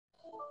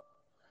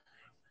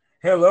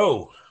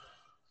Hello.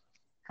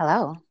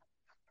 Hello.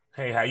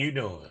 Hey, how you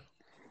doing?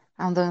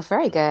 I'm doing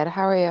very good.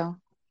 How are you?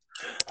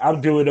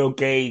 I'm doing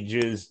okay.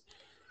 Just,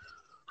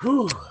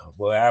 whew,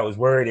 boy, I was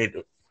worried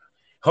that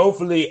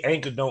hopefully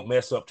Anchor don't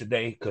mess up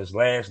today because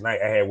last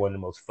night I had one of the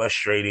most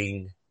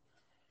frustrating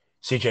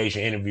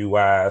situation interview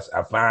wise.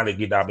 I finally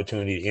get the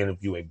opportunity to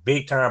interview a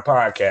big time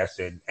podcast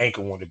and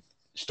Anchor wanted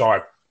to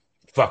start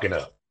fucking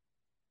up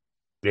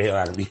the hell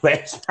out of me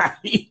last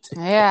night.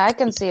 Yeah, I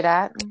can see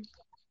that.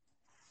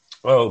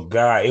 Oh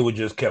God, it would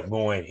just kept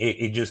going.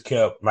 It just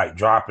kept like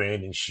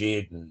dropping and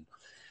shit, and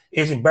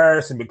it's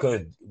embarrassing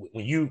because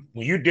when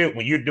you're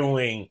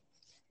doing,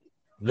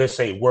 let's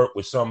say, work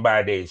with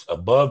somebody that's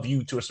above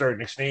you to a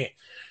certain extent,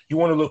 you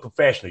want to look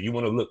professional. You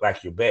want to look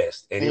like your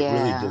best. And it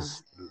really Yeah.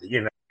 just,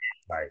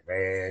 like,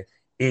 man,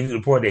 it's to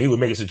the point that he would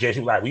make a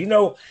suggestion like,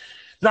 well,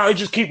 no,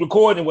 just keep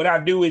recording. What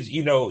I do is,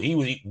 he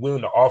was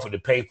willing to offer to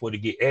pay for it to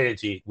get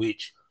edited,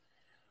 which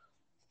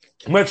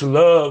much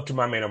love to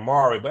my man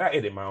Amari, but I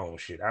edit my own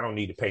shit. I don't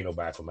need to pay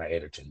nobody for my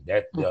editing.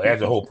 That's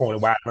the whole point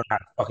of why I learned how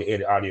to fucking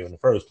edit audio in the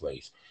first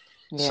place.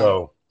 Yeah.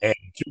 So, and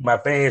my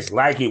fans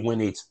like it when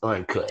it's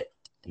uncut.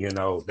 They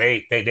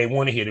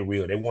want to hear the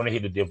real. They want to hear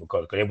the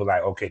difficult because they were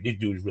like, okay, this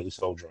dude is really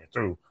soldiering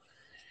through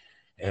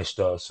and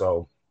stuff.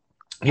 So,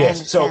 I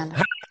yes. So, understand.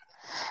 so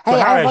Hey, I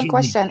how have has one your week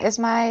question. been? Is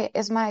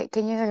my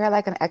can you hear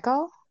like an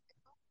echo?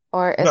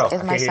 Or is No, is I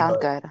my can't hear sound no.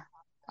 good?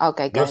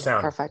 Okay, Your good.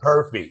 sound is Perfect.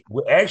 perfect.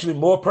 Well, actually,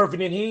 more perfect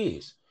than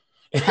his.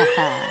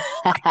 I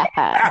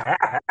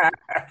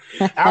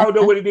don't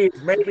know what it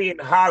is. Maybe in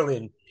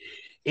Holland,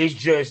 it's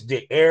just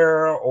the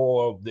air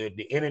or the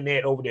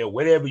internet over there,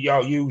 whatever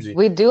y'all use it,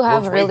 We do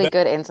have works way really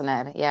better. good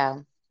internet. Yeah.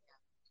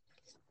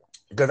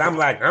 Because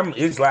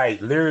it's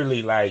like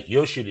literally like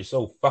your shit is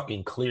so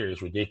fucking clear,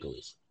 it's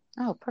ridiculous.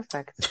 Oh,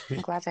 perfect.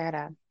 I'm glad to hear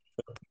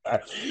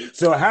that.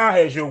 So how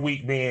has your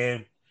week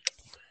been?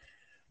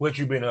 What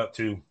you been up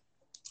to?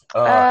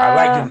 I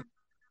like Uh,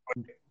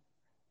 to.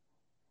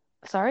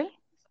 sorry?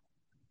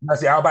 I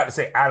was about to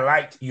say I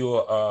liked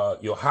your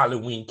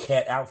Halloween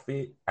cat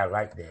outfit. I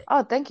like that.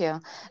 Oh, thank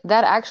you.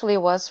 That actually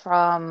was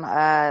from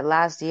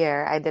last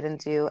year. I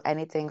didn't do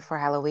anything for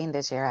Halloween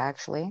this year,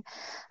 actually.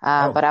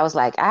 But Oh, I was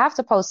like, I have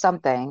to post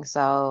something.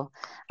 So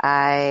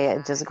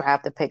I just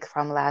grabbed the pic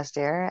from last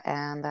year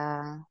and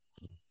I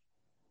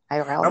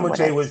I'm ran gonna with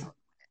tell you it. what's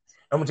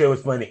I'm gonna tell you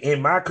what's funny.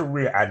 In my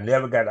career, I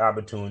never got the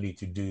opportunity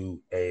to do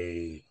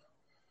a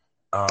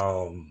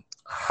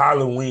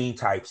Halloween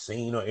type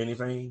scene or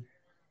anything.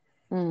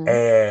 Mm.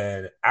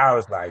 And I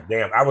was like,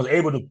 damn, I was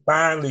able to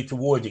finally,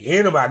 towards the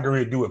end of my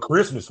career, do a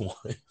Christmas one.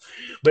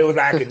 But it was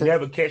like I could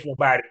never catch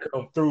nobody to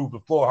come through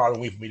before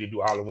Halloween for me to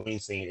do a Halloween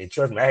scene. And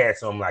trust me, I had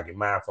something like in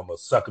mind from a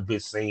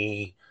succubus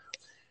scene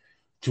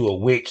to a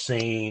witch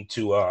scene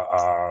to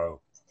a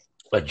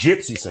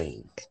gypsy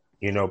scene.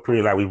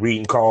 Pretty like we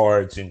reading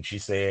cards, and she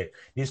said,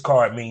 "This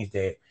card means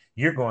that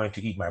you're going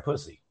to eat my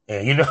pussy."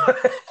 And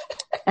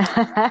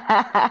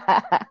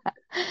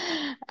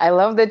I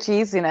love the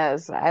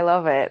cheesiness. I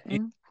love it.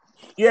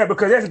 yeah,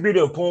 because that's the beauty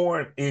of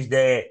porn is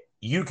that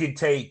you can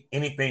take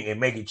anything and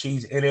make it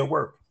cheesy, and it'll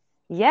work.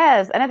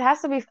 Yes, and it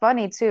has to be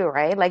funny too,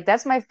 right? Like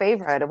that's my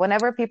favorite.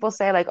 Whenever people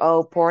say like,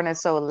 "Oh, porn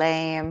is so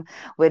lame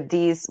with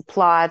these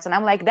plots," and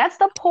I'm like, "That's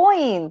the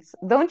point.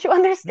 Don't you Yeah,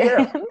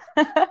 understand?"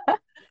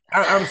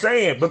 I'm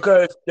saying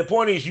because the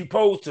point is you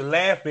supposed to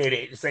laugh at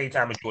it at the same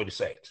time enjoy the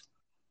sex.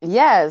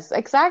 Yes,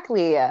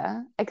 exactly.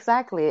 Yeah,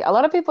 exactly. A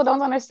lot of people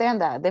don't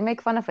understand that. They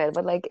make fun of it,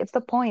 but like it's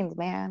the point,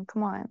 man.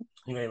 Come on.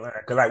 You ain't lying.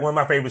 Because like one of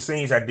my favorite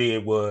scenes I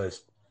did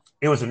was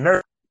it was a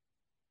nurse.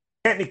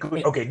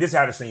 Technically, okay, this is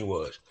how the scene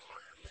was.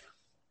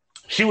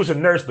 She was a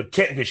nurse, but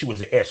technically she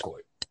was an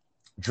escort,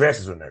 dressed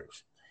as a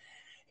nurse.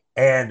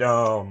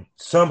 And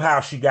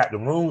somehow she got the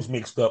rooms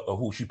mixed up of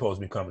who she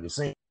supposed to be coming to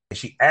see. And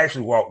she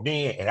actually walked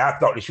in, and I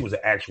thought that she was an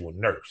actual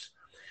nurse.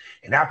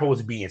 And I'm supposed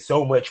to be in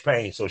so much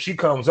pain. So she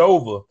comes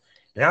over,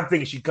 and I'm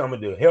thinking she's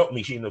coming to help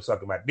me. She ended up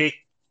sucking my dick.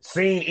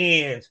 Scene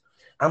ends.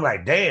 I'm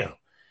like, damn,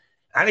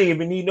 I didn't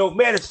even need no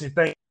medicine.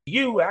 Thank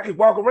you. I could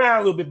walk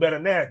around a little bit better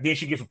now. Then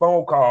she gets a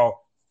phone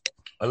call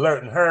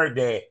alerting her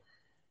that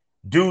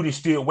dude is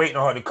still waiting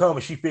on her to come,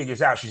 and she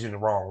figures out she's in the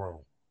wrong room.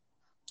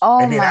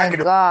 Oh And then I my get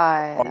a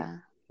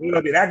God.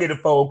 then I get a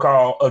phone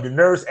call of the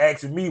nurse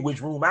asking me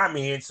which room I'm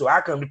in. So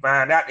I come to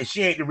find out that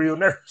she ain't the real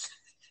nurse.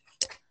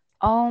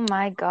 Oh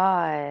my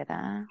God. You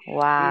know,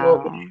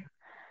 Wow.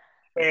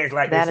 fans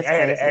like That this. is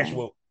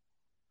crazy.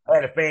 I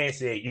had a fan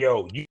say,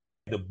 "Yo, you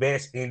the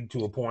best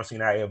into a porn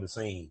scene I ever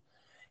seen."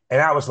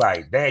 And I was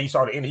like, "Damn, you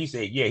saw the end." He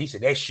said, "Yeah." He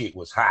said that shit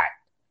was hot,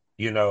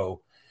 you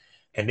know.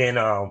 And then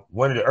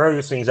one of the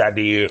earlier scenes I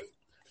did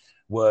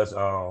was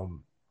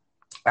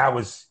I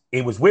was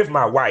it was with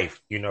my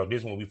wife. This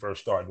is when we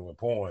first started doing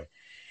porn,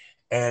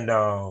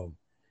 and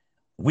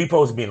we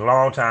supposed to be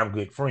long time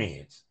good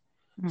friends.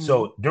 Mhm.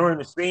 So during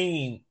the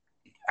scene,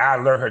 I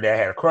alert her that I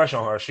had a crush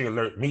on her. She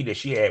alerted me that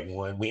she had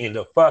one. We ended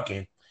up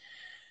fucking,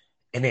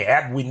 and then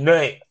after we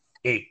nut,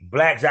 it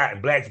blacks out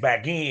and blacks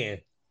back in,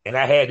 and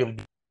I had them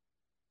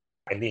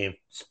and then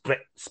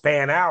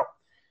span out.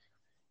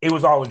 It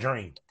was all a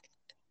dream.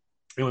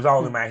 It was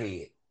all in my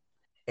head.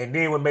 And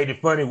then what made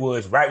it funny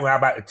was right when I'm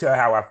about to tell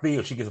how I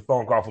feel, she gets a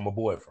phone call from a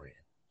boyfriend.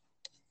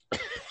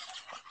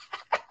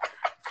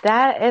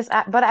 That is,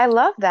 but I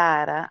love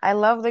that. I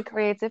love the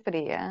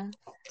creativity. Yeah.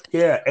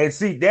 Yeah, and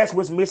see, that's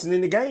what's missing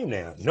in the game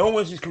now. No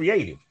one's just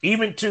creative,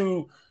 even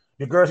to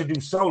the girls who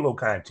do solo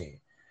content.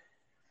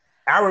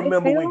 I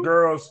remember when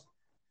girls,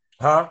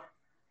 huh?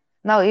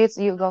 No,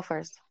 you go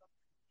first.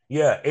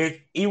 Yeah,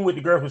 even with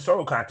the girls with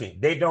solo content,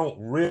 they don't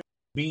really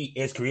be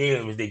as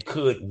creative as they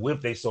could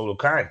with their solo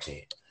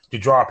content to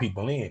draw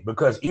people in.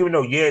 Because even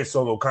though, yeah, it's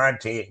solo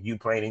content, you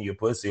playing in your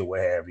pussy or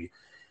what have you,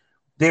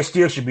 there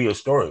still should be a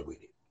story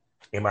with it,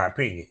 in my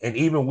opinion. And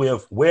even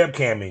with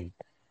webcamming,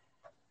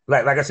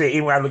 like I said,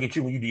 even when I look at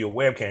you when you do your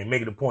webcam,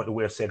 make it a point to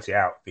wear sexy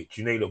outfits.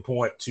 You make it a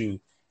point to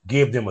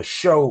give them a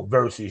show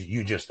versus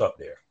you just up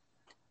there.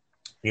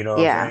 You know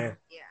what I'm saying?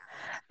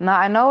 No,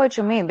 I know what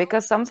you mean,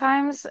 because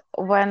sometimes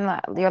when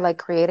you're like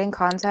creating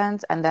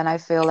content and then I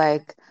feel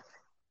like,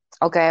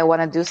 okay, I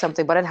want to do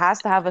something, but it has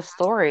to have a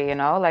story, you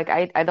know? Like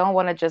I don't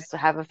want to just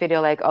have a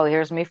video like, oh,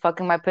 here's me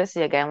fucking my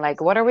pussy again. Like,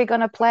 what are we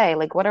gonna play?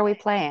 Like, what are we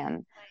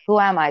playing? Who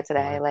am I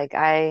today? Right.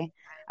 Like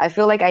I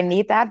feel like I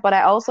need that, but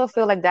I also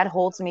feel like that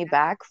holds me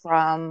back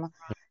from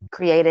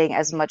creating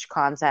as much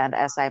content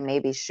as I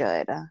maybe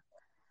should,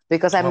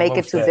 because I make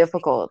it Almost too that.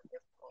 difficult.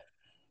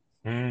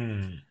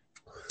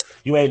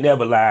 You ain't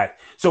never lied.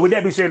 So with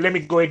that being said, let me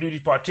go ahead and do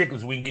these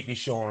particulars so we can get this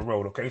show on the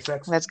road. Okay,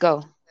 Sex? Let's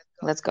go.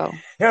 Let's go.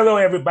 Hello,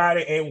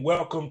 everybody, and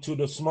welcome to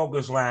the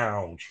Smokers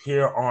Lounge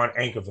here on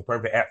Anchor, the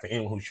perfect app for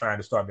anyone who's trying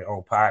to start their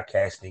own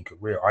podcasting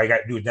career. All you got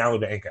to do is download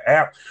the Anchor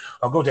app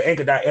or go to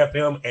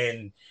anchor.fm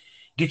and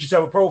get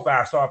yourself a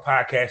profile, start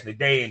podcasting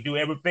today, and do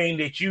everything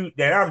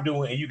that I'm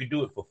doing, and you can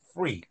do it for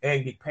free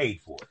and get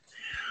paid for it.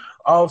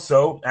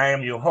 Also, I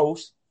am your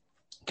host,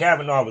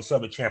 Kavanaugh with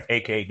Southern Champ,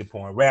 aka the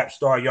Porn Rap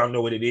Star. Y'all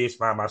know what it is.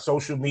 Find my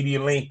social media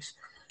links,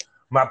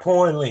 my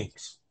porn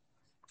links,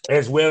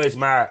 as well as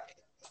my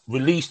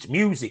released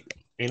music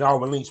and all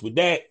the links with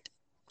that.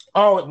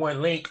 All at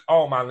one link,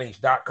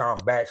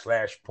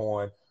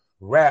 allmylinks.com/porn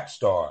rap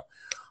star.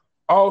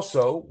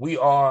 Also, we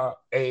are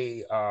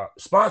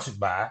sponsored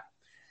by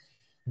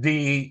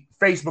the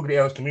Facebook of the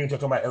LS community. I'm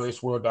talking about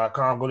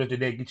lsworld.com. Go there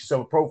today, get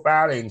yourself a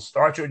profile, and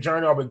start your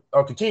journey or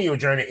continue your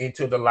journey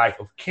into the life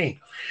of kink.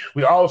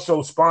 We're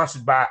also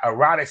sponsored by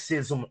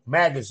Eroticism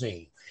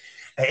Magazine,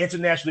 an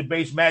internationally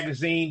based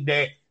magazine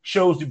that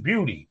shows the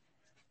beauty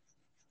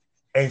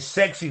and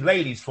sexy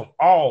ladies from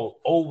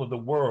all over the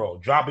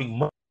world,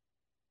 dropping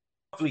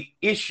monthly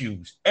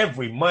issues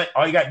every month.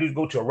 All you got to do is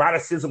go to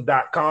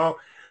eroticism.com,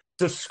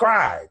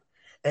 subscribe,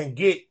 and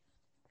get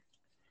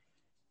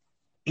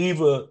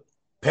either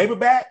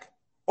paperback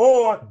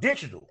or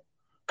digital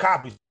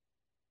copies.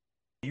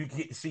 You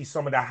get to see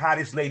some of the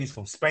hottest ladies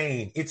from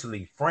Spain,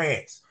 Italy,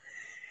 France,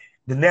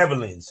 the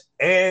Netherlands,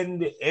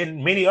 and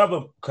many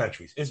other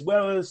countries, as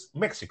well as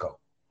Mexico.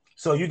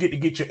 So you get to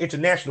get your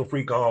international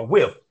freak on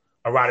with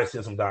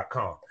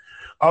eroticism.com.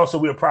 Also,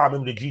 we're a proud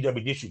member of the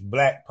GW District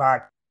Black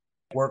Podcast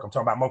Network. I'm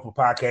talking about multiple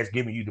podcasts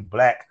giving you the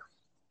Black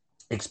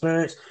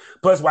experience.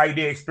 Plus, while you're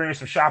there, experience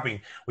some shopping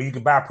where you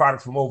can buy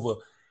products from over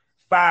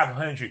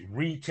 500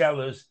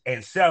 retailers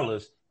and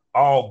sellers,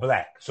 all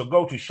Black. So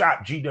go to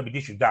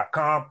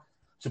shopgwdistrict.com,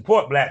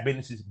 support Black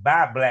businesses,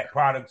 buy Black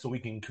products so we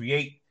can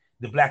create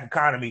the Black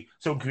economy,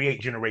 so we can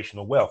create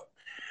generational wealth.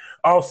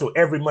 Also,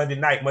 every Monday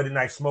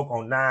night smoke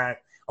on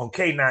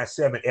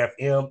K97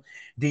 FM,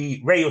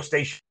 the radio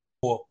station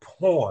for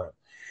porn.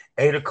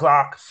 8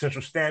 o'clock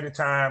Central Standard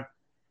Time,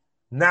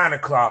 9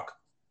 o'clock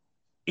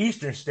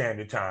Eastern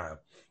Standard Time,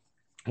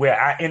 where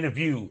I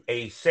interview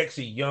a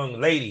sexy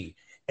young lady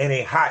and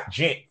a hot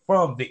gent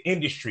from the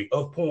industry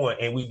of porn,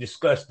 and we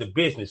discuss the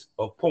business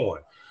of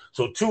porn.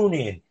 So tune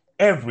in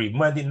every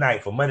Monday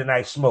night for Monday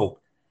Night Smoke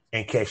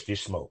and catch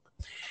this smoke.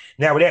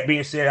 Now, with that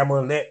being said, I'm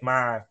going to let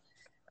my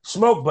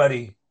smoke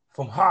buddy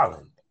from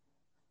Holland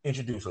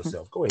introduce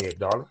herself. Go ahead,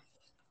 darling.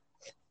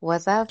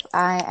 What's up?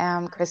 I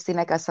am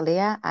Christina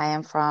Casalia. I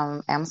am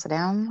from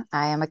Amsterdam.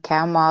 I am a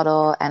cam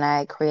model and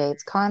I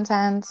create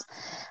content.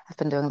 I've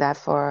been doing that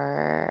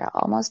for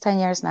almost 10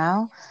 years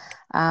now.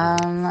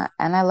 And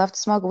I love to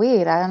smoke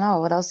weed. I don't know.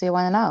 What else do you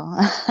want to know?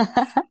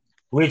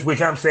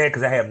 Which I'm sad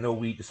because I have no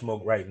weed to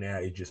smoke right now.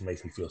 It just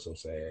makes me feel so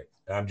sad.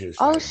 I'm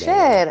just. Oh,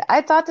 shit.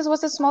 I thought this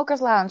was a smoker's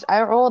lounge.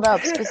 I rolled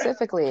up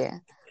specifically.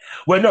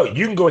 Well, no,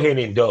 you can go ahead and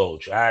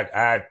indulge.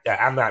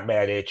 I'm not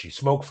mad at you.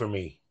 Smoke for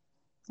me.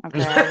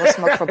 Okay, we'll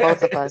smoke for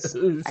both of us.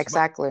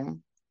 Exactly.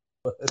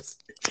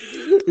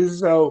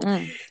 So,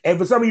 and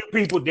for some of you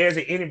people, there's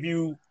an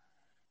interview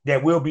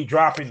that will be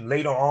dropping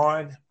later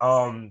on,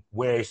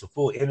 where it's a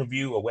full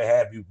interview or what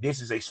have you.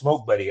 This is a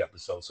Smoke Buddy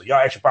episode, so y'all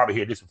actually probably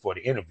hear this before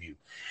the interview.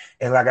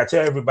 And like I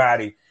tell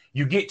everybody,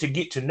 you get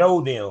to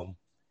know them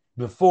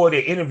before the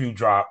interview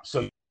drops,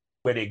 so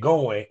where they're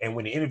going, and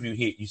when the interview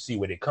hit, you see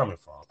where they're coming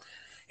from.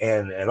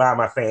 And a lot of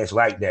my fans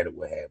like that or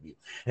what have you.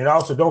 And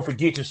also, don't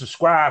forget to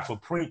subscribe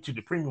to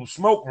the Premium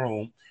Smoke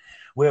Room,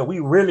 where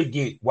we really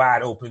get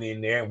wide open in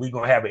there. And we're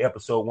going to have an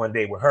episode one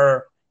day with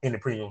her in the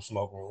premium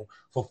smoke room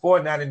for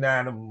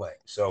 $4.99 a month.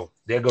 So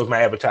there goes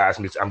my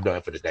advertisements. I'm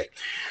done for the day.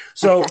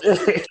 So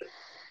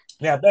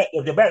now back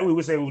we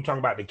were talking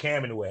about the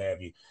cam and what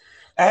have you.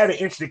 I had an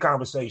interesting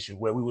conversation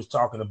where we was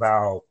talking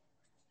about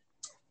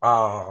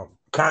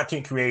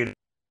content creators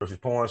versus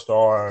porn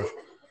stars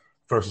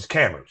versus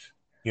cameras,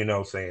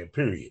 saying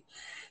period.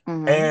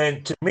 Mm-hmm.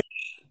 And to me,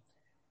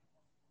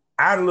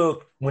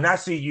 when I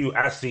see you,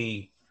 I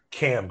see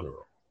cam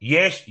girl.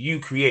 Yes, you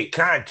create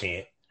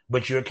content,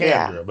 but you're a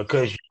cam girl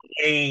because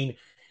your main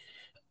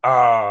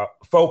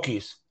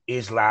focus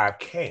is live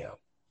cam,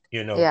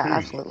 Yeah, period.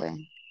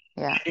 absolutely.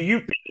 Yeah.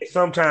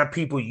 Sometimes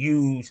people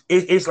use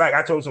it's like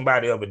I told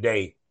somebody the other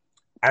day,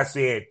 I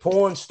said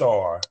porn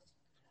star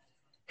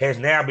has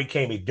now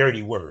become a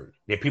dirty word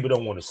that people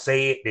don't want to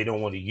say it, they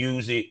don't want to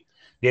use it,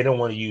 they don't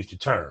want to use the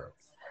term.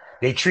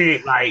 They treat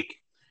it like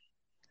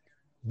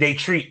they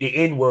treat the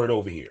N-word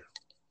over here.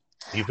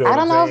 You feel I what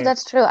I'm don't know if saying?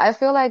 that's true. I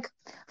feel like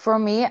for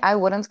me, I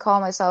wouldn't call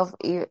myself,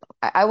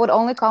 I would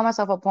only call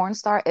myself a porn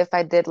star if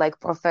I did like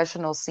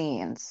professional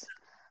scenes.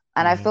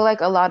 And I feel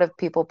like a lot of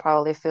people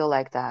probably feel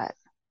like that.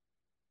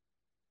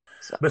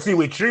 So, But see,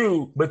 with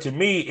you, but to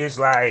me, it's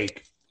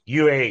like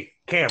you're a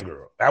cam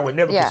girl. I would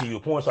never yeah. consider you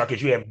a porn star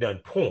because you haven't done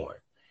porn.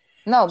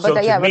 No, So to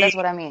but me, that's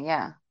what I mean.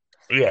 Yeah.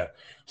 yeah.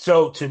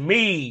 So to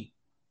me,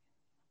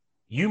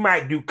 you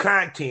might do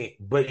content,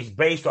 but it's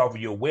based off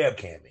of your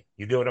webcamming.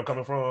 You get what I'm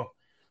coming from?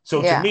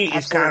 So to Yeah, me,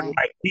 it's kind of absolutely.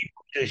 like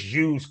people just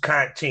use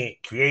content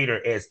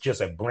creator as just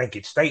a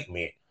blanket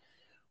statement,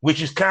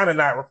 which is kind of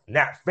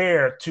not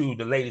fair to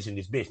the ladies in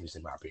this business,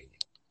 in my opinion.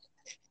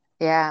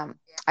 Yeah.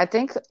 I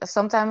think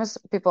sometimes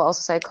people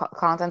also say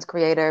content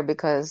creator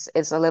because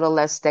it's a little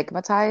less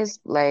stigmatized.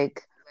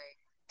 Like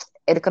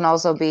it can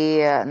also be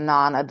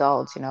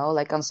non-adult,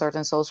 like on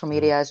certain social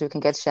medias, you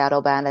can get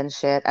shadow banned and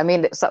shit. I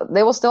mean, so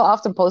they will still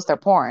often post their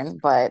porn,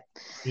 but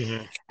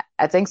Mm-hmm.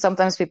 I think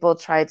sometimes people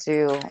try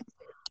to,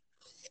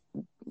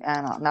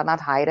 I don't know, not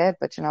hide it,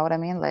 but you know what I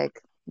mean?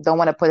 Like, don't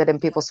want to put it in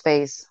people's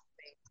face.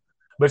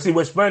 But see,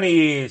 what's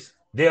funny is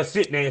they'll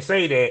sit there and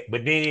say that,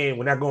 but then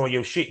when I go on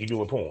your shit, you're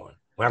doing porn.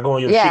 When I go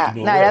on your shit, Yeah,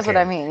 you're no, doing that's what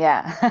I webcam. mean.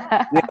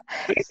 Yeah. Yeah.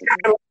 It's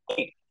kind of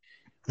like,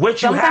 what you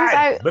Sometimes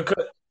hiding?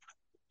 Because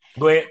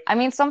go ahead. I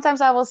mean,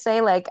 sometimes I will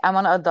say like I'm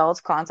an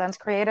adult content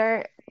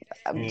creator.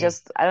 Mm-hmm.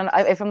 Just, I don't know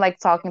if I'm like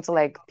talking to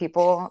like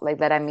people like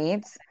that I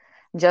meet,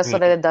 just so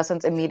that Mm-hmm. it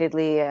doesn't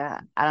immediately, I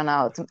don't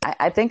know.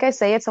 I think I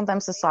say it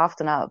sometimes to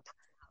soften them up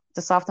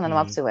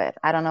Mm-hmm. to it.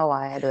 I don't know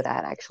why I do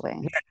that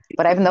actually,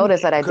 but I've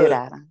noticed that I do Because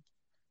that.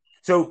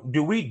 so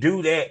do we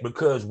do that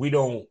because we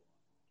don't?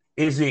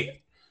 Is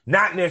it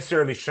not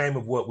necessarily shame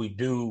of what we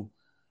do,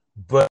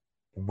 but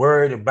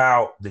worried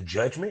about the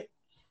judgment?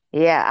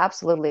 Yeah,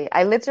 absolutely.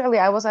 I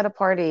was at a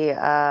party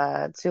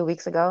 2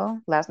 weeks ago,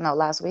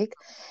 last week,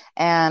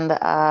 and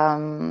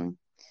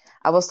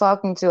I was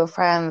talking to a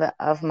friend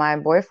of my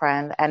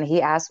boyfriend, and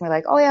he asked me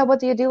like, "Oh yeah, what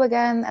do you do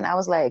again?" And I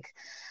was like,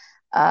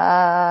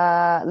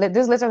 this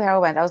is literally how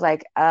it went. I was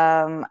like,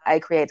 I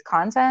create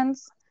content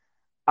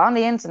on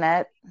the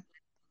internet.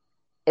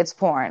 It's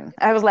porn.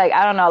 I was like,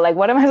 I don't know, like,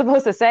 what am I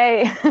supposed to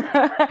say?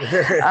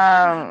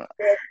 um,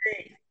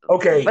 but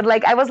Okay,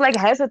 like, I was like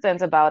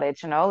hesitant about it,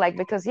 like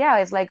because yeah,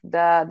 it's like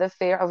the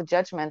fear of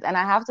judgment. And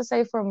I have to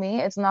say, for me,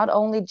 it's not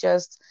only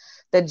just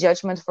the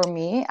judgment for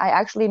me. I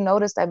actually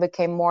noticed I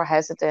became more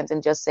hesitant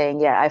in just saying,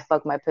 yeah, I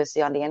fuck my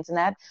pussy on the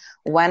internet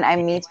when I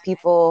meet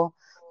people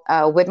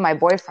with my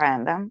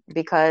boyfriend,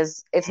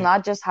 because it's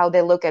not just how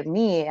they look at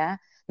me.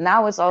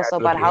 Now it's also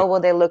look about at him. how will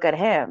they look at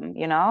him?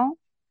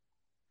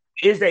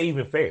 Is that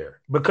even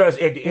fair? Because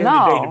at the end of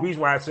the day, the No.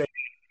 reason why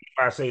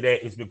I say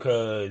that is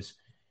because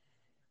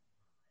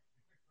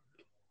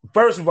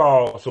first of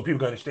all, so people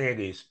can understand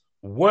this,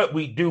 what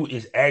we do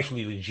is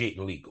actually legit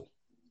and legal.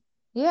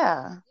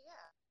 Yeah,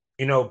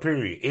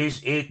 Period.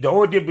 The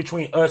only difference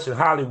between us and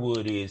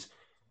Hollywood is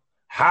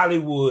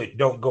Hollywood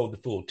don't go the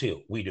full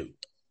tilt. We do.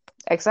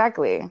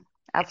 exactly.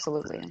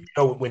 Absolutely.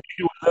 When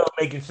you do a love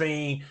making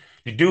scene,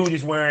 the dude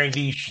is wearing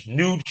these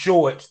nude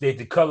shorts that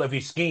the color of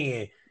his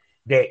skin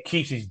that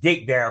keeps his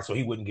dick down so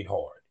he wouldn't get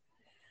hard.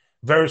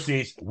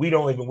 Versus we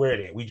don't even wear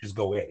that. We just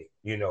go at it,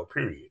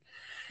 period.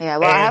 Yeah,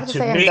 well, I have And to to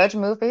say in me, Dutch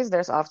movies,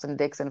 there's often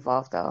dicks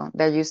involved though.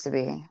 There used to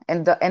be.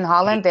 In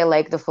Holland, they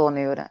like the full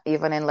nude,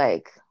 even in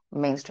like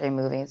mainstream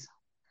movies.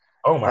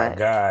 oh my But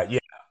God. Yeah.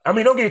 I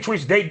mean, don't get it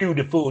twisted. They do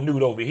the full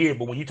nude over here,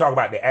 but when you talk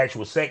about the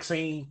actual sex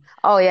scene,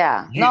 oh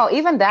yeah. you, No,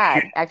 even you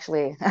that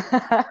actually.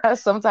 yeah,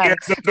 Sometimes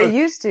they so,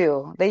 used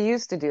to. They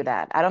used to do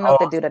that. I don't know if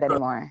oh, they do that so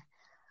anymore.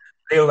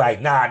 they were like,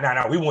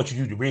 nah. We want you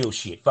to do the real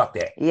shit. Fuck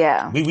that.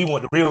 Yeah. We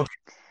want the real.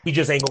 We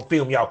just ain't gonna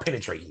film y'all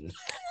penetrating.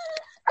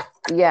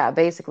 Yeah,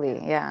 basically.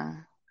 Yeah.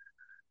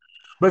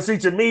 But see,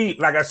 to me,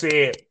 like I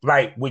said,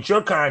 like with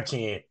your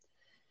content,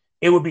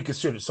 it would be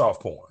considered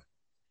soft porn.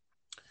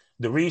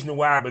 The reason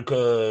why,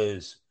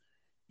 because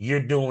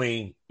you're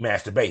doing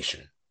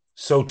masturbation.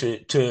 So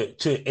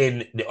to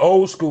in the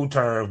old school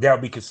term, that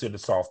would be considered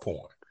soft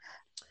porn.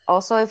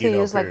 Also, if you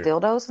use like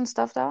Period. dildos and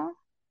stuff though.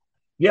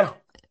 Yeah,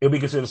 it'll be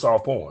considered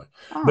soft porn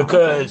Oh, okay.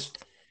 because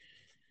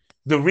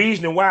the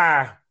reason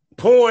why.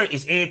 porn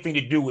is anything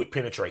to do with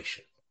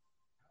penetration.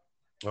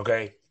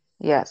 Okay.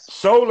 Yes.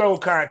 Solo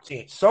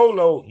content.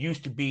 Solo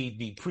used to be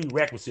the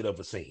prerequisite of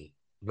a scene.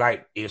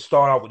 Like it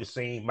start off with the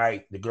scene,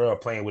 like the girl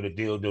playing with a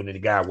dildo, and the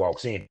guy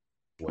walks in.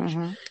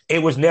 Mm-hmm. It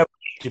was never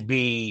to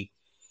be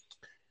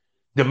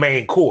the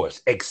main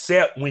course,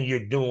 except when you're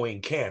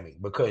doing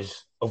camming,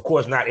 because of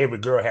course not every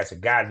girl has a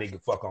guy they can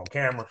fuck on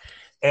camera,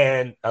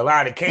 and a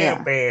lot of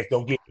cam fans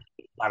don't get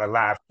about a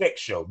live sex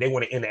show. They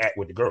want to interact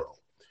with the girl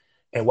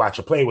and watch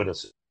her play with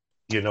us.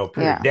 Period.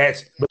 Yeah.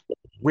 That's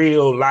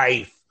real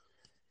life.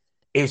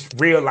 It's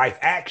real life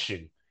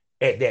action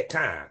at that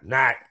time.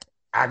 Not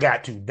I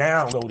got to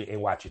download it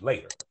and watch it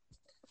later.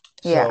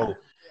 Yeah.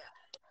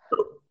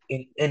 So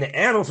in the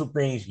annals of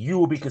things, you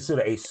will be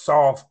considered a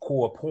soft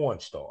core porn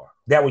star.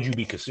 That would you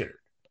be considered.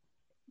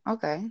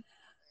 Okay.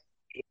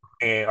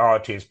 And all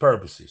intents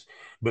purposes.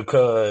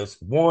 Because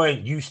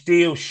one, you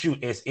still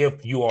shoot as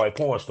if you are a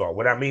porn star.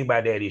 What I mean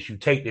by that is you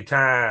take the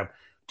time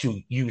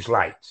to use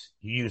lights.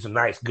 You use a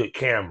nice, good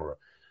camera.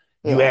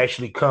 You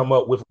actually come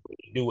up with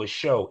do a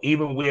show.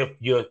 Even with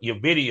your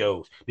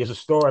videos, there's a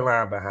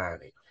storyline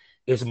behind it.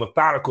 There's a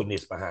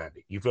methodicalness behind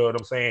it. You feel what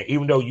I'm saying?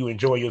 Even though you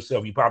enjoy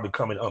yourself, you probably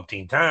come in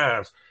umpteen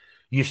times,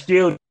 you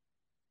still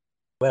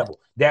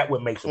level. That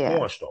what makes a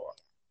porn star.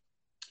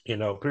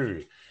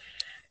 Period.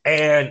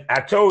 And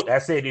I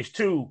said this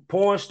too,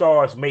 porn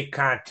stars make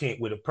content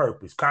with a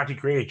purpose. Content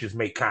creators just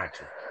make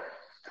content.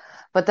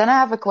 But then I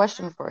have a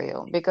question for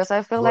you, because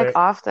I feel like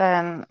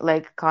often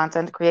like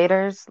content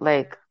creators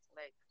like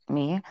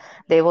me,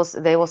 they will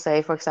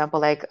say, for example,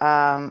 like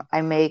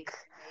I make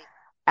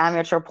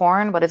amateur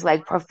porn, but it's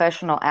like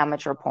professional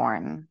amateur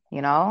porn,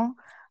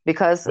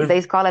 because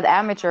they call it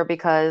amateur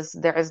because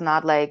there is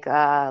not like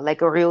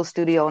a real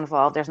studio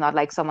involved. There's not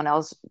like someone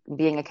else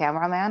being a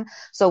cameraman.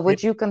 So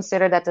would you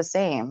consider that the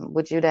same?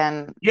 Would you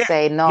then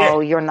say,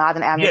 no, you're not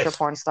an amateur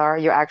porn star.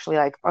 You're actually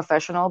like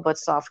professional, but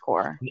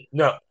softcore?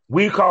 No,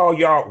 we call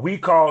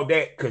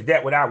that, because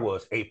that's what I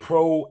was, a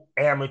pro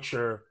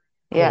amateur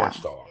porn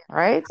star.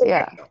 Right?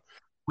 Yeah.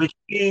 Which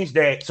means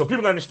that, so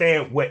people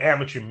understand what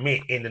amateur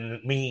meant in the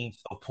means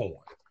of porn.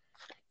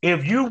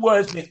 If you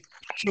wasn't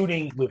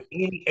shooting with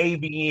any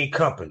AVN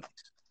companies,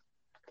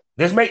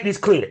 let's make this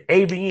clear.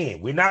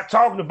 AVN, we're not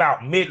talking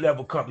about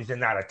mid-level companies that are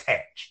not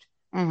attached.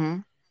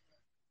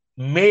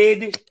 Mm-hmm.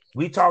 Mid,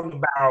 we're talking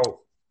about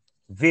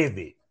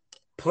Vivid,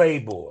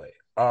 Playboy,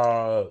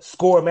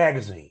 Score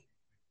Magazine.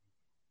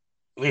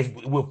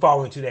 It will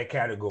fall into that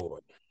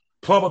category.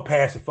 Plumber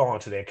Pass will fall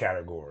into that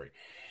category.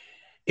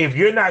 If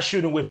you're not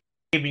shooting with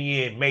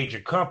AVN major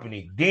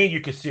company, then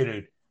you're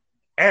considered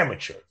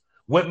amateur.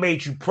 What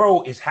made you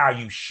pro is how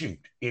you shoot.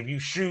 If you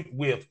shoot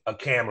with a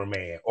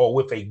cameraman or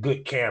with a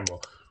good camera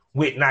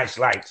with nice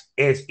lights,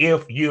 as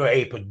if you're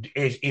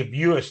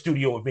a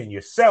studio within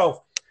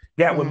yourself,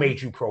 that would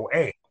make you pro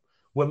am.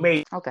 What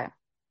made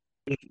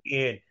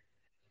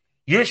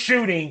you're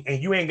shooting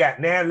and you ain't got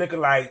now liquor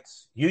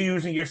lights, you're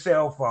using your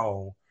cell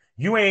phone,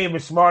 you ain't even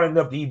smart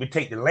enough to even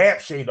take the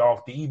lampshade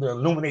off to even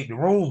illuminate the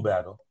room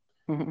better.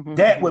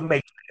 That would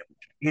make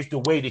it's the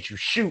way that you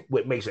shoot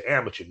what makes an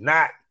amateur,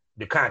 not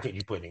the content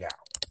you're putting out.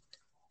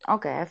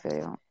 Okay, I feel you.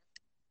 You know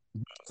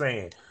what I'm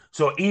saying?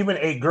 So even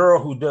a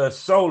girl who does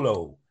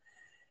solo,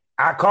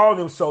 I call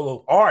them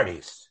solo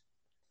artists,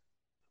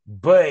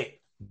 but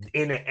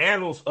in the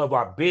annals of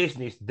our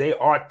business, they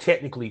are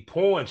technically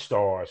porn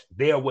stars.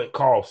 They are what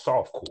called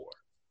softcore.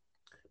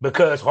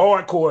 Because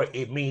hardcore,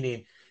 it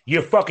meaning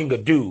you're fucking a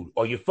dude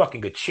or you're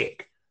fucking a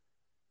chick.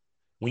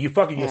 When you're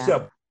fucking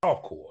yourself,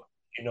 softcore,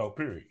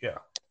 period. Yeah.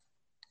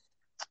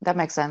 That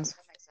makes sense.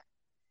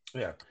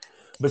 Yeah.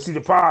 But see,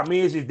 the problem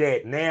is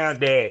that now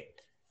that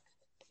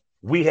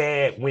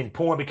when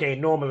porn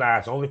became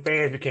normalized,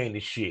 OnlyFans became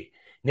the shit.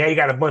 Now you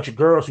got a bunch of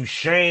girls who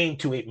shame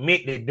to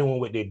admit they're doing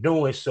what they're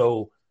doing.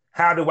 So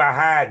how do I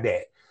hide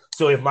that?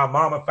 So if my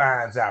mama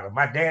finds out, or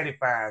my daddy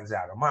finds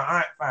out, or my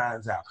aunt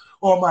finds out,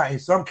 or in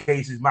some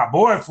cases, my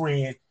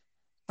boyfriend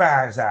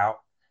finds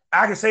out,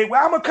 I can say,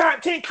 well, I'm a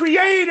content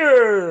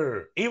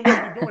creator, even though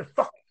you're doing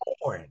fucking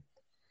porn.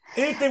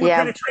 Anything with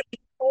penetration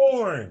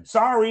porn.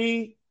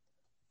 Sorry.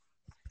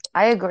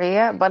 I agree,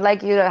 but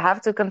like you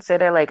have to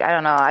consider, like, I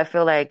don't know, I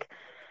feel like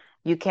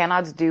you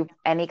cannot do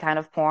any kind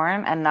of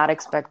porn and not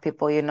expect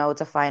people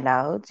to find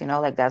out,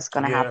 like that's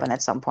gonna happen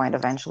at some point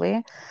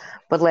eventually.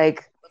 But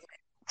like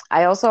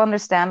I also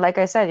understand, like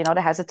I said,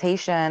 the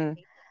hesitation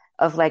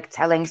of like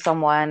telling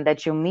someone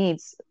that you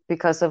meet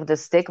because of the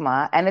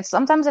stigma. And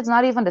sometimes it's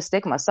not even the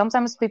stigma.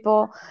 Sometimes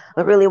people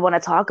really want to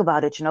talk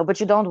about it, but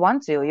you don't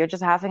want to. You're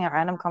just having a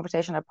random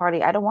conversation at a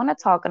party. I don't want to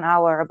talk an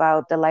hour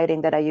about the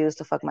lighting that I use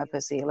to fuck my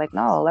pussy. Like,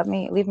 no,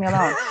 leave me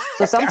alone.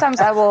 So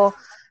sometimes I will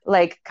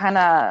like kind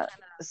of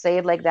say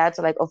it like that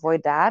to like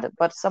avoid that.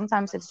 But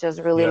sometimes it's just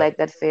really like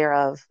that fear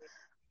of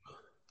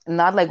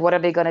not like what are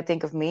they going to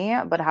think of me,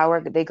 but how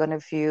are they going to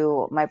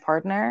view my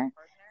partner.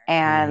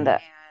 And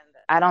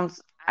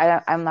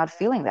I'm not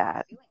feeling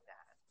that.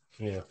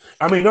 Yeah.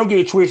 I mean, don't get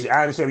it twisted.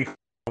 I understand,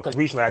 because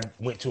recently I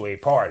went to a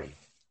party,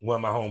 one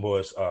of my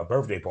homeboys'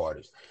 birthday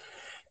parties.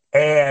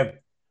 And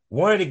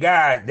one of the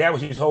guys, that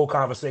was his whole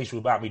conversation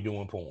about me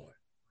doing porn.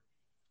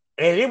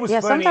 And it was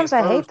Yeah, funny sometimes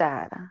at I hate first.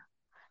 that.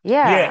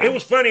 Yeah, it Yeah.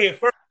 was funny at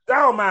first. I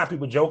don't mind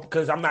people joking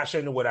because I'm not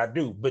ashamed of what I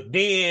do. But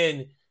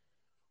then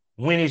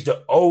when it's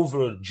the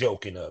over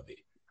joking of it,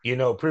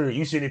 period.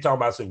 You sitting there talking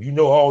about something,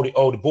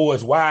 all the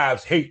boys'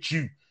 wives hate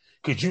you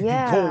because you do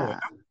porn. Yeah.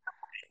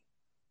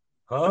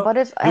 Huh? But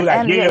it's They were like,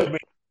 and yeah, yeah, man.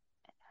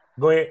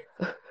 Go ahead.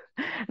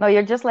 no,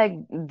 you're just like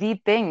the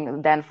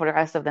thing then for the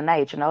rest of the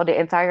night, you know? The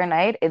entire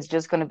night it's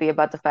just gonna be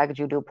about the fact that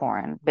you do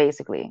porn,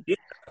 basically.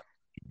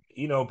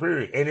 Yeah,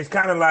 period. And it's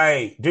kind of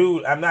like,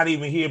 dude, I'm not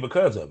even here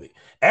because of it.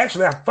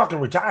 Actually, I'm fucking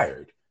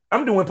retired.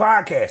 I'm doing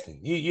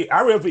podcasting.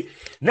 I really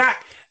not.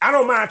 I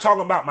don't mind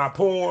talking about my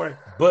porn,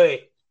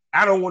 but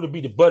I don't want to be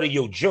the butt of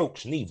your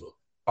jokes neither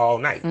all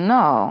night.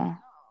 No.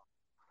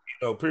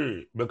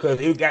 Period. Because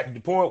it got to the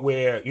point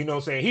where, what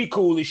I'm saying, he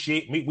cool as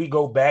shit. We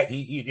go back. He,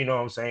 you know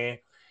what I'm saying?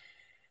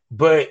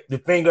 But the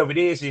thing of it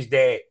is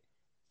that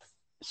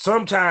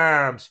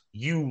sometimes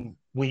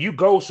when you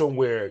go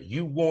somewhere,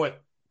 you want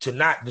to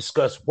not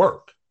discuss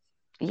work.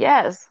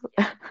 Yes.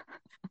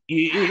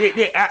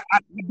 I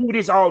do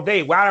this all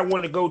day. Why I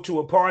want to go to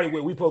a party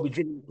where we probably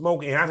drinking,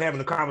 smoking, and I'm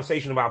having a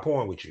conversation about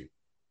porn with you?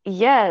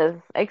 Yes,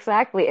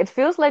 exactly. It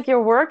feels like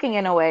you're working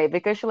in a way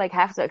because you like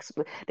have to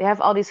exp they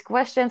have all these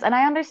questions and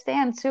I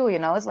understand too, you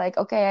know. It's like,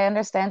 okay, I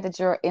understand that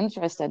you're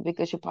interested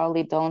because you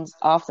probably don't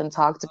often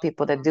talk to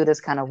people that do this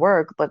kind of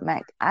work, but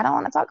Meg, I don't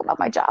want to talk about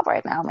my job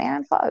right now,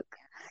 man. Fuck.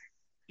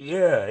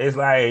 Yeah, it's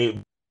like,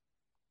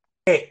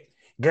 hey,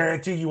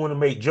 guarantee you want to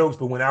make jokes,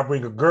 but when I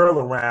bring a girl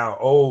around,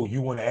 oh,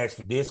 you want to ask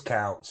for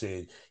discounts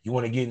and you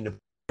want to get in the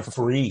for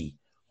free.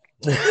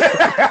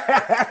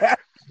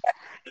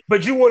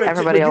 But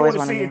Everybody but you always want to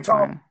want to see be and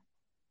talk. informed.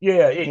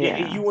 Yeah, you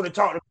Yeah. want to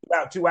talk to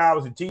about 2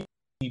 hours of TV,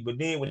 but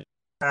then when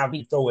time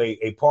he throw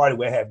a party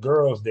where have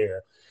girls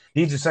there,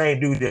 he's the same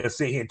dude that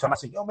sit here and talk. I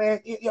say, yo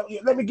man,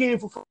 let me get in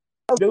for free,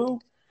 dude.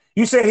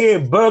 You sit here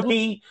and bug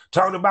me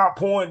talking about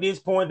porn, this,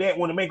 porn, that,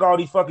 want to make all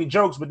these fucking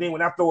jokes, but then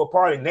when I throw a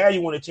party, now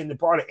you want to attend the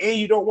party and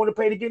you don't want to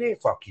pay to get in.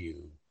 Fuck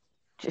you.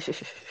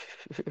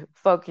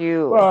 Fuck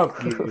you.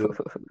 Fuck you.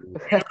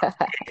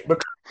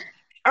 Because,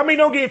 I mean,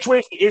 don't get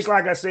twisted. It's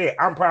like I said,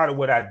 I'm proud of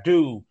what I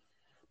do.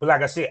 But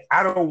like I said,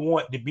 I don't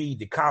want to be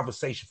the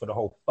conversation for the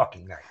whole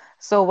fucking night.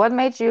 So what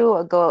made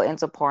you go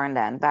into porn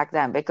then, back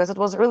then? Because it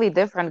was really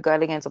different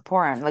getting into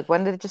porn. Like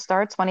when did you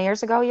start? 20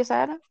 years ago, you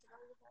said?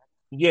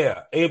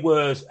 Yeah, it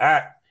was.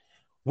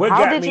 What got me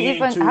How into did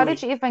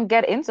it? you even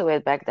get into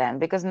it back then?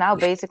 Because now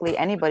basically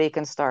anybody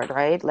can start,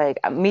 right? Like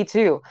me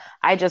too.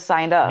 I just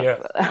signed up.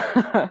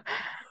 Yeah.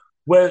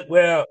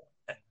 Well,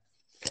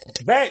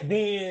 back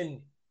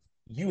then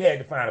you had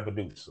to find a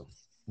producer.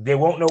 There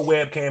won't no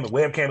webcam.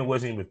 Webcam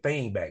wasn't even a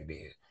thing back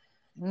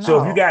then. So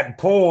if you No. got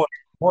porn,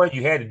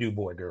 you had to do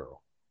boy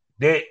girl.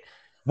 That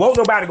won't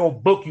nobody gonna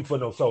book you for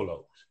no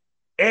solos.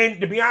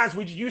 And to be honest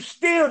with you, you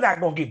still not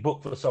gonna get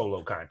booked for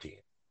solo content.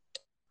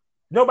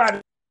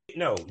 Nobody,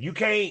 no, you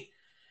can't.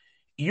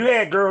 You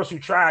had girls who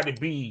tried to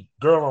be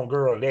girl on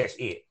girl, and that's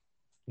it.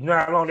 You know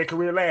how long their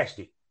career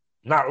lasted?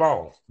 Not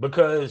long,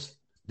 because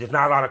there's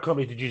not a lot of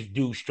companies that just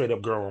do straight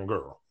up girl on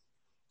girl.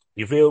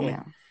 You feel me?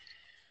 Yeah.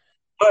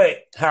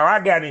 But how I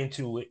got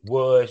into it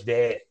was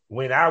that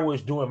when I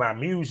was doing my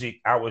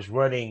music, I was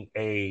running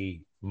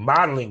a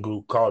modeling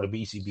group called the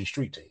BCB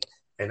Street Team.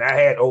 And I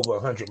had over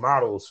 100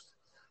 models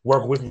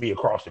work with me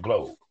across the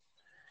globe,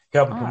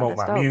 helping Oh, promote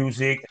that's my dope.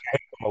 music,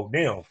 promote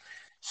them.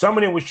 Some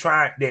of them was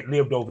trying that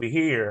lived over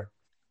here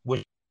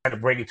was trying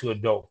to break into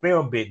adult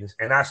film business,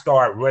 and I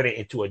started running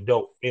into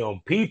adult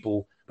film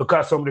people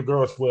because some of the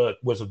girls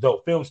was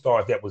adult film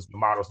stars that was the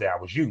models that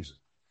I was using.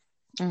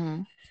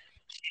 Hmm.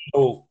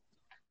 So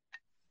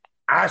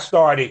I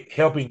started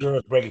helping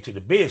girls break into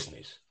the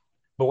business.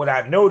 But what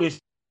I noticed,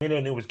 many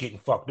of them was getting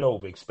fucked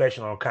over,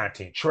 especially on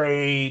content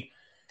trade,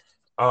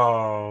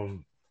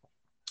 um,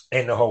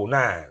 and the whole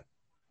nine.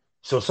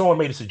 So someone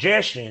made a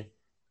suggestion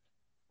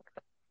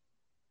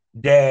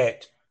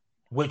that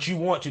what you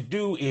want to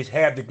do is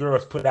have the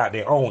girls put out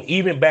their own.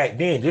 Even back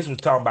then, this was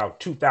talking about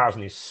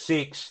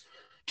 2006,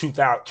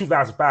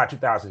 2005,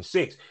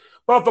 2006.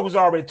 Motherfuckers was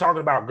already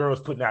talking about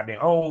girls putting out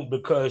their own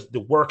because the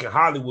work in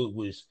Hollywood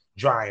was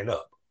drying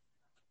up.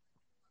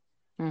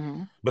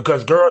 Hmm.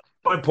 Because girls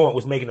at one point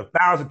was making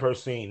 1,000 per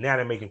scene, now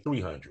they're making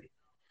 300.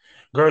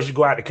 Girls you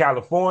go out to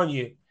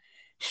California,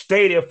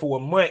 stay there for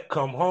a month,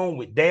 come home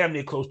with damn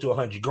near close to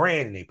 100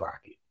 grand in their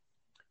pocket.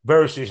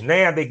 Versus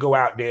now they go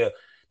out there,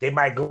 they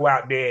might go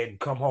out there and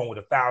come home with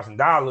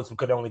 $1,000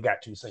 because they only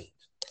got two scenes.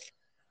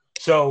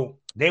 So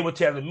they were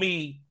telling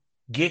me,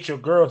 get your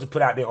girls to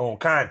put out their own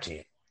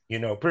content,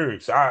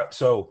 period.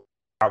 So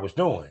I was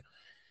doing.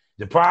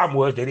 The problem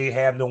was they didn't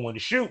have no one to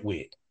shoot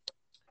with.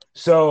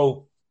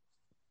 So,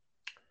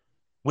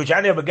 which I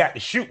never got to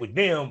shoot with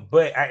them,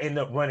 but I ended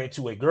up running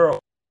into a girl,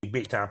 a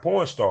big time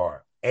porn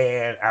star,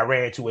 and I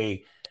ran into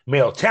a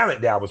male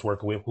talent that I was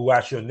working with who I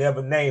should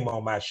never name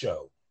on my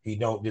show. He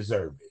don't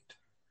deserve it.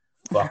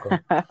 Fuck him.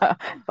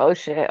 Oh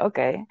shit.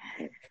 Okay.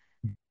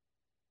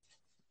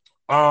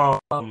 Um,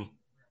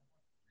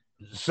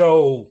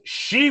 So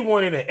she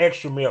wanted an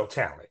extra male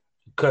talent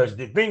because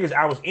the thing is,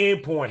 I was in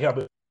porn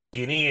helping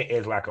get in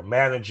as like a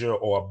manager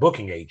or a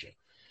booking agent.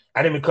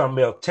 I didn't become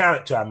male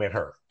talent till I met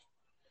her,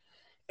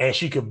 and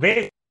she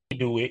convinced me to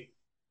do it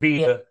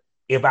via.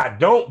 If I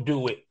don't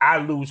do it, I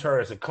lose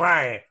her as a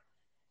client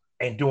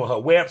and doing her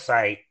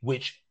website,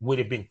 which would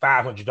have been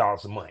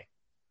 $500 a month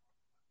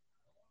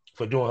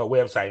for doing her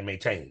website and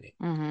maintaining it.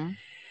 Mm-hmm.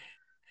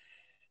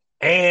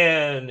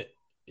 And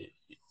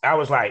I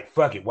was like,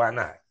 fuck it, why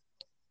not?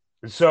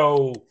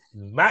 So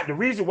the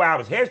reason why I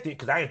was hesitant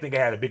because I didn't think I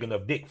had a big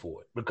enough dick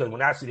for it. Because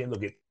when I see them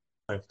look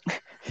at,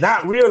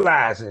 not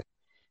realizing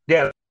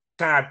that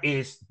time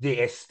is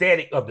the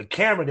aesthetic of the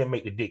camera that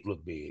make the dick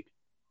look big,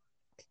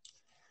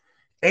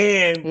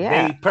 and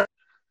Yeah. they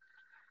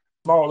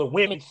smaller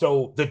women,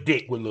 so the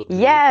dick would look good.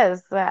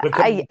 Yes,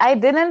 Because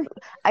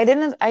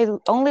I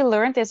only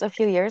learned this a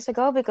few years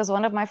ago because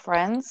one of my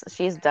friends,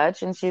 she's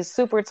Dutch and she's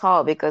super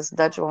tall because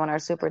Dutch women are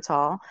super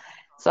tall.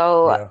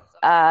 So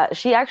yeah,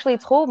 she actually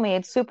told me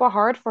it's super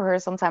hard for her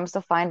sometimes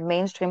to find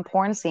mainstream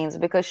porn scenes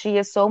because she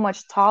is so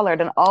much taller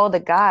than all the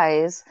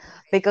guys.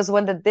 Because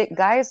when the dick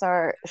guys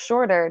are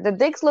shorter, the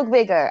dicks look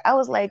bigger. I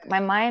was like, my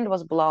mind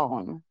was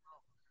blown.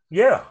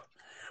 yeah.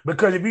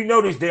 Because if you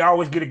notice, they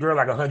always get a girl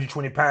like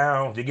 120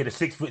 pounds. They get a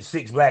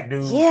 6'6" black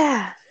dude,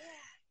 Yeah.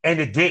 and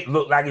the dick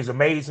look like it's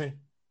amazing.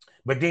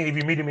 But then if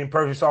you meet him in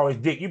person, saw his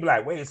dick, you be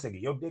like, wait a second,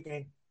 your dick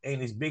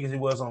ain't as big as it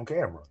was on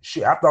camera.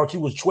 Shit, I thought you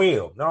was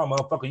 12. No,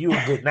 motherfucker, you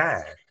a good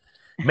 9.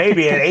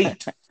 Maybe at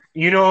 8.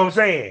 You know what I'm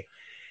saying?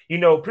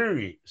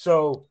 Period.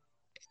 So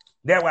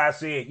that's why I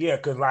said, yeah,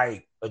 because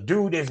like a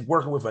dude that's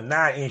working with a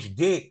 9-inch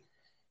dick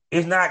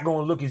is not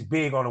going to look as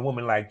big on a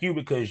woman like you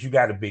because you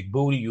got a big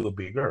booty, you a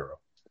big girl.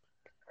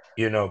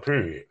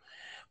 Period.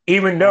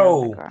 Even I am a big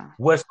though girl.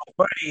 what's so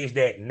funny is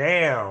that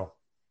now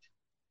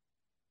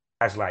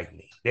guys like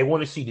me, they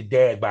want to see the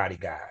dad body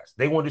guys.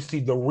 They want to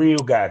see the real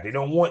guys. They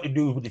don't want the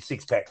dudes with the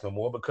 6 packs no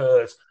more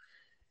because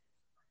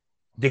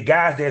the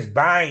guys that's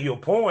buying your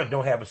porn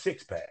don't have a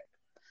 6 pack.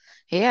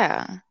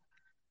 Yeah.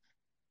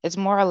 It's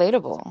more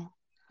relatable.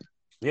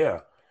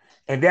 Yeah.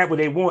 And that what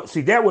they want.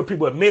 See, that what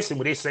people are missing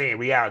when they saying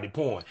reality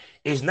porn.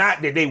 It's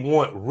not that they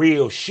want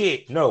real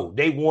shit. No,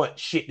 they want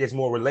shit that's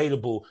more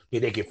relatable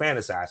that they can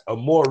fantasize, a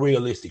more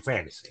realistic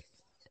fantasy.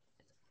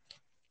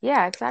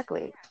 Yeah,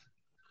 exactly.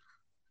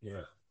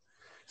 Yeah.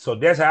 So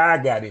that's how I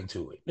got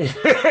into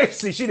it.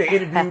 See, she done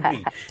interviewed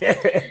me.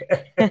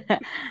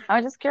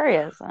 I'm just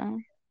curious.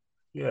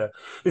 Yeah.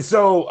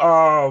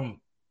 So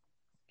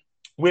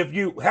with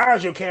you,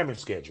 how's your camera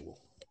schedule?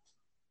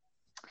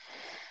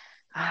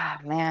 Ah,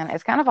 man,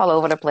 it's kind of all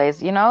over the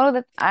place. You know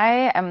that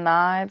I am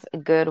not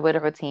good with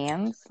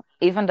routines,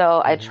 even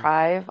though I Mm-hmm.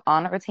 thrive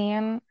on a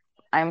routine.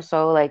 I'm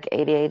so like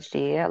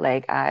ADHD,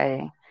 like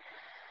I'm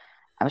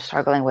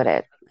struggling with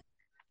it.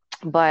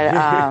 But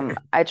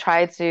I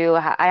try to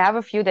I have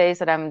a few days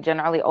that I'm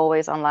generally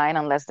always online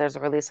unless there's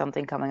really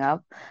something coming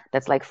up.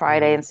 That's like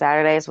Friday Mm-hmm. and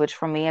Saturdays, which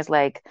for me is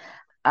like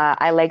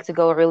I like to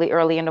go really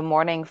early in the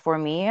morning for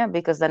me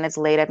because then it's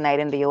late at night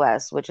in the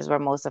US, which is where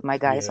most of my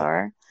guys Yeah.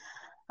 are.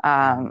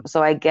 Mm-hmm.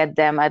 So I get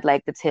them at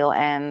like the tail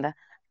end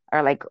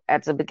or like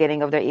at the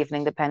beginning of their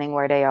evening, depending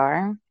where they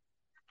are.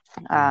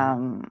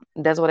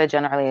 Mm-hmm. That's what I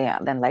generally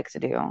then like to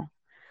do.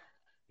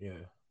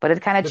 Yeah. But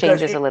it kind of Because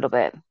changes a little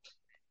bit.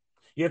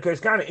 because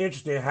it's kind of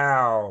interesting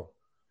how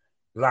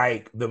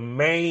like the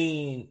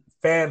main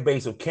fan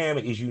base of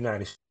Camet is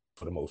United States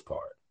for the most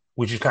part,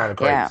 which is kind of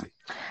Yeah. crazy.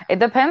 It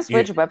depends Yeah.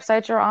 which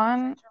website you're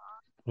on.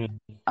 Mhm.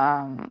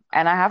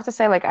 And I have to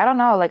say, like, I don't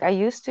know, like I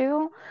used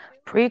to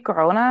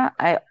pre-corona,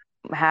 I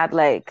had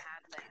like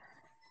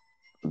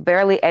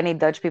barely any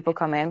Dutch people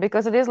come in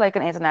because it is like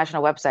an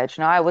international website.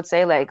 You know, I would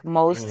say like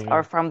most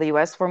are Mhm. from the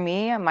US for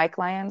me, my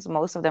clients,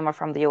 most of them are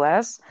from the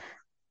US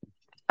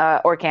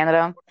or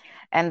Canada.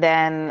 And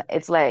then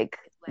it's like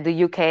the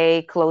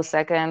UK close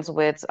seconds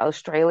with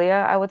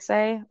Australia, I would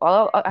say.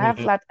 Although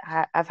Mhm.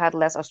 I've had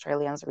less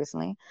Australians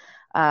recently.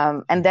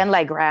 And then Mhm.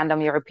 like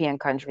random European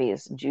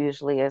countries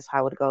usually is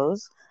how it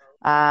goes.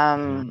 Mhm.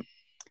 Um,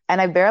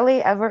 and I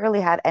barely ever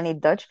really had any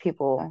Dutch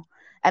people,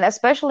 and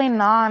especially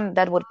none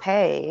that would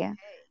pay.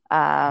 Mhm.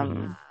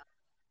 Um,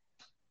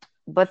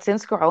 but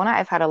since Corona,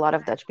 I've had a lot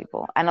of Dutch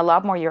people and a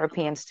lot more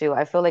Europeans too.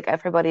 I feel like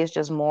everybody is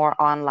just more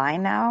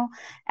online now.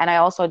 And I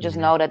also just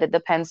Mhm. know that it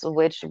depends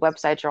which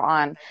website you're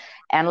on.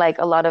 And like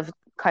a lot of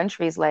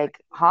countries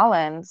like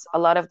Holland, a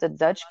lot of the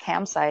Dutch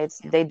campsites,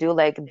 they do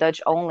like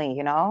Dutch only,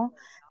 you know?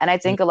 And I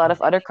think a lot Mhm.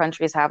 of other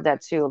countries have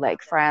that too.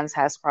 Like France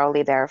has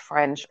probably their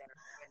French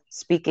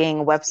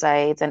speaking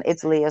websites and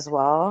Italy as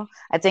well.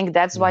 I think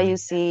that's why you Mhm.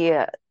 see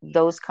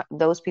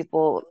those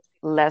people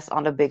less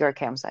on the bigger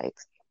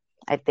campsites,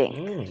 I think.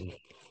 Mm.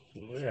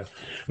 Yeah,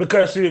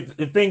 because see,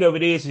 the thing of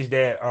it is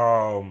that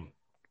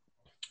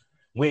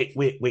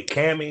with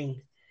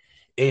camming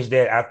is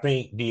that I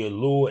think the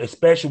allure,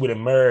 especially with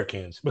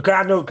Americans, because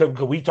I know because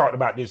we talked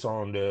about this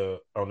on the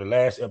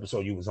last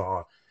episode you was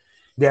on,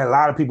 that a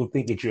lot of people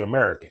think that you're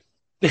American.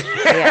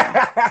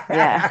 Yeah.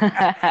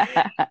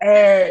 Yeah.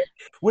 And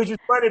which is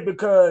funny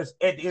because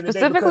at the end of the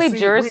day, because Specifically see,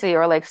 Jersey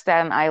or like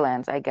Staten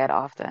Island, I get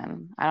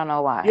often. I don't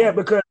know yeah,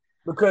 why.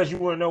 because you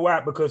want to know why?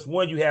 Because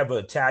one, you have an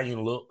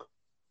Italian look,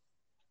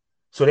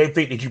 so they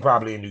think that you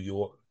probably in New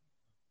York.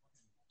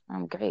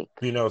 I'm Greek.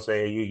 You know what I'm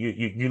saying?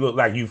 You look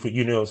like you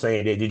know what I'm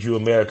saying, that you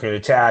American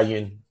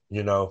Italian, I'm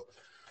you know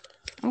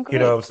what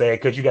Greek. I'm saying?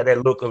 Because you got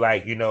that look of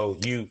like,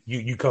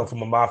 you come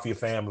from a mafia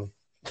family.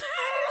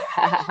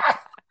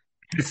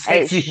 The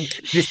Hey, sexy,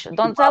 shh, the shh, sexy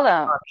don't tell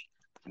him.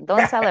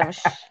 Don't tell him.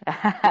 Shh.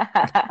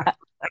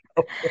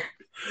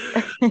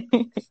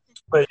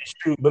 but it's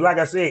true. But like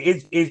I said,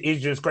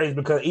 it's just crazy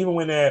because even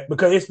when that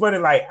because it's funny,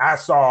 like I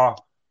saw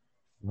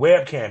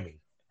webcamming,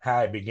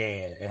 how it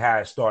began and how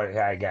it started,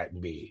 how it got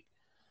big,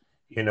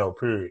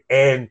 period.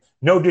 And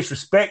no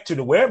disrespect to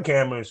the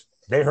webcammers,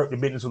 they hurt the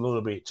business a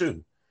little bit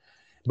too.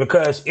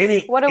 Because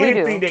What do we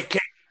anything do? that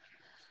can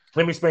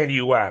let me explain to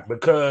you why.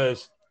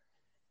 Because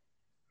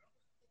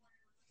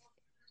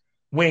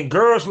when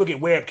girls look at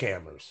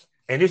webcammers,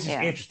 and this is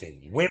Yeah.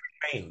 interesting, women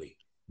mainly,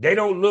 they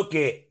don't look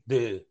at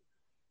the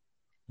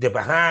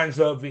behinds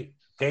of it.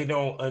 They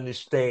don't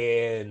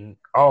understand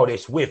all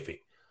that's with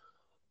it.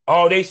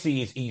 All they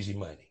see is easy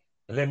money.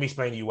 And let me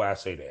explain to you why I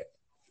say that.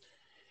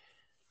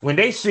 When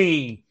they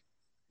see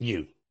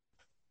you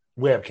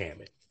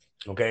webcamming,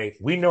 okay,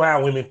 we know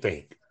how women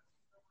think.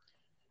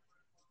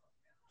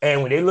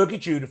 And when they look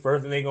at you, the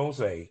first thing they're gonna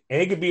say,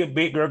 and it could be a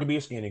big girl, it could be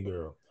a skinny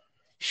girl.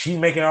 She's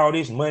making all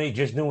this money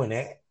just doing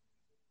that.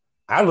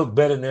 I look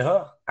better than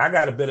her. I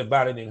got a better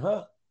body than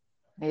her.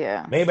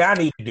 Yeah. Maybe I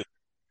need to do.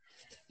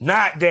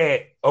 Not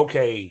that,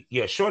 okay,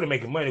 yeah, sure to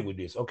making money with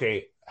this.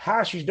 Okay,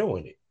 how she's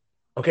doing it.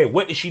 Okay,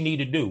 what does she need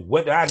to do?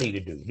 What do I need to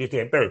do? This,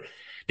 that, and third.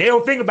 They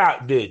don't think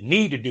about the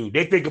need to do.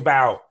 They think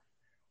about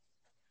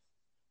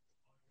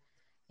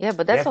Yeah,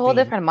 but that's a that whole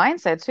thing. different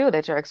mindset too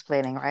that you're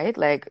explaining, right?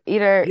 Like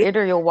either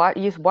you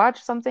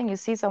watch something, you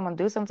see someone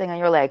do something and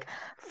you're like,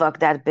 fuck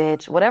that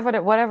bitch, whatever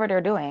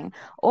they're doing.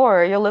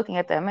 Or you're looking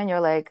at them and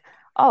you're like,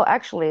 oh,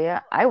 actually,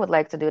 I would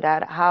like to do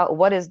that.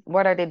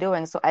 What are they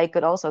doing so I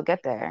could also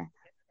get there?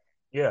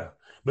 Yeah.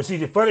 But see,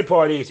 the funny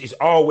part is it's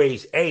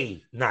always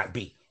A, not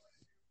B.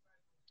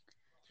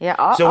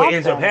 Yeah, So it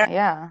ends up often. happening.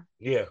 Yeah.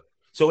 Yeah.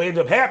 So what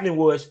ended up happening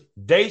was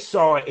they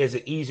saw it as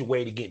an easy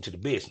way to get into the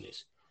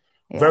business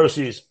Yeah.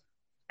 versus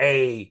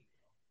a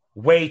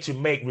way to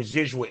make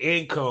residual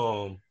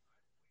income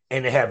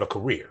and to have a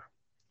career.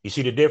 You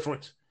see the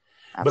difference?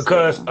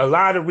 Because Absolutely. a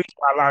lot of reasons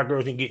why a lot of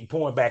girls didn't get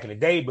porn back in the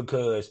day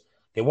because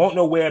they won't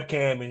know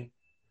webcamming,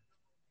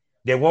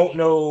 they won't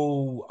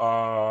know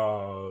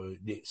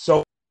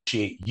so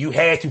shit. You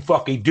had to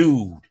fuck a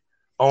dude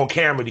on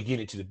camera to get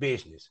into the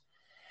business.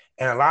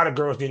 And a lot of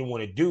girls didn't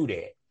want to do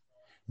that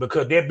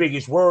because their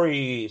biggest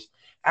worry is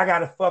I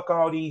gotta fuck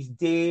all these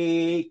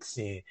dicks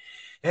and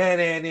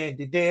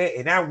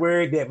I'm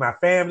worried that my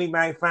family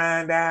might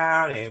find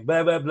out and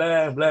blah blah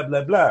blah and blah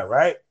blah blah,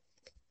 right?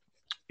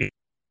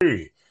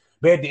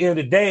 But at the end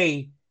of the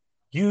day,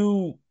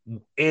 you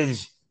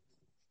is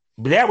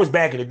but that was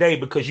back in the day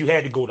because you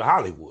had to go to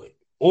Hollywood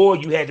or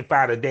you had to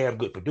find a damn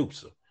good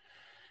producer.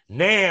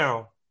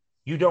 Now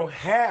you don't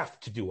have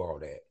to do all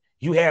that.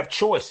 You have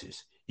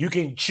choices. You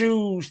can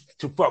choose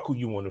to fuck who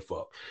you want to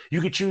fuck.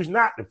 You can choose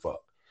not to fuck.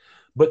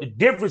 But the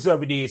difference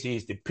of it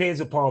is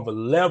depends upon the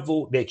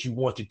level that you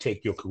want to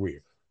take your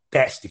career.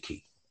 That's the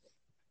key.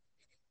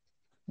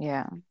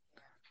 Yeah.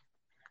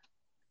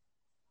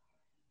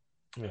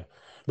 Yeah.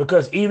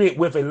 Because even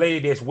with a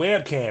lady that's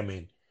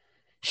webcamming,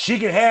 she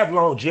can have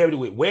longevity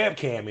with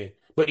webcamming,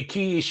 but the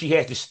key is she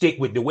has to stick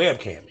with the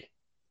webcamming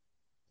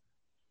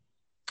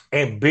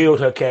and build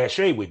her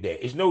cachet with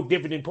that. It's no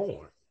different than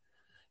porn,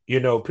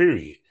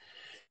 period.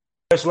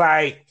 It's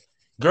like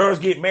girls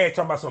get mad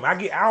talking about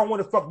something. I don't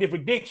want to fuck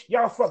different dicks.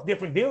 Y'all fuck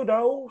different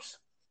dildos.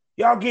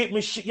 Y'all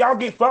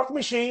get fuck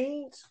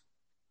machines.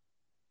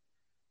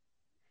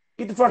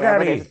 Get the fuck Yeah,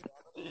 out of but here.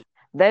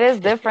 that is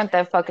different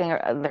than fucking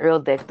a real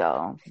dick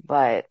though.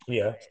 But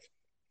Yeah.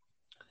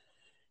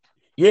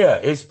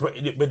 Yeah,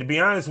 but to be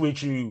honest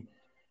with you,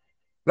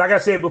 like I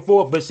said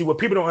before, but see what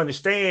people don't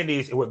understand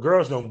is and what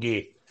girls don't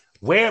get,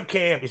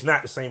 webcam is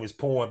not the same as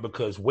porn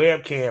because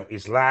webcam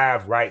is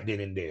live right then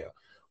and there.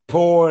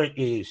 Porn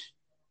is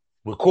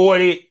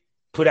recorded,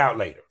 put out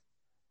later.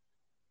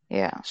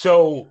 yeah.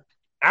 So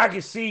I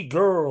can see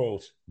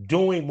girls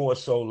doing more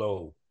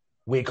solo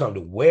when it comes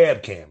to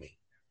webcamming.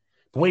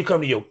 But when it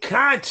comes to your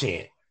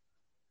content,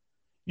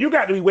 you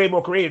got to be way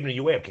more creative than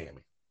your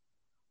webcamming.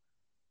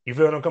 You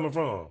feel what I'm coming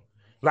from?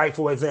 Like,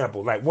 for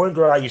example, like one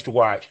girl I used to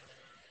watch,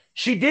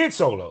 she did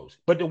solos,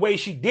 but the way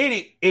she did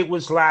it, it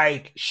was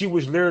like she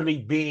was literally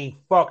being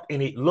fucked,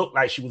 and it looked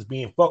like she was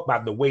being fucked by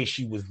the way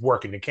she was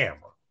working the camera.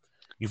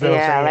 You feel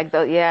what I'm Yeah, saying? like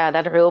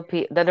that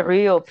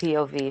real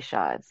POV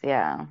shots.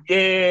 Yeah.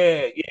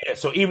 Yeah, yeah.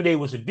 So even they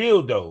was a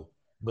dildo,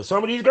 but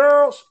some of these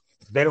girls,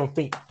 they don't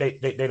think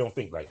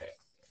like that.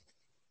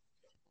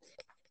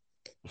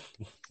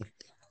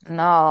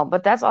 No,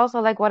 but that's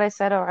also like what I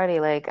said already.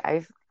 Like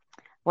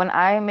when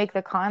I make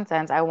the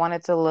content, I want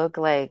it to look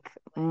like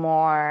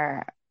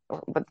more,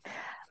 but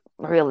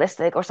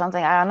realistic or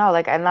something. I don't know.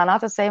 Like, and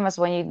not the same as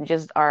when you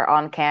just are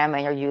on cam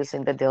and you're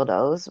using the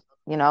dildos.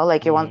 You know,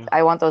 like Mm-hmm.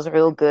 I want those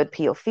real good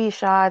POV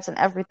shots and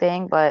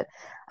everything, but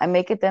I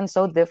make it then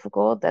so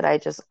difficult that I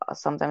just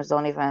sometimes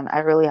don't even. I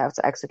really have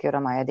to execute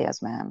on my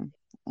ideas, man.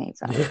 I need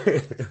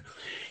to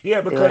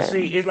Yeah, do because it.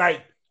 see, it's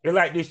like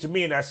this to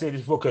me, and I said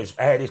this because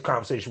I had this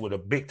conversation with a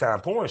big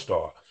time porn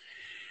star.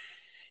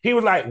 He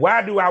was like,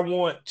 "Why do I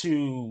want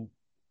to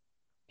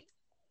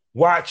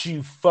watch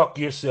you fuck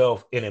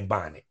yourself in a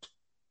bonnet?"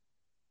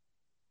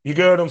 You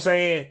get what I'm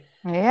saying?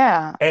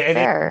 Yeah, And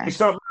it's fair.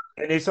 something,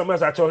 and it's something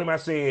else. I told him, I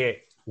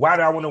said, "Why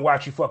do I want to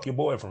watch you fuck your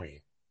boyfriend?"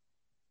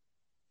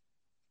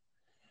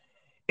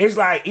 It's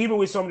like even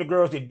with some of the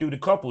girls that do the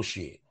couple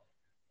shit,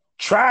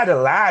 try to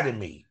lie to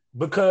me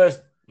because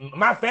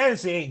my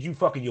fantasy ain't you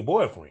fucking your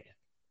boyfriend,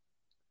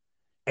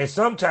 and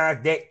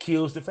sometimes that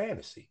kills the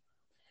fantasy.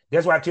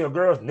 That's why I tell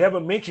girls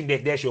never mention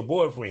that that's your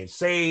boyfriend.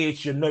 Say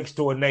it's your next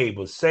door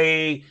neighbor.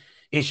 Say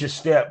it's your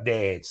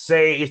stepdad.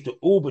 Say it's the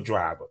Uber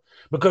driver.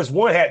 Because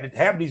one had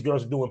half of these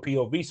girls are doing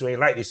POV, so they ain't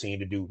like this scene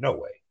to do no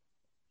way.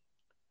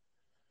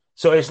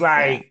 So it's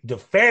Yeah. like the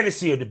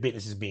fantasy of the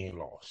business is being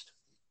lost.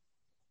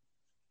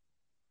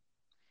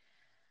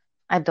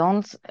 I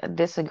don't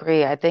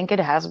disagree. I think it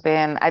has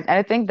been,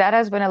 I think that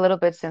has been a little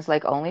bit since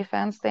like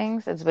OnlyFans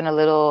things. It's been a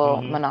little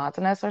Mm-hmm.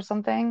 monotonous or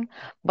something.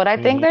 But I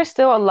think Mm-hmm. there's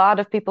still a lot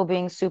of people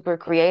being super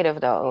creative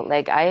though.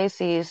 Like I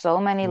see so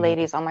many Mm-hmm.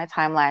 ladies on my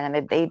timeline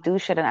and they do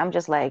shit and I'm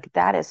just like,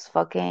 that is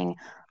fucking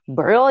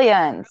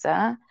brilliant.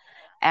 Huh?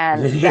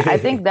 And that I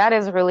think that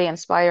is really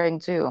inspiring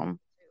too.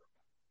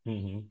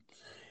 Mm-hmm.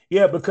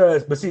 Yeah,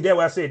 because but see that's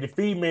why I said the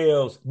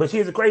females. But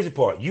here's the crazy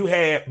part: you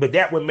have, but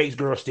that what makes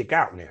girls stick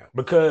out now.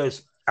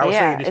 Because I was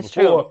saying Yeah, this it's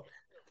true. before.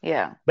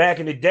 Yeah. Back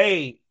in the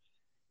day,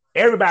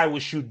 everybody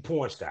was shooting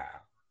porn style.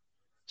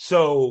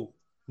 So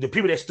the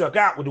people that stuck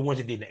out were the ones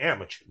that did the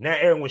amateur. Now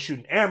everyone's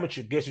shooting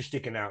amateur. Guess who's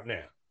sticking out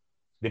now?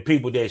 The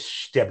people that's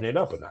stepping it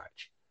up a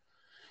notch.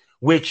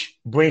 Which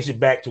brings it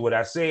back to what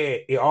I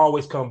said. It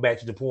always comes back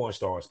to the porn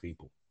stars,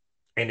 people,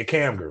 and the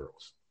cam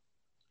girls.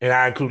 And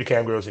I include the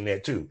cam girls in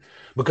that too.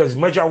 Because as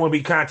much as y'all want to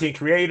be content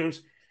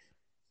creators,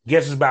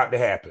 guess what's about to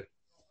happen?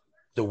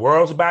 The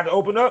world's about to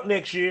open up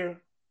next year.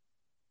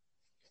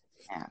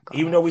 Yeah, God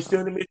Even though hope we're still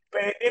in so. the midst of the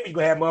pandemic, you're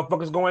gonna have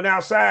motherfuckers going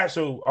outside.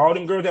 So all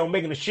them girls that were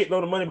making a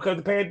shitload of money because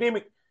of the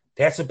pandemic,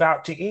 that's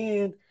about to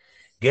end.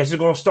 Guess they're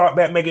gonna start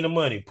back making the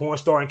money. Porn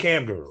star and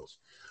cam girls.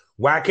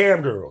 Why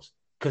cam girls?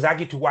 Because I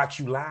get to watch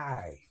you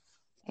live.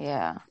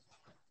 Yeah.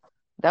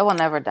 That will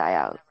never die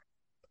out.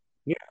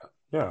 Yeah,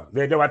 yeah.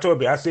 That's what I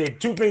told you. I said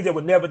two things that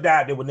would never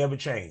die, that would never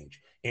change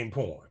in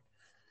porn.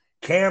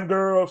 Cam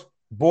girls,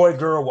 boy,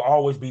 girl will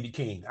always be the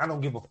king. I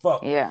don't give a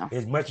fuck Yeah.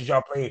 as much as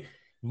y'all play.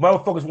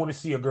 Motherfuckers want to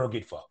see a girl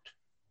get fucked.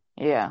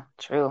 Yeah,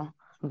 true.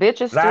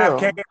 Bitches Live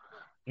cam, too.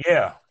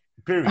 yeah,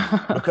 period.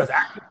 Because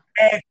I can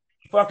imagine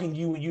fucking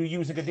you and you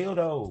using a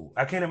dildo.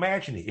 I can't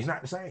imagine it. It's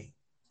not the same.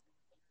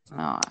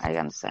 No, I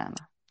understand.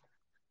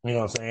 You know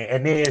what I'm saying?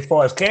 And then as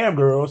far as cam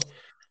girls,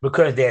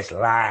 because that's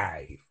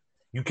live.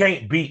 You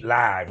can't beat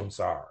live. I'm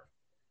sorry.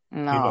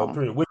 You know, No.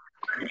 period.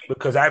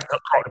 Because I've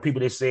talked to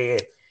people that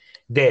said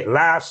that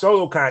live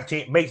solo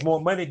content makes more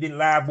money than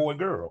live boy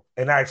girl.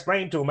 And I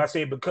explained to him, I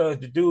said, because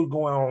the dude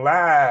going on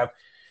live,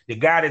 the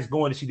guy that's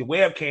going to see the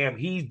webcam,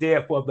 he's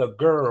there for the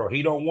girl.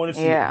 He don't want to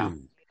see the Yeah,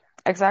 dude.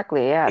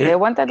 exactly. Yeah. They It,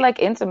 want that like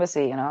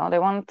intimacy, you know? They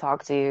want to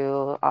talk to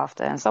you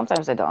often.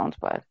 Sometimes they don't,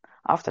 but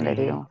often they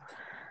mm-hmm. do.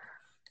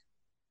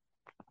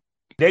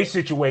 Their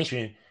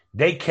situation,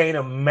 they can't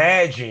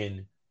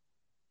imagine.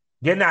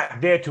 They're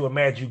not there to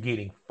imagine you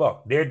getting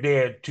fucked. They're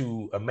there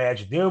to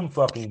imagine them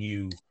fucking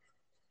you,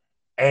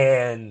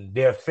 and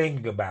they're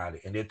thinking about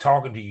it and they're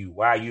talking to you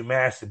while you're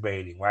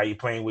masturbating, while you're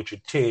playing with your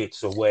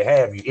tits or what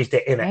have you. It's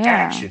the Yeah.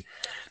 interaction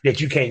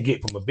that you can't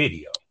get from a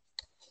video.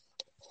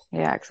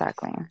 Yeah,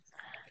 exactly.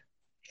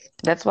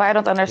 That's why I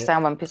don't Yeah.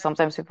 understand when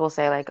sometimes people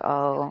say like,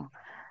 "Oh,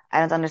 I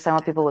don't understand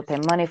why people would pay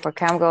money for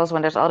cam girls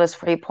when there's all this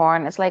free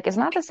porn." It's like it's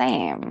not the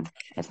same.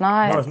 It's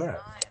No, not. it's not.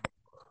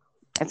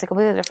 It's a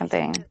completely different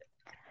thing.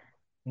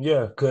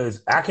 Yeah,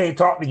 because I can't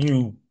talk to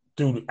you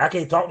I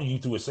can't talk to you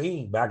through a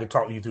scene, but I can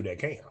talk to you through that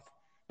cam.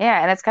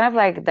 Yeah, and it's kind of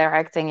like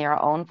directing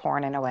your own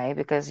porn in a way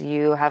because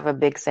you have a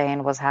big say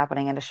in what's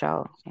happening in the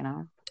show, you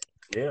know?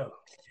 Yeah.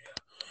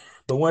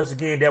 But once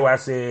again, that's why I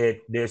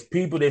said there's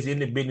people that's in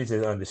the business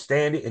that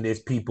understand it, and there's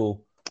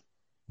people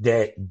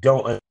that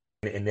don't understand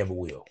it and never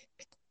will.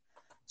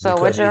 So,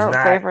 what's Because it's your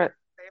not, favorite?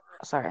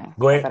 Sorry,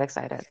 go I got ahead.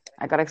 excited.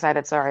 I got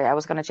excited. Sorry, I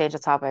was gonna change the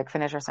topic.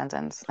 Finish your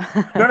sentence.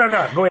 No, no,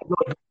 no. Go ahead. Go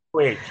ahead. Go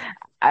ahead.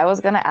 I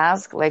was gonna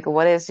ask, like,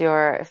 what is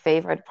your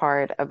favorite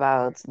part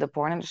about the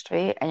porn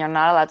industry? And you're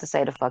not allowed to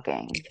say the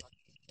fucking.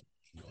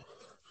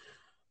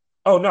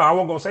 Oh no, I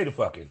won't gonna say the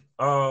fucking.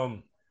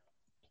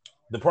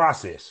 The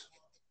process.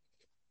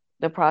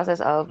 The process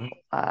of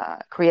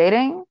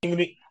creating.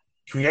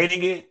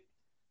 Creating it,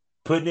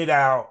 putting it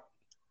out,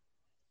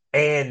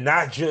 and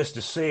not just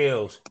the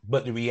sales,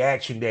 but the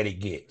reaction that it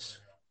gets.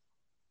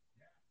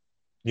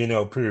 You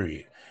know,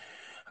 period.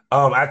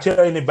 I tell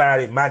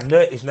anybody, my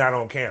nut is not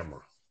on camera.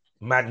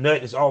 My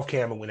nut is off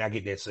camera when I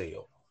get that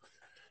sale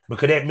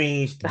because that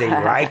means they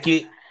like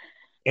it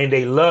and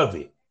they love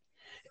it.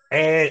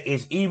 And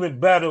it's even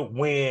better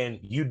when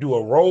you do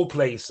a role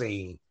play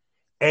scene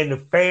and the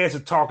fans are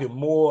talking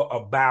more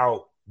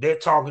about, they're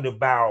talking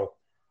about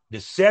the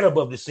setup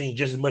of the scene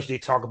just as much as they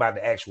talk about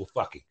the actual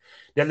fucking.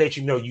 That lets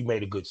you know you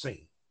made a good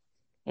scene.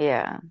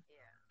 Yeah.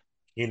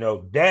 You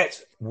know,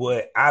 that's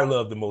what I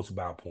love the most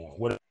about porn.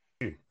 What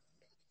you?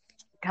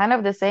 Kind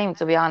of the same,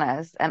 to be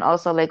honest. And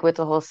also, like with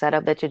the whole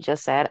setup that you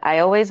just said, I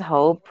always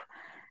hope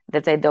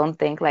that they don't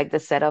think like the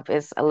setup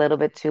is a little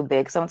bit too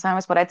big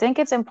sometimes, but I think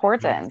it's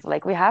important.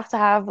 Like we have to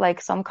have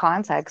like some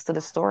context to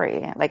the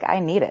story. Like I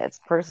need it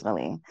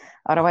personally.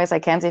 Otherwise, I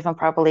can't even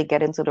properly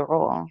get into the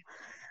role.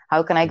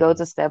 How can I go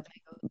to step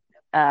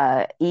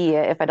E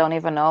if I don't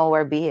even know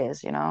where B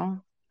is, you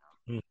know?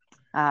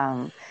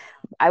 Um,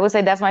 I would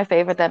say that's my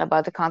favorite then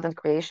about the content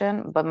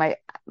creation, but my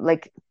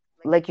like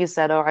like you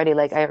said already,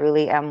 like I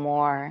really am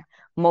more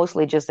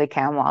mostly just a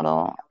cam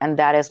model, and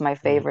that is my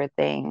favorite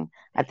thing.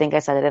 I think I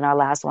said it in our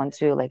last one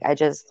too. Like I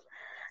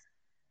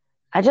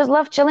just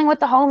love chilling with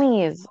the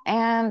homies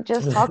and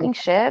just talking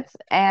shit,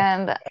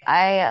 and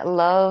I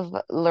love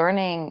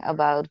learning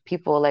about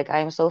people. Like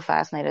I'm so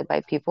fascinated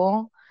by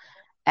people,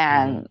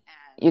 and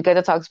you get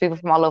to talk to people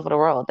from all over the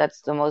world.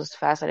 That's the most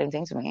fascinating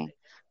thing to me.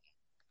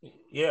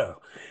 Yeah,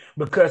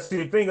 because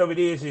see, the thing of it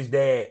is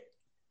that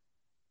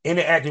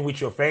interacting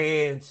with your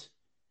fans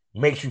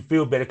makes you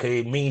feel better because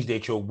it means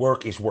that your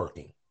work is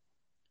working.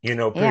 You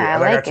know, Yeah, I period.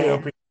 Like I like tell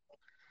it. people,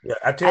 yeah,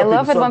 I I tell people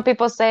love it when some,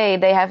 people say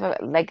they have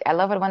like I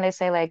love it when they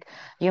say like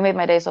you made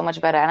my day so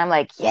much better, and I'm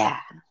like, yeah,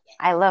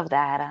 I love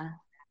that.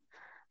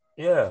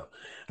 yeah,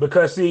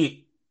 because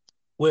see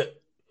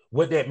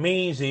what that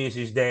means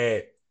is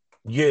that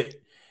you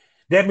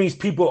that means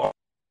people are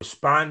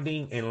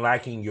responding and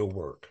liking your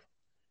work.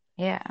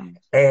 Yeah,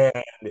 And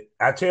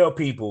I tell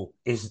people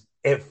it's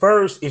at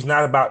first it's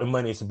not about the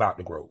money, it's about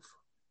the growth.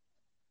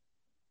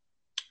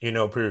 You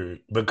know,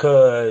 period.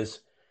 Because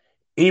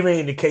even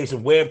in the case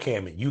of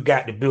webcamming, you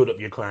got to build up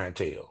your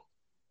clientele.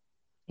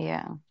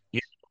 yeah,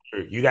 You,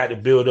 you got to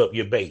build up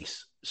your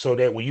base so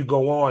that when you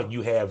go on,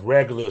 you have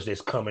regulars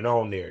that's coming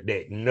on there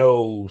that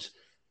knows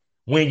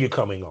when you're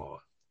coming on.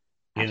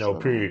 You know,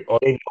 absolutely. period. Or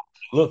they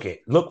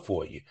look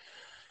for you.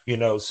 You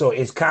know, so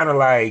it's kind of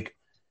like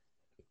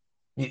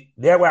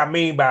that's what I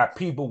mean by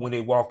people when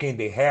they walk in,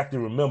 they have to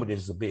remember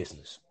this is a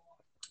business.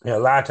 And a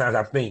lot of times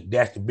I think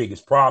that's the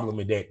biggest problem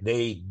is that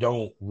they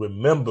don't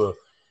remember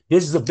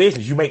this is a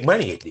business. You make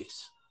money at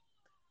this.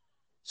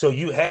 So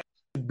you have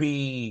to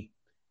be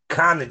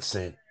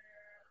cognizant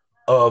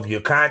of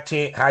your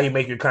content, how you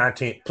make your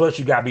content. Plus,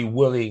 you got to be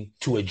willing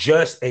to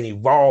adjust and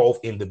evolve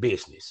in the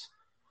business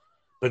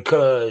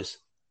because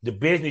the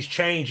business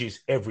changes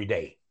every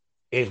day,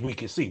 as we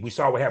can see. We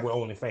saw what happened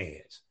with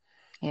OnlyFans.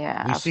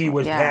 Yeah, We see absolutely.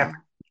 what's Yeah.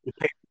 happening,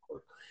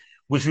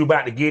 which we're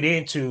about to get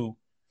into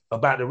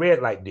about the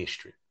red light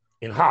district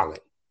in Holland,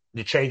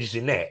 the changes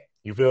in that.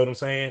 You feel what I'm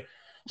saying?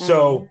 Hmm.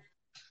 So,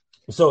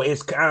 so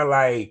it's kind of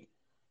like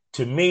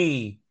to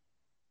me,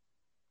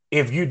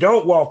 if you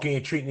don't walk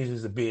in treating this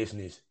as a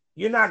business,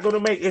 you're not going to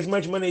make as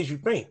much money as you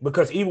think.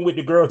 Because even with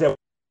the girls that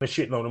were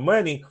shitting on the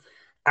money,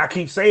 I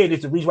keep saying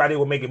it's the reason why they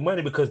were making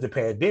money because of the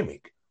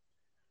pandemic.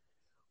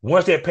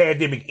 Once that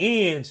pandemic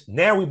ends,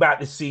 now we about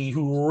to see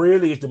who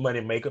really is the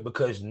money maker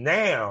because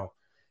now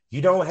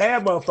you don't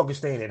have motherfuckers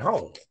staying at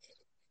home.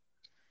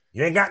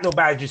 You ain't got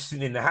nobody just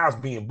sitting in the house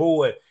being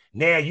bored.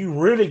 Now you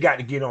really got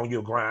to get on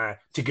your grind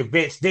to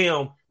convince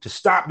them to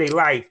stop their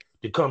life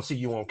to come see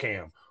you on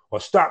cam or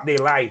stop their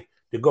life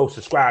to go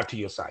subscribe to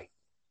your site.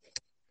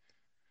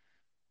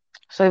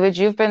 So, but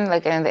you've been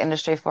like in the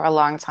industry for a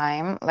long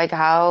time. Like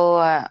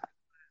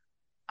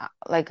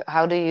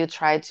how do you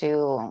try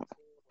to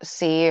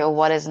see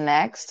what is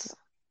next?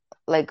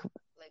 Like,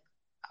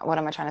 what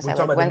am I trying to We say?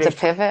 talking Like about the when to next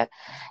trend. pivot?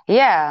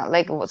 Yeah.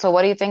 Like, so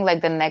what do you think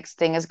like the next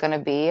thing is gonna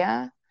be?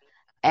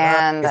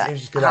 And It's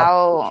interesting because I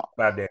how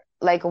about that.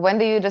 like when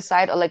do you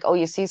decide or like oh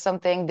you see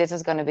something this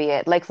is going to be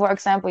it like for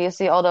example you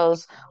see all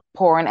those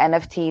porn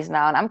NFTs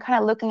now and I'm kind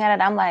of looking at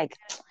it I'm like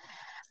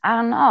I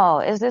don't know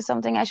is this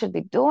something I should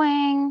be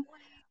doing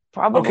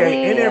Okay,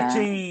 probably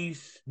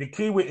NFTs. The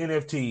key with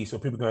NFTs, so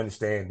people can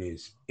understand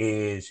this,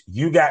 is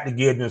you got to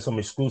give them some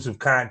exclusive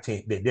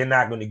content that they're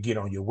not going to get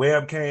on your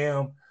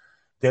webcam.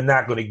 They're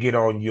not going to get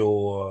on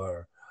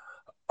your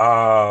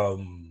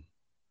um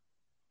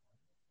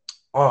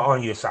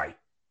on your site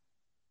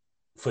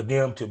for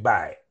them to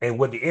buy. And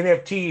what the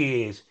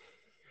NFT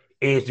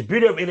is the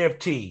beauty of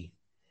NFT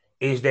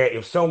is that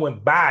if someone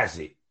buys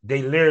it,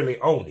 they literally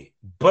own it.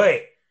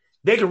 But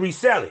they can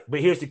resell it.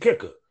 But here's the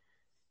kicker: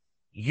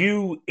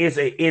 you it's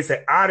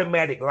an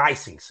automatic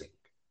licensing.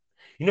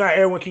 You know how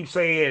everyone keeps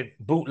saying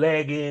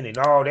bootlegging and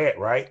all that,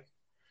 right?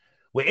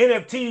 Well,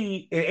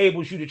 NFT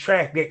enables you to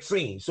track that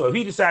scene. So if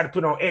he decided to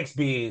put on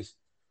XBiz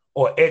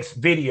or X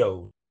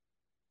video,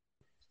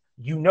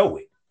 you know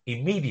it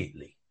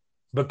immediately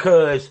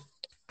because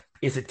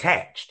it's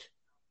attached.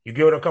 You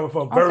get what I'm coming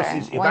from? okay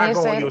Versus if when I you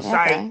go say on your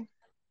site, okay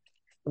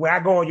when I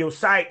go on your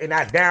site and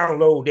I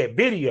download that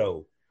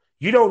video,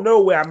 you don't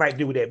know what I might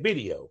do with that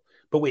video.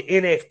 But with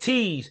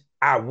NFTs,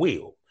 I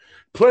will.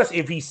 Plus,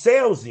 if he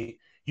sells it,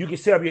 you can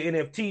sell your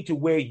NFT to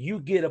where you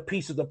get a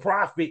piece of the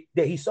profit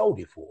that he sold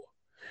it for.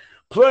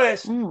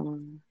 Plus,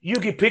 you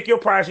can pick your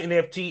price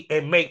NFT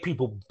and make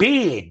people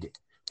bid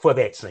for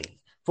that scene.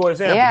 For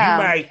example,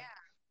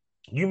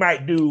 you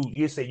might do,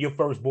 you say, your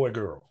first boy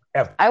girl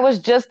ever. I was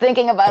just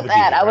thinking about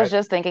that. Right? I was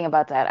just thinking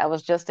about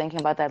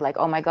that. Like,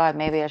 oh my God,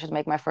 maybe I should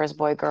make my first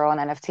boy girl on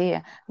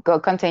NFT. Go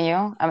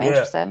continue. I'm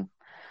interested.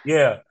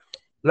 Yeah.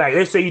 Like,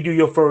 let's say you do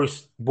your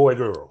first boy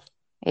girl.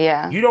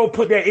 Yeah. You don't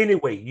put that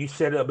anyway. You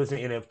set it up as an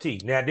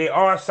NFT. Now, there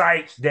are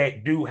sites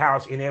that do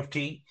house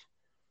NFT,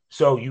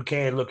 so you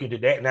can look into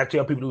that. And I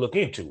tell people to look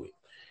into it.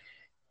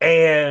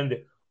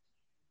 And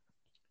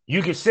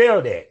you can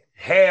sell that.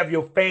 Have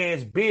your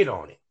fans bid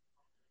on it.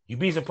 You'd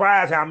be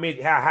surprised how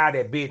high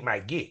that bid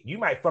might get. You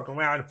might fuck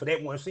around and for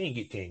that one scene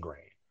get 10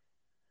 grand.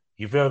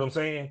 You feel what I'm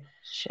saying?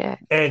 Shit.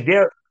 And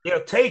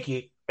they'll take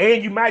it.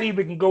 And you might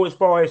even can go as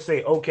far as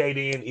say, okay,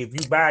 then if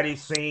you buy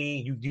this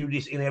scene, you do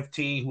this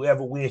NFT,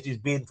 whoever wins this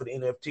bid for the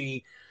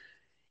NFT,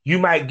 you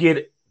might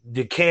get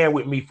the can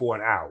with me for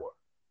an hour.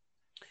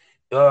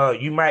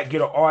 You might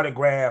get an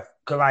autograph.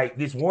 Cause like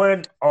this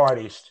one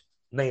artist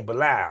named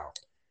Bilal,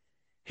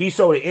 he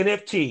sold an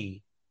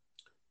NFT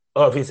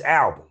of his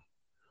album.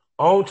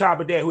 On top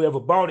of that, whoever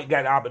bought it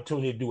got the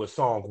opportunity to do a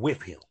song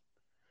with him.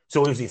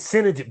 So it's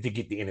incentive to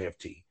get the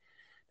NFT.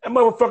 That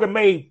motherfucker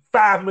made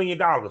 $5 million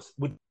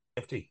with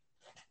NFT.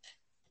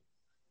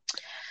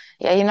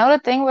 Yeah, you know the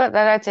thing that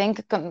I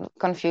think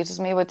confuses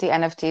me with the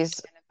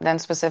NFTs then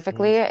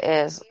specifically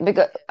is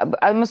because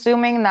I'm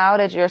assuming now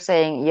that you're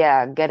saying,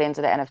 yeah, get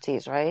into the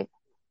NFTs, right?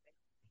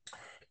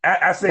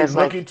 I say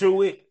look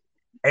into it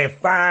and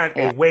find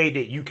a way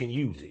that you can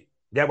use it.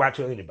 That's what I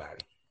tell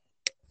anybody.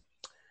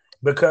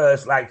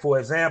 Because, like, for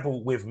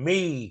example, with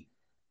me,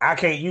 I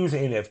can't use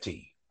an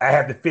NFT. I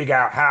have to figure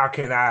out how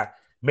can I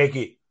make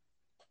it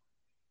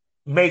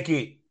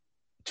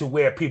to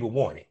where people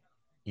want it.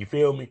 You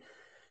feel me?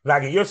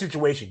 Like in your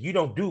situation, you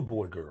don't do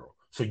boy girl.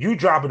 So you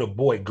dropping a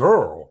boy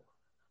girl,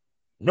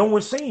 no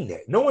one's seen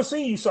that. No one's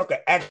seen you sucker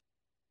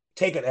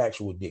take an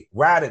actual dick,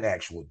 ride an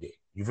actual dick.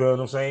 You feel what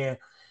I'm saying?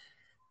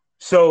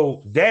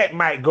 So that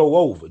might go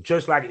over.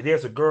 Just like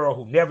there's a girl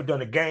who never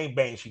done a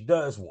gangbang, she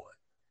does one.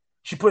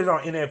 She put it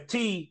on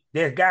NFT.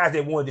 There's guys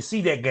that wanted to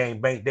see that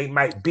gangbang. They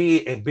might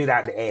bid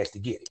out the ass to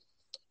get it.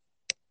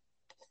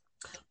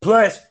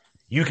 Plus,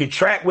 you can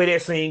track where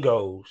that scene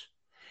goes.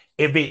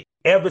 If it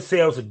ever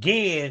sells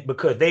again,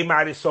 because they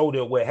might have sold it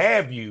or what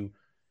have you,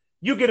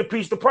 you get a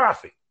piece of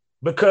profit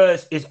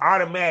because it's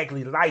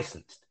automatically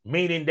licensed,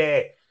 meaning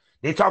that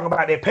they talking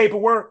about that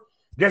paperwork.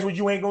 That's what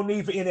you ain't gonna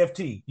need for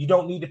NFT. You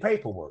don't need the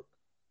paperwork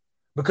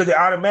because it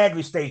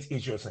automatically states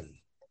it's your scene.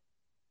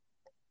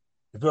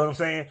 You feel what I'm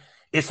saying?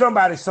 It's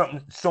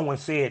someone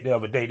said the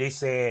other day. They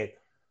said,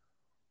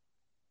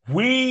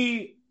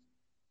 oh,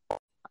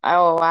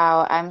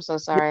 wow. I'm so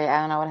sorry.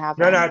 I don't know what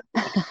happened.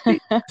 No.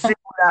 See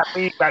what I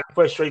mean by the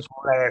frustration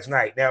from last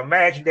night. Now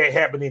imagine that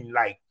happening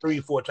like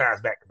 3-4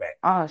 times back to back.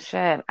 Oh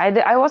shit.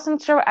 I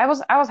wasn't sure. I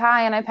was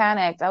high and I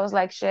panicked. I was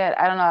like, shit,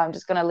 I don't know. I'm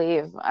just gonna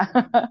leave.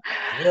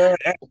 Yeah,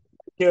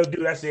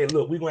 I said,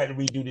 look, we're gonna have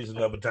to redo this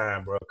another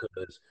time, bro,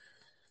 because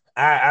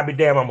I be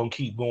damn, I'm gonna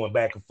keep going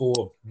back and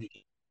forth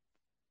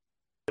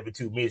every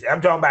 2 minutes.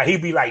 I'm talking about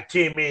he'd be like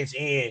 10 minutes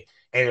in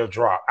and it'll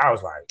drop. I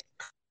was like,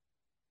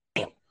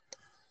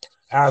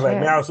 damn.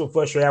 Man, I was so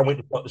frustrated I went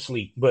to fuck to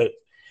sleep. But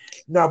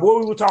no, what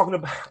we were talking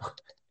about.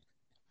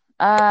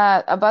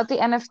 About the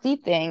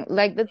NFT thing.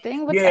 Like the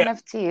thing with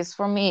NFTs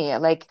for me,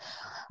 like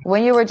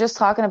when you were just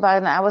talking about it,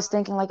 and I was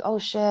thinking like, oh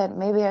shit,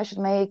 maybe I should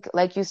make,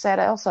 like you said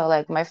also,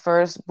 like my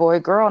first boy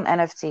girl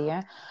NFT.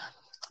 Yeah?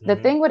 The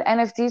thing with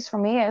NFTs for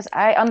me is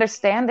I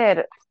understand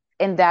it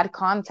in that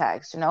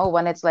context,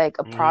 when it's like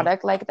a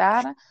product like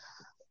that.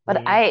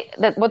 But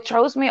what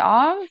throws me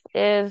off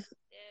is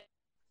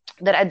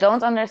that I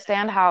don't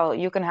understand how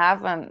you can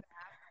have an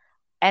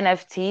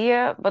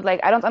NFT, but like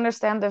I don't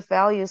understand the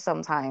value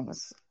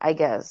sometimes, I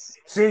guess.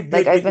 See,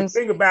 the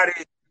thing about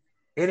it,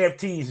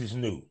 NFTs is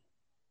new,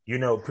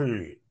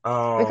 period.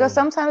 Because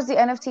sometimes the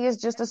NFT is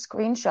just a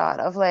screenshot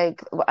of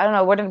like, I don't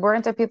know,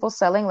 weren't there people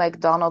selling like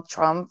Donald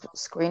Trump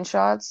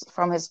screenshots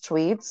from his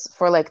tweets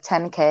for like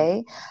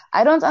 10K?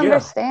 I don't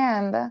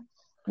understand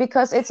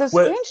because it's a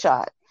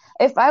screenshot.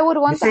 If I would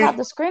want to have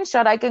the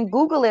screenshot, I can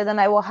Google it and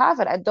I will have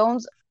it. I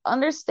don't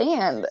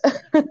understand.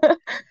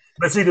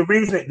 But see, the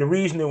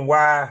reasoning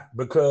why,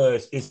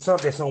 because it's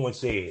something someone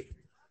said.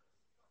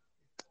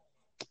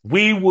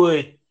 We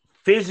would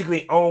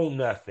physically own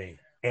nothing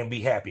and be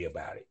happy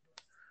about it.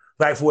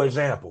 Like, for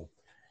example,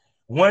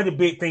 one of the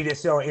big things that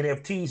sell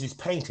NFTs is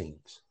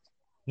paintings.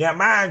 Now,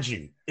 mind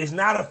you, it's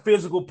not a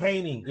physical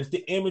painting. It's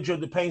the image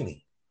of the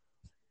painting.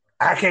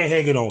 I can't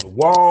hang it on the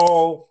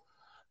wall.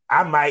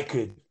 I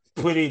could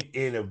put it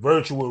in a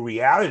virtual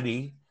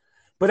reality,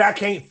 but I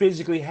can't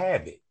physically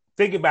have it.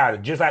 Think about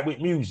it, just like with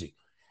music.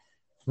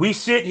 We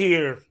sit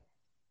here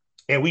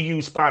and we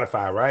use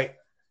Spotify, right?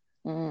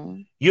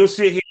 Mm. You'll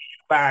sit here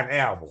and buy an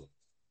album,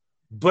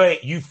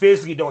 but you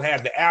physically don't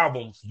have the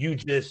albums. You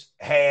just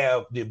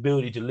have the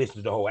ability to listen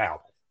to the whole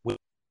album.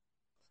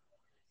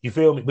 You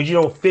feel me? But you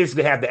don't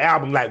physically have the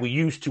album like we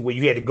used to, where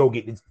you had to go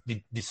get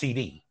the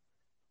CD.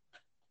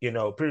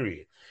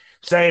 Period.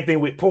 Same thing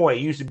with porn.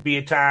 It used to be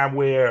a time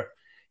where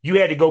you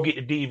had to go get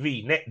the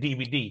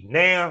DVD.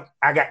 Now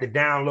I got to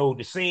download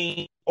the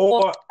scene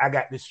or I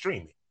got to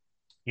stream it.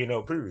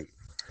 Period.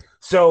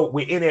 So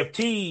with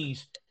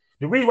NFTs,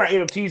 the reason why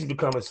NFTs is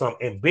becoming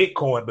something in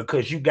Bitcoin,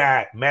 because you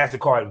got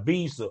MasterCard and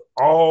Visa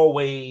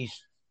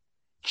always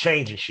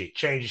changing shit,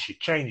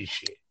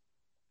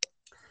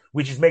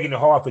 which is making it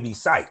hard for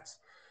these sites.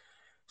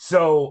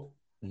 So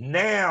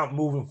now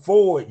moving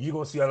forward, you're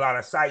going to see a lot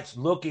of sites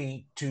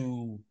looking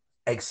to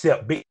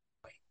accept Bitcoin.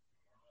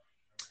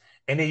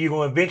 And then you're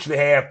going to eventually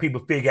have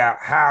people figure out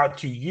how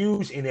to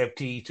use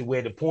NFTs to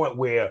where the point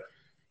where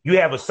you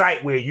have a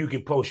site where you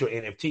can post your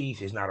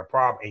NFTs is not a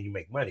problem and you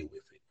make money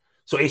with it.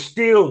 So it's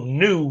still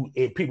new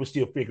and people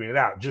still figuring it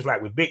out, just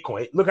like with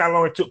Bitcoin. Look how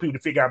long it took people to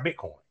figure out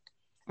Bitcoin.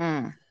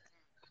 Mm.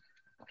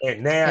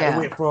 And now it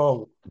went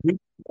from what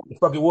the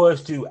fuck it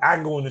was to I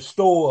can go in the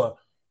store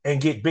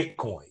and get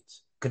Bitcoins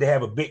because they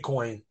have a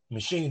Bitcoin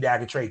machine that I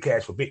can trade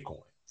cash for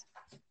Bitcoin.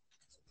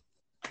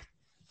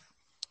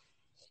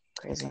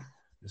 Crazy.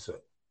 So,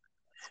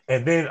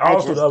 and then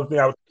also the other thing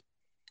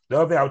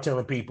I was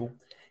telling people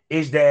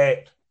is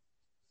that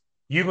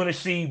you're going to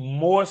see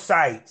more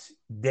sites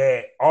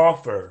that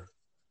offer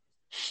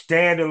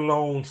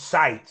standalone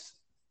sites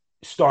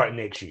starting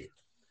next year.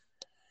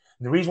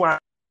 The reason why,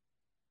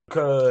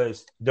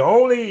 because the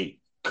only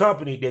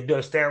company that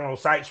does standalone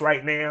sites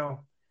right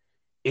now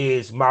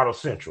is Model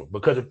Central,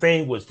 because the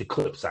thing was the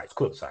clip sites.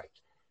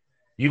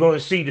 You're going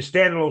to see the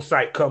standalone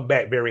site come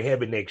back very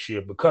heavy next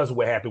year because of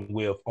what happened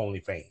with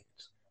OnlyFans.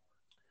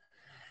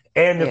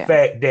 And the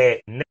fact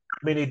that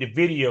many of the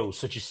videos,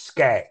 such as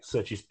scat,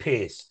 such as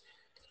piss,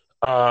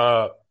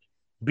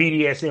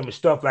 BDSM and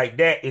stuff like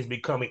that, is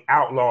becoming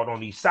outlawed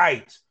on these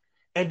sites.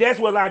 And that's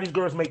where a lot of these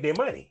girls make their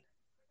money.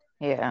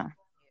 Yeah.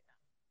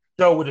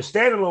 So with a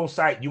standalone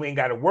site, you ain't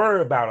got to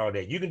worry about all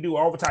that. You can do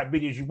all the type of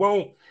videos you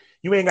want.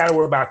 You ain't got to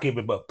worry about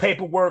giving up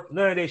paperwork,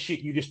 none of that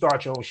shit. You just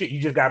start your own shit. You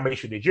just got to make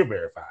sure that you're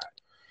verified.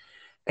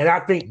 And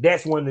I think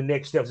that's one of the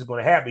next steps is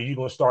going to happen. You're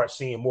going to start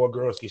seeing more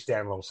girls get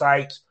standalone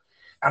sites.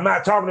 I'm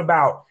not talking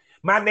about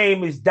my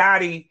name is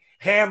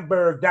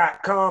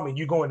DottieHamburg.com and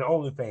you're going to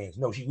OnlyFans.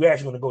 No, you're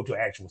actually going to go to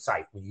an actual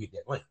site when you get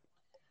that link.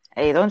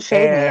 Hey, don't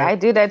shade me. I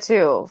do that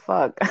too.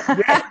 Fuck.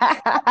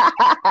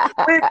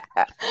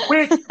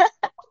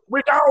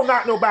 Which I don't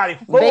knock nobody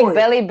for it.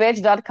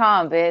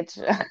 BigBellyBitch.com, bitch.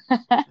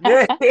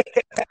 Yeah.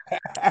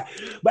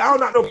 But I don't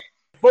knock nobody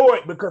for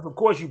it because, of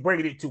course, you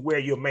bring it to where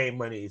your main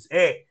money is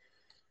at.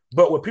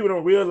 But what people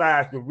don't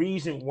realize, the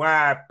reason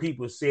why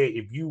people said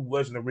if you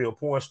wasn't a real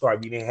porn star,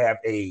 you didn't have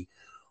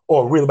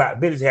or real about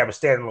business, have a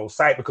standalone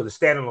site, because a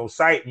standalone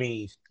site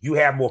means you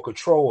have more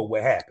control of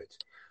what happens.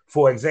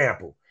 For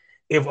example,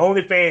 if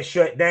OnlyFans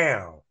shut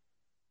down,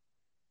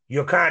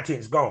 your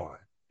content's gone.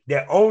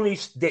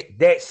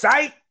 That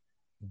site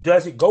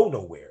doesn't go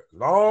nowhere.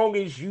 Long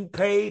as you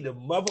pay the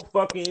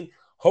motherfucking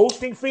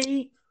hosting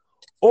fee,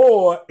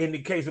 or in the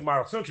case of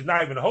Model Central,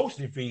 not even a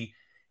hosting fee,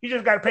 you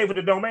just got to pay for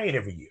the domain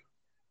every year.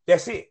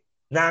 That's it.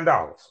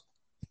 $9.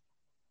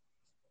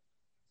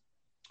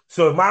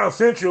 So Model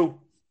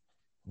Central,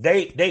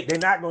 they're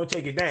not going to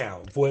take it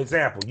down. For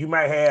example, you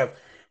might have,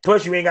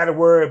 plus you ain't got to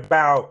worry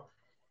about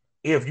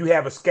if you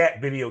have a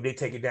scat video, they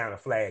take it down and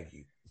flag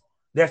you.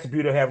 That's the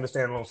beauty of having a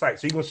standalone site.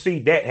 So you're going to see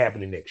that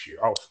happening next year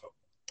also.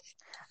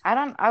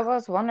 I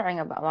was wondering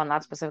about, well,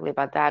 not specifically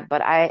about that,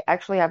 but I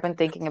actually have been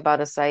thinking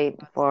about a site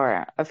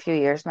for a few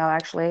years now,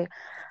 actually.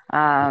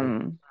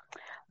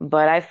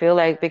 But I feel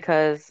like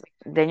because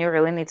then you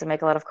really need to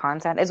make a lot of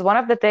content. It's one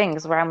of the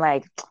things where I'm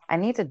like, I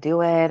need to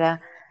do it,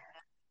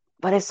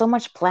 but it's so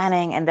much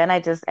planning, and then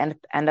I just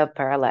end up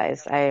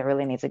paralyzed. I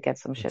really need to get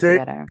some shit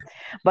together.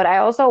 But I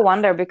also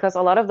wonder, because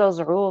a lot of those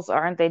rules,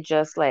 aren't they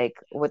just like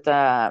with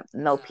the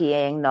no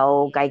peeing,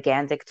 no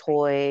gigantic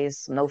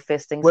toys, no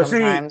fisting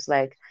sometimes?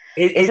 Like,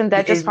 isn't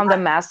that just from the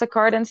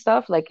MasterCard and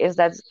stuff? Like,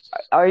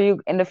 are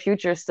you in the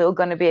future still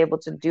going to be able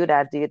to do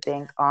that, do you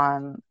think,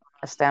 on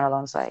a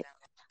standalone site?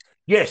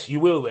 Yes, you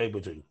will be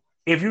able to.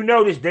 If you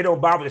notice, they don't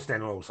bother the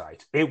standalone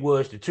sites. It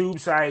was the tube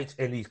sites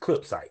and these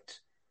clip sites.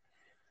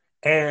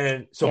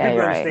 And so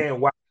people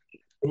understand why.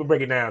 Let me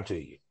break it down to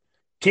you.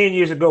 10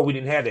 years ago, we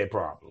didn't have that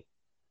problem.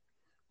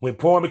 When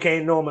porn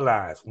became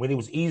normalized, when it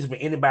was easy for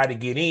anybody to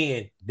get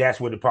in, that's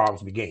where the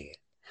problems began.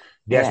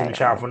 That's when the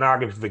child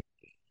pornography began.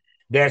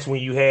 That's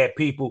when you had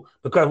people,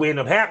 because what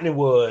ended up happening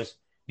was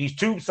these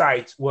tube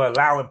sites were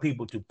allowing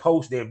people to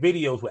post their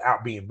videos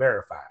without being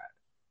verified.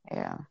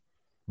 Yeah.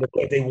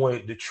 Because they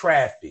wanted the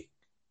traffic.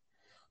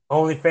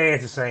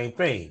 OnlyFans, the same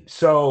thing.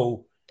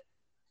 So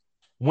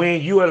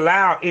when you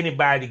allow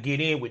anybody to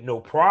get in with no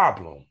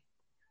problem,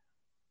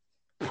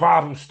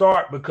 problems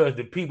start because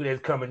the people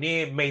that's coming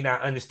in may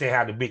not understand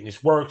how the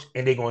business works,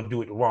 and they're going to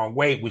do it the wrong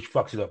way, which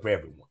fucks it up for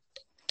everyone.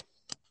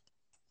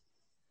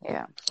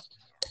 Yeah.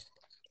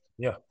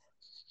 Yeah.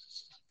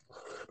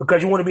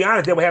 Because you want to be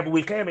honest, that would happen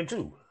with Cameron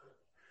too.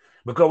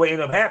 Because what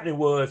ended up happening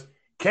was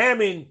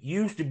Cameron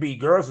used to be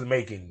girls was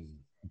making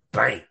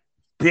bank,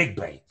 big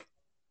bank.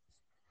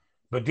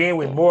 But then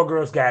when more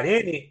girls got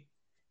in it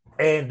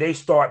and they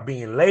start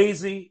being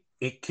lazy,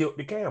 it killed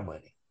the cam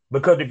money.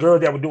 Because the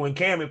girls that were doing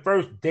camming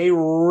first, they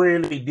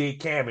really did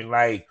camming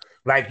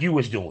like you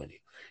was doing it.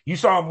 You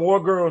saw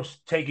more girls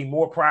taking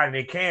more pride in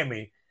their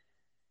camming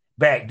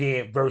back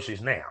then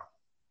versus now.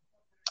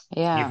 You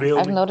Yeah, feel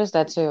I've me? noticed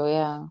that too.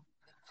 Yeah.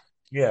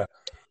 Yeah.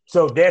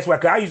 So that's why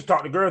I used to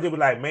talk to girls. They were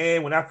like,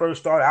 man, when I first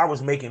started, I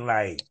was making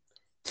like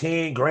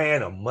 10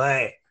 grand a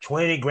month,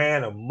 20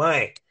 grand a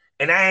month.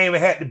 And I ain't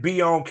even had to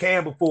be on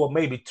cam before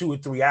maybe 2 or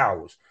 3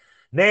 hours.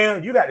 Now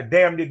you got to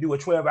damn near do a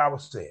 12-hour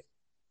set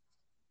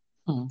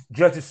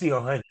just to see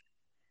 100,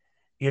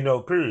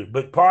 period.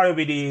 But part of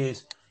it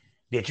is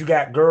that you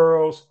got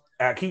girls.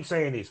 I keep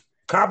saying this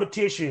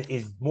competition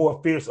is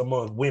more fierce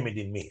among women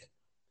than men.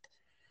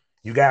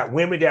 You got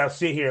women that'll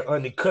sit here and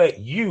undercut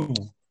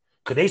you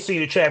because they see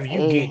the traffic you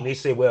get and Hey. they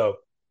say, well,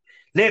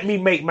 let me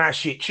make my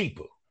shit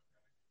cheaper.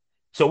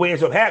 So what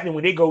ends up happening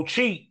when they go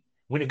cheap,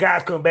 when the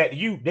guys come back to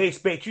you, they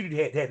expect you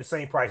to have the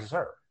same price as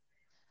her.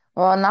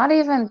 Well, not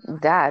even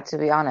that, to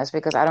be honest,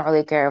 because I don't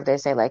really care if they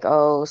say like,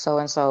 oh, so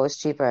and so is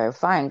cheaper.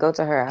 Fine, go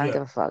to her. I don't Yeah,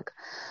 give a fuck.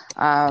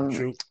 Um,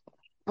 true.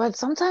 but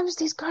sometimes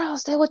these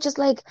girls, they would just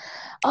like,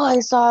 oh,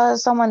 I saw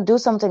someone do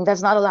something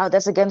that's not allowed,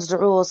 that's against the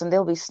rules, and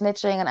they'll be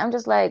snitching. And I'm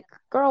just like,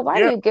 girl, why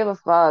do Yeah. you give a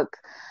fuck?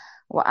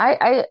 Well,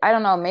 I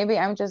don't know. Maybe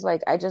I'm just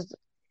like,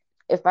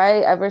 if I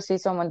ever see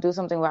someone do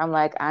something where I'm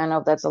like, I don't know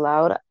if that's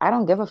allowed, I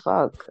don't give a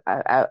fuck.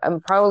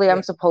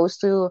 I'm supposed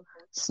to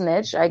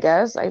snitch, I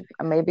guess. I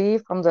maybe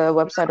from the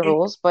website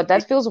rules, but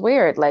that feels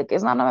weird. Like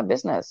it's not my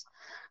business.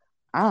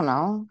 I don't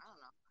know.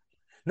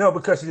 No,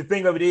 because the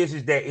thing of it is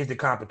that it's the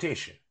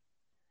competition.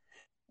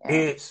 Yeah.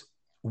 It's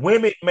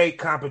women make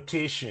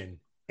competition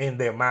in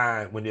their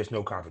mind when there's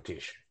no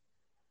competition.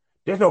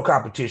 There's no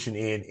competition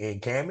in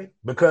camming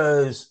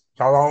because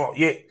how long?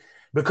 Yeah,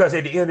 because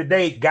at the end of the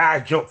day,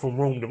 guys jump from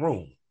room to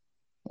room.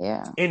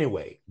 Yeah.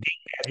 Anyway, they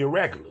have your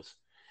regulars.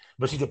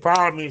 But see, the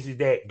problem is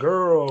that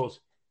girls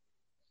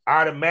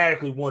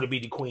automatically want to be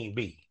the queen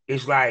bee.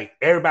 It's like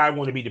everybody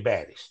want to be the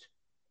baddest.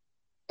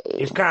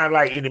 It's kind of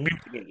like in the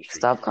music industry.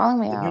 Stop calling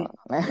me The mu-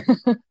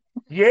 out.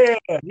 yeah,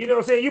 you know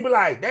what I'm saying? You be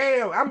like,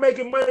 damn, I'm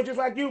making money just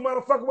like you,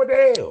 motherfucker. What the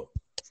hell?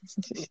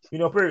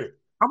 Period.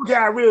 I'm gonna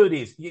tell you how real it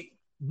is.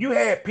 You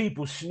had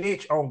people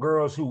snitch on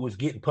girls who was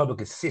getting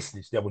public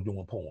assistance that were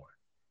doing porn.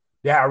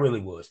 That's how it really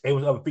was. It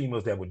was other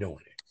females that were doing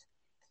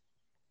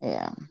it.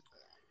 Yeah.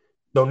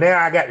 So now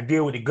I got to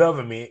deal with the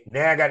government.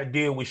 Now I got to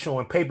deal with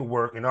showing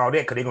paperwork and all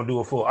that because they're gonna do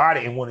a full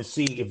audit and want to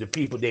see if the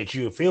people that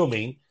you're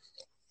filming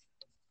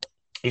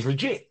is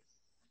legit.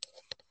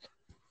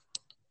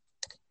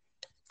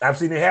 I've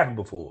seen it happen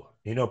before.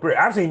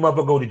 I've seen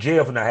motherfuckers go to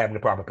jail for not having the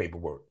proper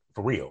paperwork.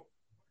 For real.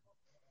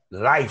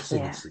 Life Yeah.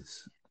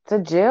 sentences. To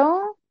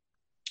jail?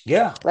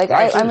 Yeah, Like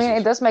life I mean, it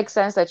sentences. does make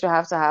sense that you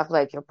have to have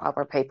like your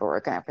proper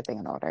paperwork and everything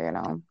in order, you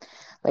know?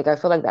 Like I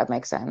feel like that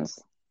makes sense.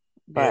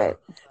 Yeah,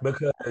 But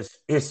because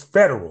it's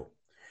federal.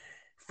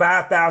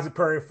 5,000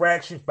 per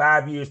infraction,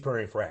 5 years per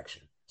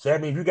infraction. So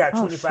that means you got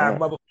oh 25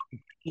 shit.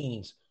 motherfucking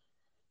teams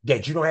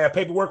that you don't have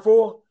paperwork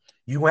for.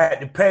 You gonna have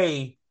to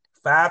pay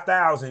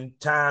 5,000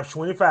 times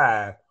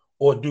 25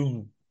 or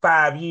do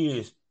 5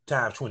 years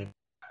times 20.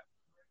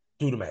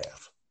 Do the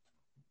math.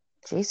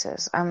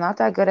 Jesus. I'm not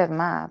that good at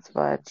math,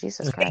 but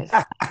Jesus Christ.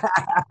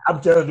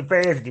 I'm telling the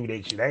fans to do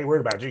that shit. I ain't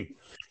worried about you.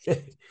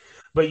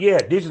 But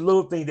yeah, this is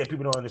little things that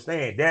people don't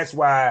understand. That's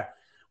why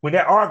when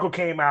that article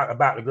came out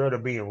about the girl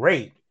that being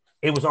raped,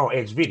 it was on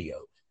X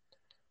videos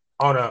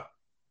on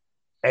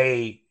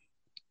a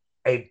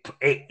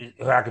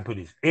how I can put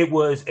this. It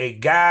was a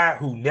guy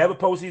who never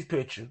posted his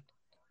picture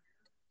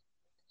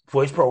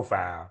for his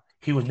profile.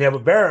 He was never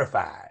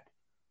verified,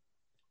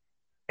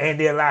 and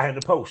they allow him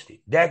to post it.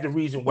 That's the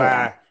reason Yeah.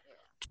 why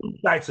two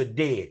sites are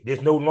dead.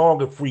 There's no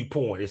longer free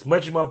porn. As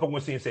much as motherfuckers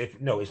want to say,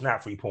 no, it's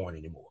not free porn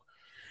anymore.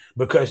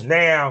 Because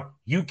now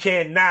you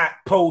cannot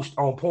post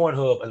on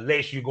Pornhub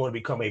unless you're going to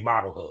become a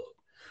model hub.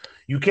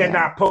 You Yeah.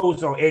 cannot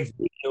post on X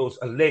videos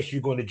unless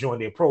you're going to join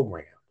their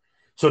program.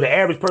 So the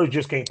average person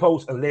just can't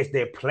post unless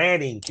they're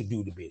planning to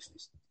do the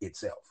business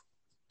itself.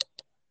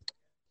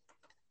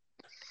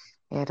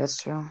 Yeah,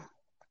 that's true.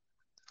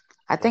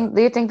 I Yeah. think,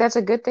 do you think that's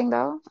a good thing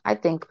though? I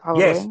think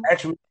Yes, probably.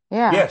 actually,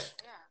 Yeah. yes.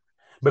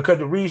 Because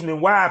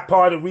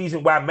part of the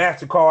reason why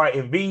MasterCard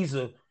and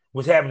Visa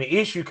was having an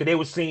issue, because they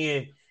were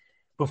seeing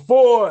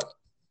before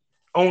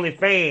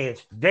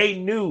OnlyFans, they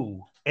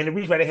knew, and the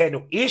reason why they had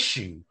no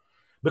issue,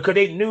 because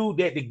they knew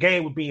that the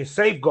game was being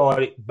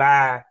safeguarded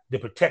by the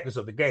protectors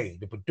of the game,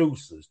 the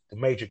producers, the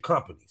major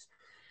companies.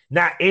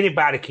 Not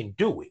anybody can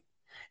do it.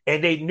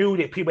 And they knew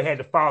that people had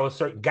to follow a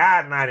certain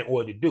guideline in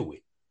order to do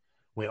it.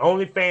 When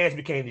OnlyFans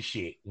became the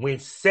shit, when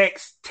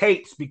sex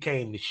tapes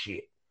became the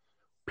shit,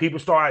 people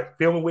started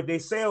filming with their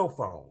cell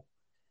phone.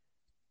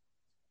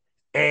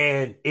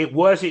 And it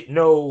wasn't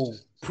no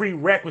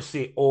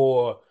prerequisite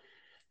or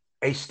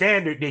a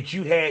standard that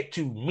you had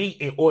to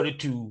meet in order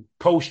to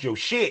post your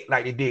shit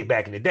like they did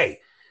back in the day.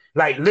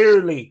 Like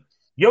literally,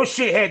 your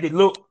shit had to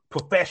look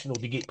professional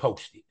to get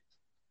posted.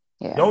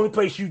 Yeah. The only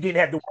place you didn't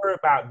have to worry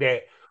about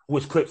that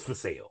was clips for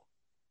sale.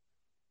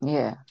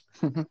 Yeah.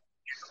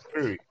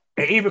 Period.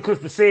 And even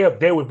clips for sale,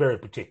 they were very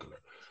particular.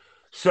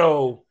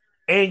 So,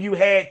 and you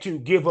had to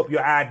give up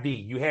your ID.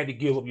 You had to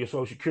give up your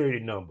social security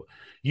number.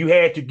 You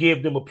had to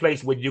give them a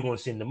place where you're going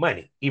to send the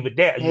money. Either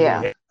that or you're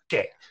going to have to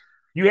check.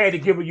 You had to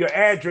give them your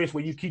address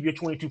where you keep your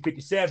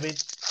 2257,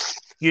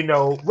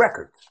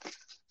 records.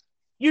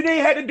 You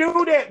didn't have to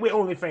do that with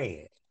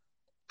OnlyFans,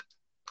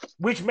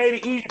 which made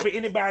it easy for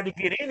anybody to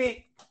get in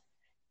it.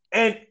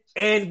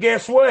 And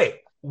guess what?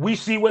 We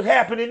see what's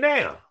happening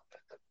now.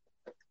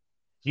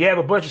 You have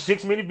a bunch of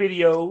 6-minute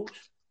videos.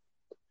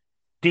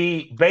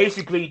 The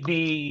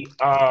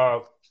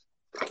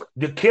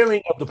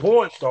killing of the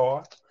porn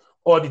star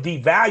or the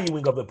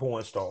devaluing of the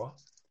porn star,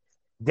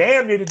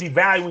 damn near the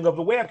devaluing of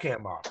the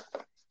webcam model.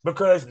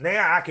 Because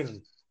now I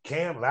can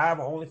cam live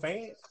on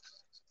OnlyFans.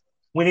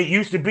 When it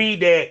used to be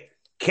that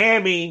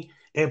camming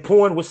and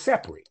porn was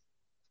separate.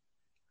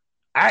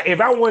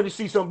 If I wanted to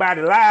see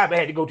somebody live, I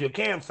had to go to a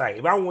cam site.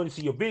 If I wanted to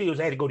see your videos,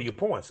 I had to go to your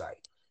porn site.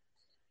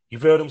 You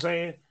feel what I'm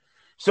saying?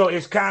 So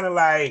it's kind of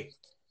like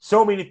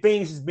so many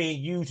things is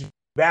being used to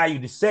value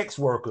the sex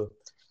worker,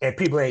 and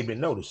people ain't been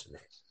noticing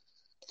it.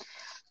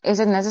 Is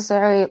it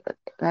necessarily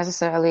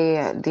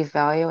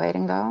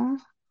devaluating though?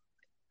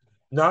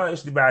 No,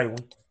 it's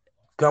devaluing.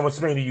 Come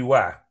explain to you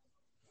why.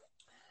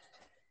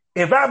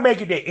 If I make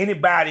it that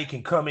anybody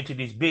can come into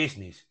this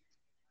business,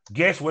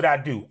 guess what I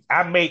do?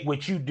 I make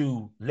what you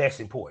do less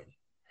important.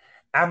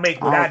 I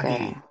make what I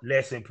did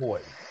less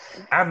important.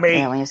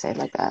 When you say it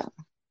like that.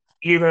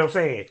 You know what I'm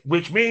saying?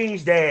 Which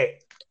means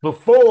that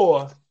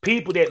before,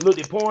 people that looked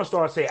at porn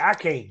stars say, I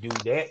can't do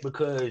that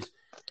because,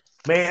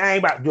 man, I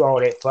ain't about to do all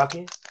that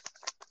fucking.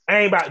 I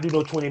ain't about to do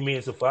no 20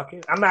 minutes of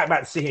fucking. I'm not about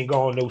to sit here and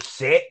go on no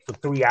set for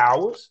 3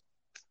 hours.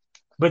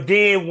 But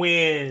then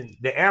when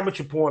the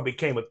amateur porn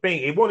became a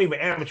thing, it wasn't even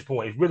amateur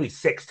porn. It's really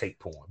sex tape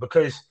porn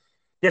because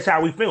that's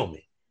how we film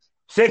it.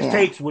 Sex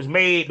tapes was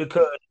made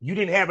because you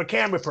didn't have a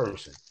camera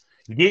person.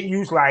 You didn't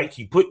use lights.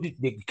 You put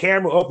the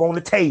camera up on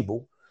the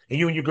table and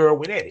you and your girl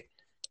went at it.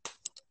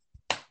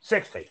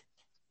 Sex tape.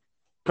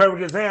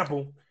 Perfect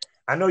example.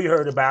 I know you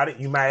heard about it.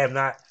 You might have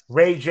not.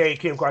 Ray J and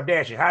Kim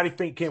Kardashian. How do you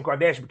think Kim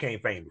Kardashian became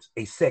famous?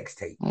 A sex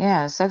tape.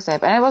 Yeah, sex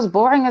tape. And it was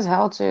boring as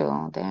hell too.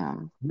 Oh,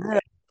 damn.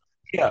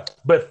 Yeah.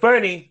 But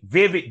funny,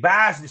 Vivid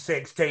buys the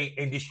sex tape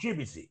and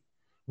distributes it,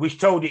 which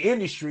told the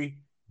industry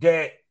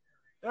that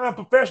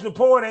professional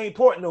porn ain't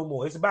important no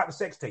more. It's about the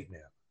sex tape now.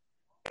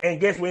 And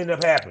guess what ended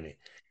up happening?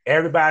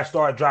 Everybody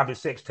started dropping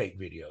sex tape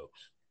videos.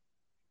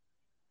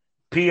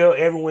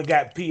 Everyone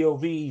got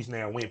POVs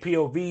now, when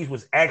POVs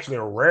was actually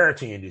a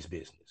rarity in this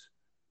business.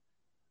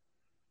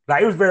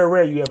 Like, it was very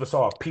rare you ever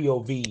saw a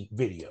POV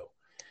video.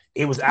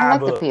 It was I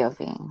like the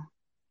POV.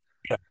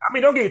 Yeah, I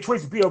mean, don't get it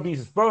twisted. POVs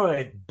is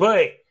fun,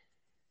 but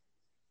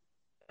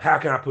how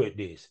can I put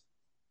this?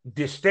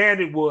 The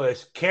standard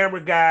was camera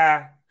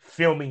guy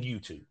filming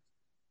YouTube.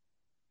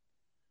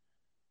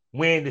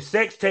 When the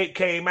sex tape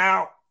came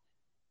out,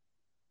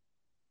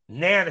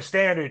 now the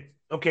standard,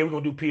 okay, we're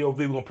going to do POV,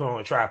 we're going to put it on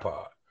a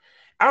tripod.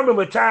 I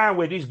remember a time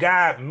where this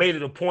guy made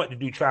it a point to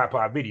do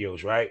tripod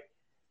videos, right?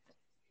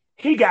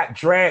 He got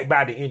dragged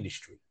by the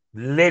industry,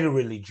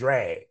 literally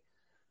dragged.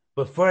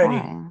 But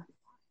funny,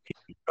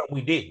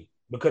 we didn't,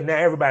 because now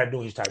everybody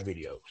doing these type of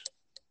videos.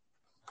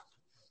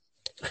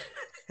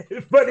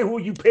 It's funny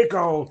who you pick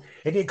on,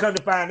 and then come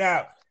to find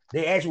out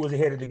they actually was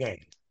ahead of the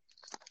game.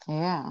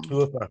 Yeah. It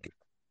was funky.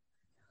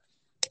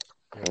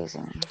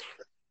 Crazy.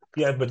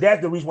 Yeah, but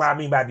that's the reason why I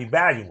mean by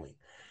devaluing.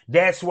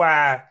 That's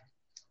why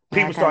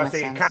people start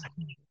saying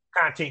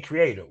content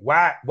creator.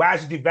 Why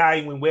is it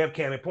devaluing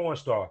webcam and porn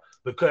star?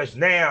 Because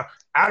now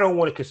I don't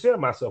want to consider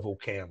myself a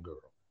cam girl.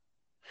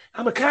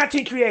 I'm a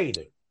content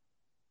creator.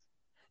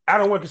 I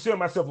don't want to consider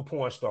myself a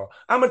porn star.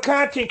 I'm a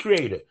content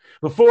creator.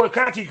 Before a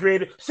content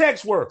creator,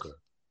 sex worker.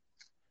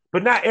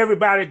 But not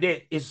everybody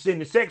that is in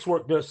the sex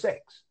work does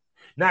sex.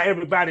 Not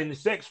everybody in the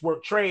sex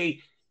work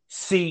trade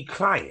see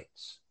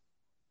clients.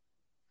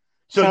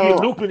 So you're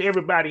looping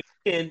everybody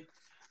in,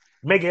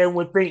 making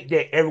everyone think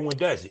that everyone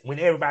does it when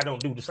everybody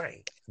don't do the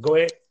same. Go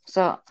ahead.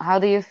 So how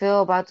do you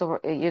feel about the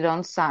word? You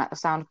don't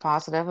sound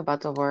positive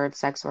about the word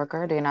sex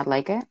worker. Do you not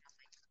like it?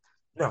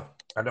 No,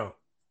 I don't.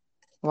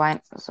 Why?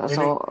 So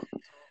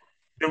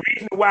the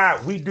reason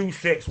why we do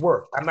sex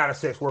work, I'm not a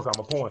sex worker,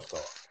 I'm a porn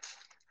star.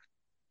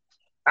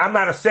 I'm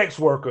not a sex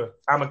worker,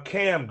 I'm a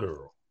cam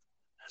girl.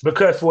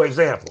 Because, for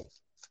example,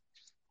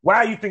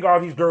 why do you think all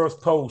these girls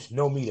post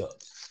no meetups?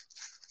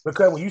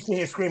 Because when you sit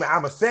here screaming,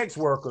 I'm a sex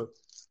worker,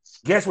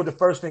 guess what the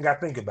first thing I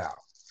think about?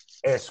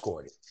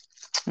 Escorted.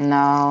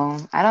 No,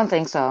 I don't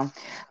think so.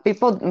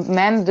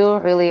 Men do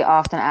really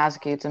often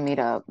ask you to meet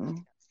up.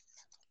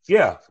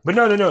 Yeah, but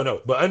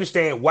no. But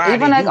understand why.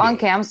 Even like on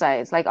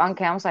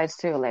campsites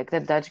too, like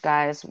the Dutch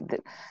guys.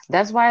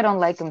 That's why I don't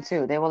like them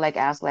too. They will like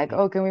ask like,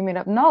 "Oh, can we meet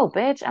up?" No,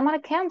 bitch, I'm on a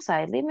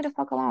campsite. Leave me the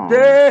fuck alone.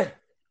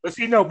 But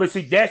see,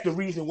 that's the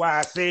reason why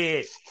I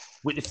said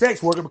with the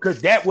sex worker,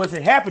 because that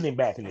wasn't happening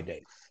back in the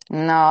day.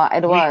 No,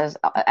 it We, was.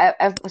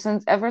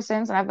 Ever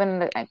since, and I've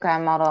been a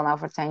grand model now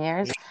for 10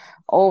 years,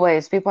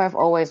 always, people have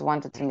always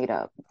wanted to meet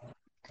up.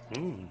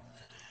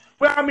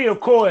 well, I mean, of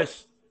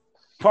course,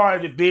 part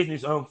of the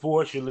business,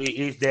 unfortunately,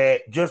 is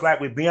that just like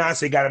with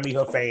Beyonce, got to meet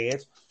her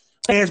fans.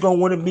 Fans gonna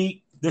want to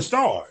meet the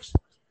stars,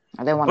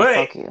 They want to but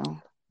fuck you,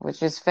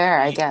 which is fair,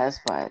 I guess,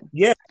 but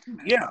yeah,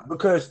 yeah.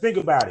 Because think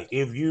about it: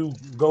 if you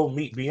go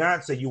meet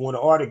Beyonce, you want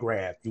to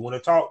autograph, you want to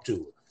talk to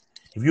her.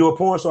 If you're a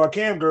porn star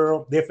cam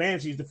girl, their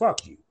fancy is to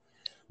fuck you.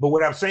 But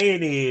what I'm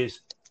saying is,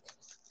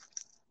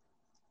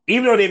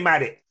 even though they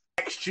might have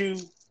asked you,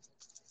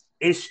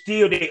 it's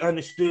still they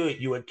understood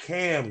you're a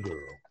cam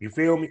girl. You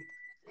feel me?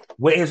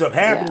 What ends up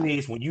happening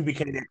is when you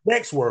became a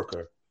sex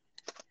worker,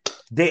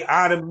 they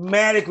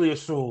automatically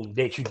assume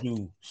that you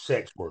do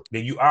sex work,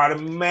 that you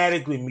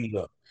automatically meet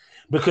up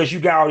because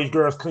you got all these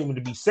girls claiming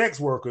to be sex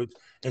workers,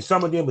 and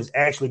some of them is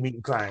actually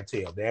meeting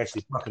clientele. They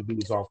actually fucking do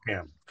this off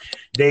camera.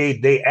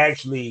 They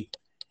actually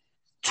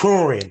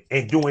touring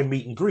and doing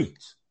meet and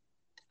greets.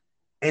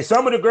 And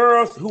some of the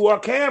girls who are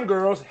cam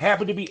girls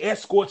happen to be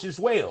escorts as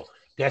well.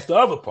 That's the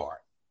other part.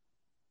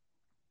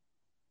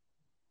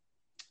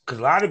 Because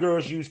a lot of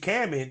girls use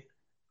camming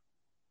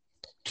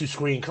to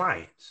screen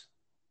clients.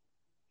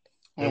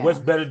 Yeah. And what's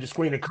better to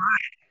screen a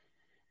client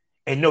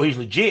and know he's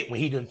legit when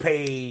he done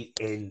paid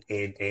and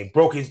you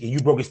broke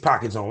his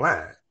pockets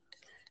online?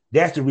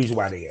 That's the reason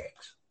why they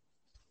ask.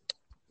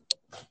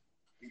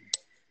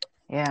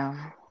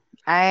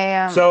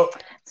 Yeah. So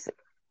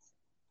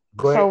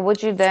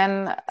would you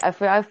then? I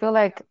feel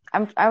like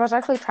I was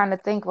actually trying to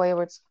think while you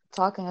were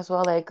talking as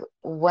well. Like,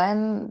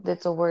 when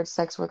did the word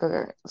sex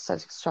worker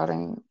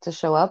starting to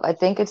show up? I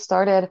think it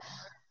started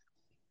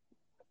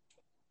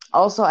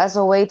also as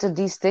a way to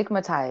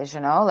destigmatize,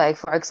 like,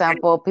 for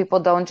example, people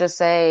don't just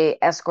say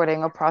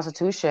escorting or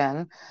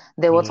prostitution.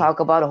 They will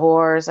talk about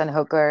whores and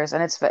hookers,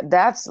 and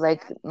that's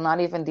like not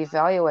even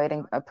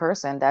devaluating a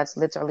person. That's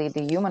literally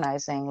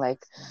dehumanizing.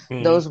 Like,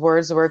 those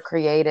words were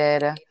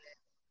created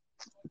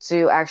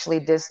to actually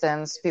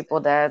distance people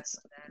that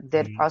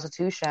did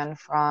prostitution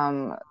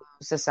from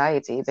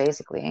society,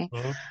 basically.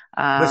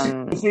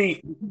 But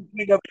see, the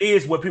thing of it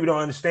is what people don't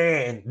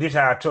understand, and this is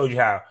how I told you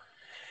how.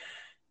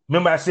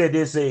 Remember, I said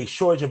there's a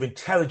shortage of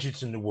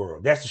intelligence in the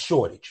world. That's the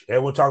shortage.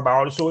 Everyone talk about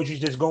all the shortages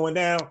that's going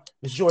down.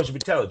 There's a shortage of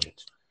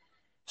intelligence.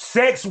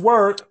 Sex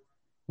work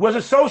was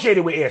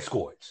associated with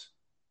escorts.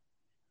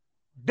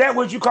 That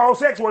what you call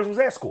sex workers was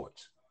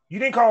escorts. You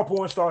didn't call a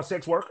porn star a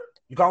sex worker.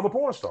 You call them a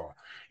porn star.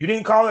 You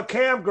didn't call a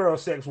cam girl a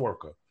sex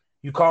worker.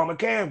 You call them a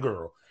cam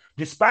girl.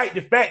 Despite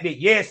the fact that,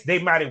 yes,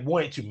 they might have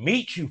wanted to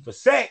meet you for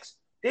sex,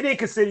 they didn't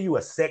consider you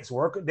a sex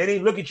worker. They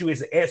didn't look at you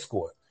as an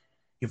escort.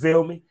 You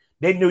feel me?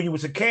 They knew you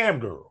was a cam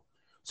girl.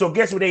 So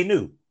guess what they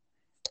knew?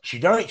 She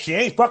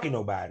ain't fucking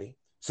nobody.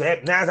 So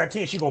at 9 out of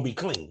 10, she gonna be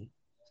clean.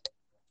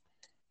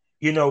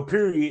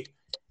 Period.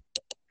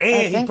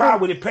 And he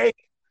probably would have paid.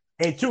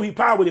 And two, he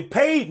probably would have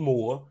paid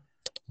more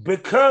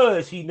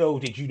because he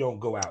knows that you don't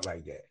go out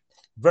like that.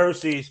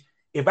 Versus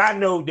if I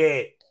know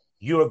that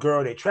you're a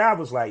girl that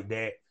travels like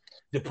that,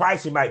 the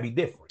pricing might be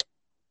different.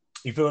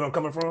 You feel what I'm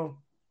coming from?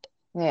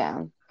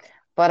 Yeah.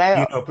 But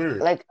I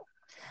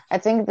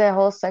think the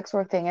whole sex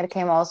work thing, it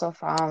came also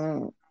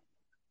from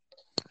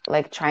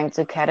like trying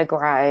to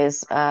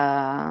categorize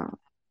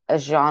a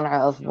genre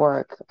of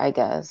work, I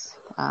guess.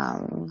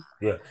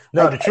 Yeah.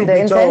 No, like, the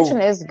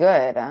intention is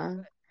good.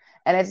 And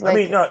it's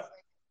like,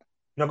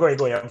 no, go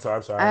ahead. I'm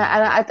sorry.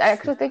 I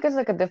actually think it's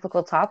like a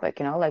difficult topic,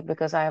 like,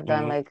 because I have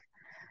done like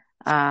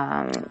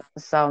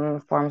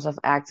some forms of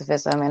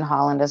activism in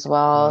Holland as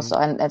well. So,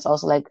 and it's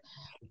also like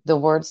the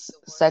word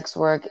sex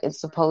work, it's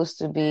supposed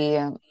to be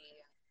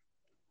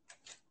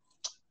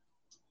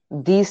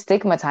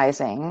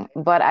destigmatizing,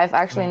 but I've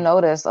actually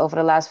noticed over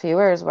the last few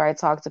years where I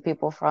talk to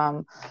people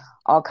from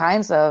all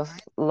kinds of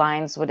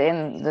lines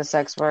within the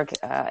sex work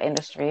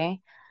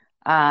industry,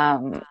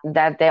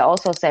 that they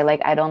also say,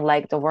 like, I don't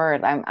like the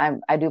word.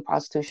 I do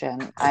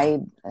prostitution.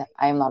 I'm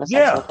not a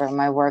sex worker.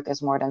 My work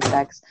is more than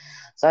sex.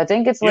 So I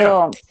think it's a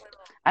little,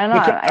 I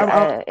don't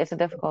know. It's a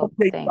difficult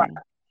thing.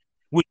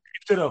 Would you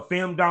consider a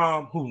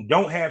femdom who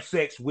don't have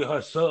sex with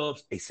her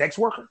subs a sex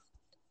worker?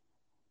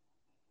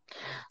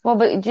 Well,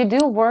 but you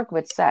do work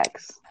with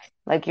sex.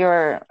 Like,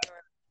 the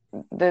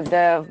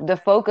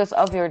focus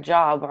of your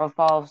job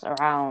revolves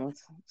around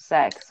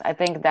sex. I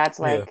think that's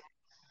like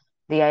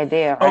the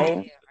idea,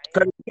 right?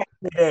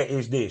 That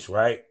is this,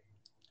 right?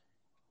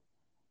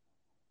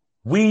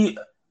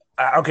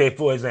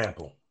 For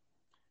example,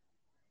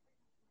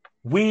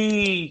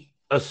 then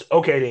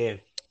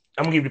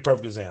I'm gonna give you a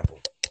perfect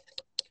example.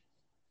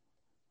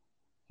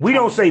 We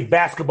don't say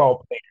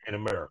basketball player in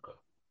America.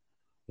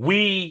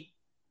 We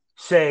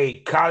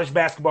say college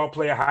basketball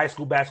player, high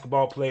school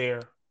basketball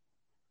player,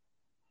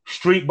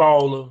 street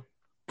baller,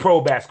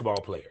 pro basketball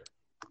player.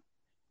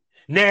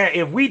 Now,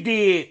 if we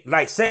did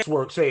like sex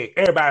work, say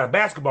everybody a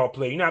basketball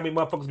player, you know how many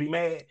motherfuckers be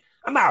mad?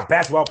 I'm not a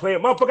basketball player.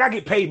 Motherfucker, I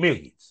get paid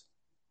millions.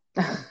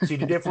 See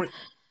the difference?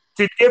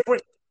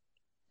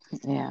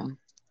 Yeah.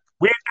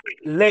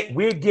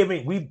 We're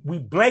giving we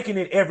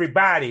blanketing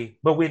everybody,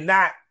 but we're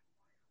not.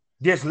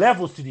 There's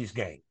levels to this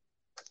game.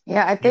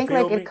 Yeah, I You think feel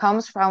like it me?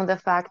 comes from the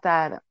fact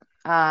that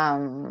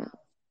um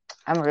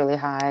I'm really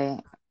high.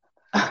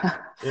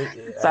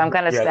 So I'm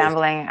kind of Yeah, it's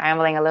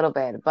ambling a little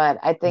bit, but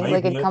I no, think you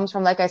like it good. comes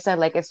from, like I said,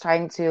 like it's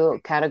trying to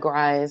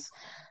categorize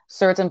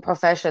certain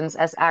professions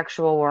as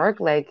actual work.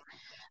 Like,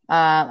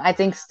 I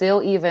think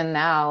still even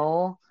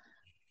now,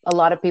 a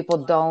lot of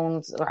people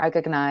don't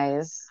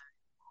recognize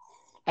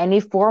any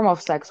form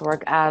of sex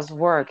work as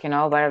work,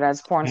 whether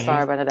that's porn Mm-hmm,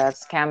 star, whether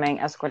that's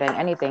scamming, escorting,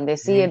 anything. They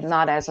see it mm-hmm,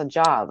 not as a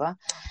job.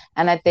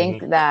 And I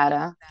think mm-hmm,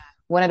 that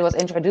when it was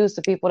introduced,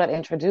 the people that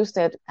introduced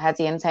it had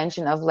the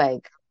intention of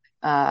like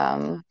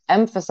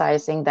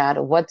emphasizing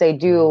that what they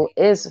do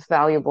is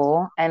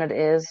valuable and it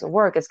is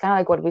work. It's kind of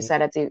like what we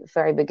said at the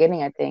very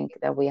beginning, I think,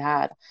 that we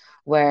had,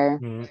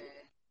 where mm-hmm,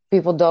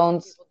 people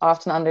don't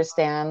often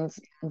understand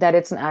that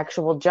it's an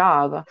actual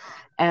job.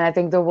 And I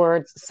think the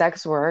word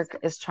sex work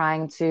is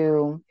trying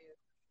to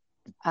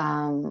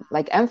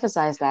like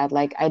emphasize that.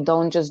 Like, I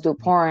don't just do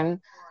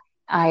porn.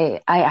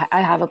 I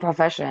have a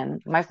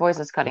profession. My voice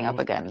is cutting up mm-hmm.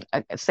 again.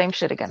 Same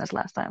shit again as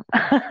last time.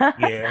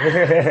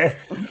 Yeah.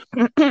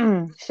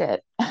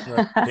 Shit.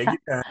 No, take your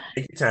time.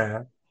 Take your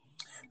time.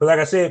 But like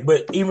I said,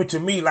 but even to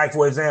me, like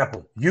for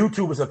example,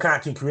 YouTubers are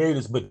content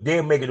creators, but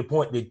they'll make it a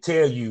point to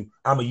tell you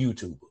I'm a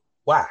YouTuber.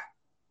 Why?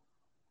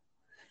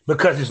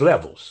 Because it's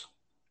levels.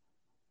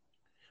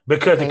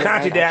 Because the Okay, you're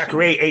right, content that I actually.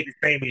 create ain't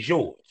the same as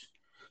yours.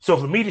 So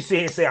for me to sit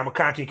here and say I'm a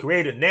content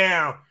creator,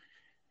 now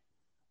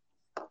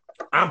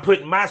I'm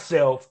putting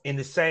myself in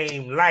the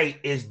same light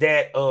as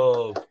that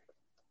of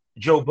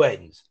Joe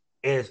Buttons,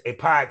 as a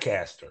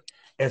podcaster,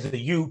 as a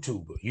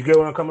YouTuber. You get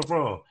where I'm coming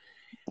from?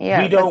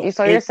 Yeah, We but don't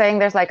so you're it saying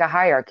there's like a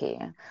hierarchy.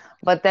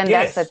 But then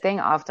that's the yes. thing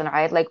often,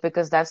 right? Like,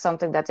 because that's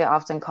something that they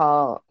often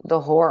call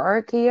the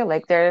hierarchy.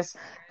 Like there's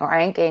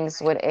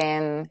rankings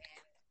within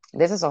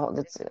this is a whole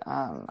it's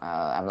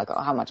I'm like,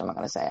 oh, how much am I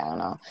gonna say? I don't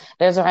know.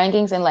 There's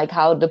rankings in like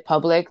how the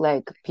public,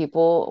 like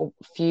people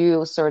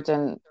view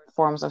certain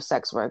forms of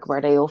sex work,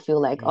 where they will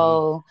feel like, Mm-hmm.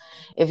 oh,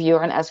 if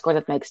you're an escort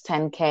that makes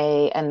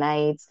 10K a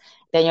night,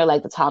 then you're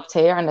like the top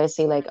tier, and they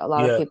see like a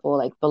lot of Yeah. people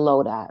like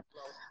below that.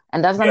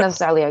 And that's not Yeah.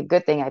 necessarily a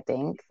good thing, I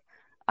think.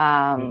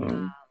 Mm-hmm.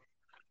 Um,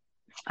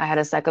 I had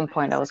a second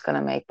point I was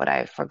gonna make, but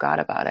I forgot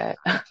about it.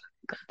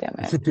 God damn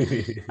it.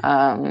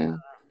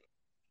 Um,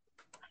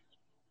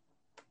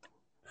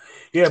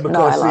 Yeah,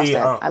 no, I because lost see,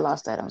 it. I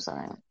lost it. I'm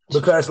sorry.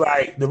 because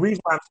like the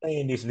reason why I'm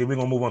saying this, and then we're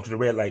gonna move on to the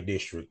red light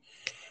district,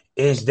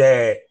 is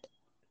that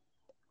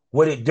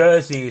what it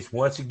does is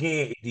once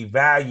again it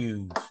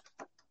devalues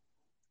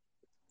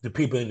the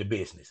people in the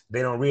business.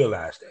 They don't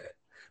realize that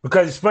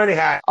because it's funny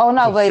how Oh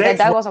no, some wait, that, sex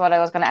that work. was what I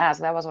was gonna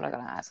ask. That was what I was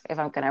gonna ask. If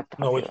I'm gonna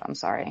No, interrupt you, I'm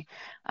sorry.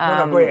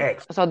 no, go ahead,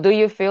 ask. So do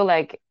you feel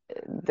like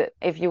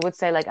if you would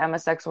say like I'm a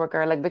sex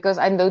worker, like because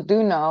I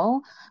do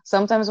know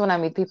sometimes when I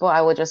meet people,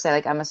 I would just say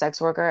like I'm a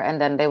sex worker, and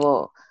then they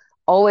will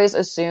always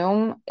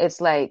assume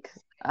it's like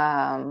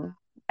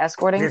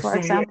escorting, Just for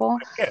assume you. example.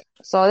 Yeah.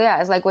 So yeah,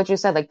 it's like what you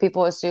said, like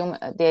people assume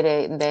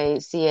they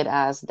see it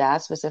as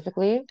that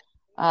specifically.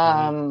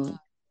 Mm-hmm. Um,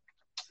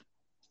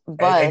 And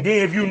but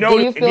then if you do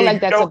notice, you and feel then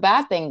like you that's a know,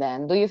 bad thing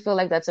then? Do you feel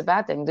like that's a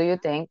bad thing? Do you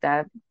think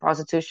that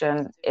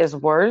prostitution is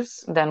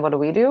worse than what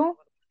we do?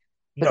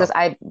 Because no,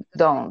 I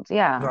don't.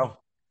 Yeah. no,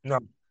 no,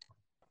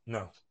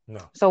 no,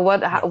 no, So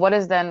no. what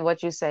is then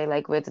what you say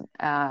like with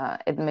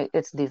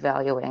it's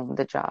devaluing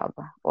the job,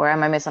 or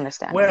am I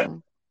Well,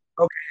 misunderstanding?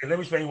 okay, let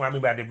me explain what I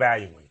mean by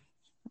devaluing.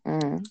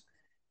 Mm.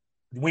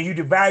 When you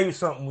devalue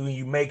something, when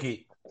you make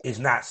it, it's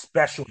not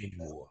special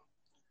anymore.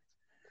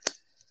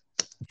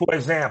 For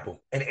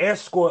example, an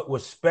escort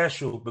was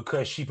special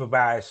because she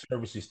provides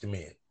services to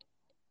men.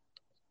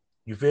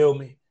 You feel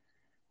me?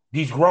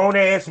 These grown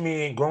ass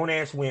men, grown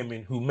ass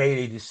women who made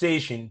a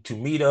decision to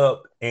meet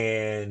up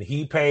and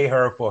he paid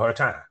her for her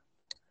time.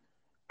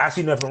 I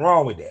see nothing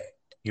wrong with that.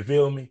 You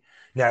feel me?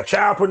 Now,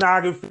 child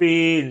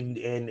pornography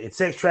and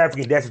sex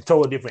trafficking, that's a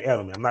totally different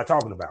element. I'm not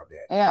talking about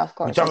that. Yeah, of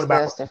We're course. talking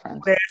about That's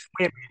different. grown ass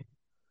women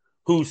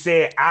who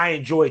said, I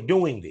enjoy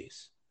doing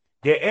this.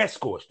 They're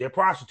escorts, they're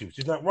prostitutes.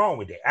 There's nothing wrong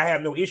with that. I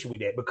have no issue with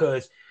that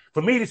because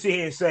for me to sit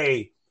here and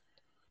say,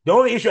 the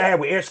only issue I have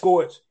with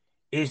escorts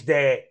is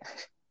that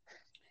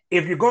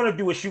if you're going to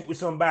do a shoot with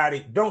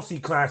somebody, don't see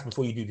clients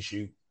before you do the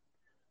shoot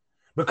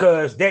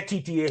because that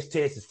TTS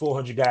test is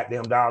 400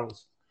 goddamn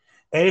dollars.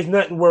 And it's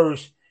nothing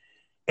worse.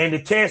 And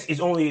the test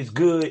is only as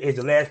good as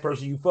the last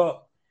person you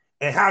fuck.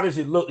 And how does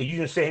it look if you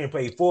just sit here and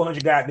pay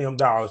 400 goddamn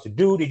dollars? The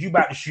dude that you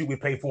about to shoot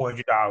with pay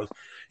 $400.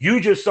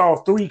 You just saw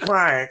 3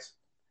 clients,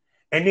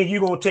 and then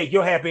you're gonna take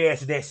your happy ass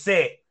to that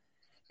set.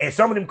 And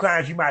some of them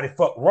clients you might have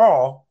fucked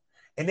raw,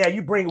 and now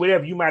you bring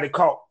whatever you might have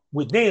caught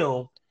with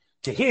them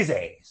to his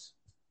ass.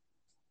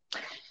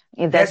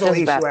 Yeah, That's that's the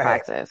only just issue bad I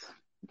have. practice.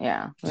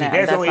 Yeah. See, Yeah,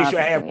 that's the that's only not, issue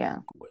I have. yeah,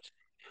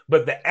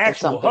 But the with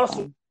some actual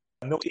hustle, people.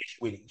 no issue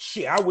with it.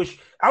 Shit, I wish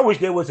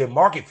there was a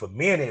market for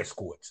men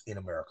escorts in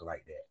America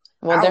like that.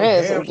 Well, I there would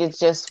is. damn It's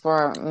just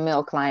for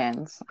male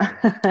clients.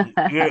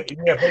 yeah,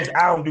 yeah, basically,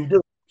 I don't do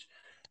this.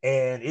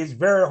 And it's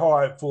very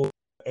hard for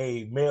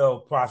a male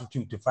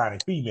prostitute to find a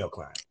female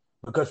client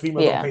because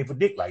females don't Yeah. pay for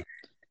dick like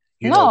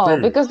that. No,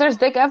 Period. because there's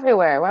dick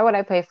everywhere. Why would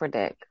I pay for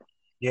dick?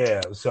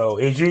 Yeah, so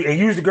it's you and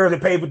usually girls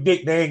that pay for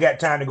dick, they ain't got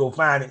time to go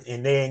find it,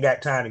 and they ain't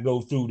got time to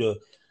go through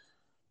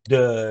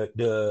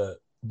the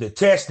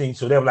testing.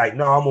 So they're like,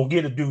 no, I'm gonna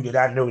get a dude that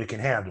I know that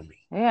can handle me.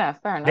 Yeah,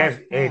 fair enough. That's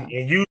and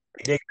you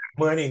they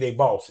got money, they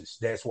bosses.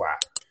 That's why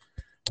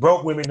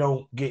broke women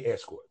don't get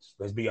escorts.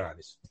 Let's be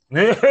honest.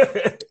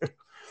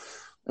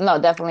 No,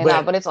 definitely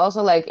not. But it's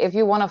also like if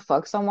you want to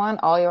fuck someone,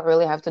 all you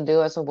really have to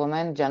do as a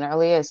woman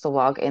generally is to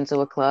walk into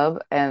a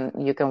club and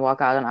you can walk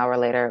out an hour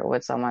later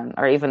with someone,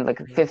 or even like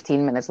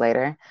 15 minutes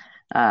later,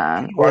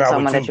 with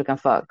someone that you can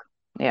fuck.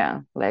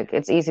 Yeah, like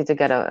it's easy to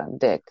get a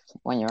dick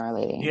when you're a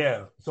lady.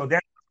 Yeah, so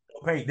that's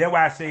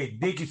why I say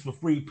dick is for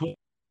free.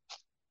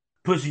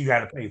 Pussy you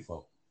gotta pay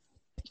for.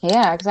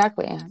 Yeah,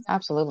 exactly.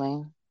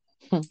 Absolutely.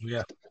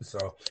 Yeah.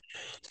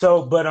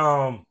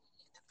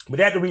 But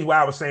that's the reason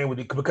why I was saying with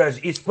it, because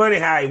it's funny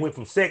how it went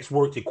from sex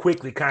work to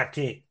quickly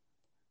content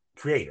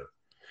creator.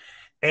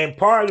 And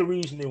part of the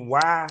reasoning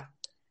why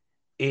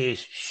is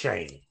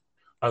shame.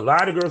 A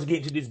lot of girls get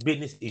into this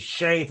business is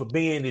shame for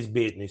being in this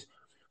business.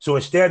 So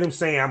instead of them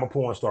saying I'm a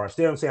porn star,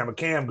 instead of them saying I'm a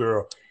cam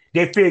girl,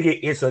 they figure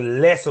it's a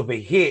less of a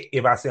hit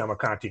if I say I'm a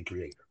content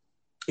creator.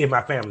 If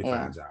my family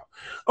finds out.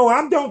 Oh,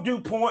 I don't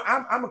do porn.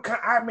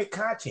 I make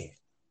content.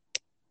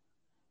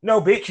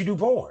 No, bitch, you do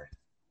porn.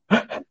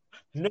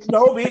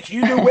 No, bitch,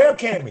 you do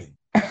webcamming.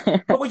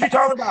 What was you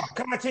talking about?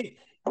 Content.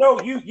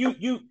 No,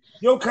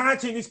 your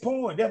content is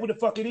porn. That's what the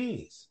fuck it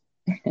is.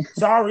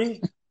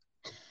 Sorry.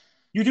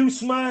 You do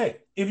smut.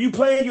 If you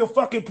playing your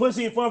fucking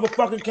pussy in front of a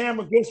fucking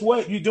camera, guess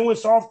what? You're doing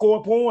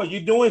softcore porn.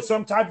 You're doing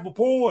some type of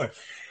porn.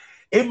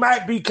 It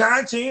might be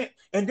content.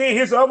 And then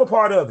here's the other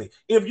part of it.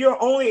 If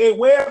you're only a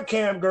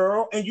webcam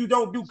girl and you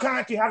don't do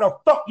content, how the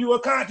fuck you a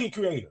content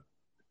creator?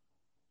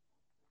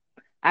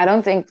 I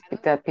don't think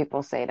that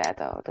people say that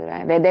though, do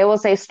they? They will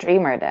say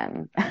streamer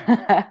then.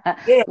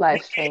 Yeah,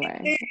 live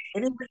streamer.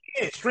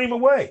 Stream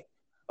away.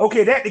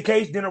 Okay, that the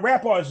case, then a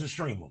rap artist is a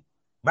streamer.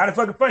 Matter of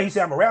fucking funny, he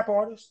said I'm a rap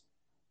artist.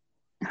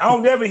 I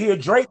don't never hear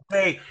Drake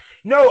say,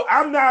 no,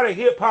 I'm not a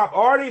hip hop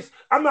artist.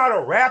 I'm not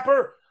a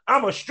rapper.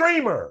 I'm a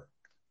streamer.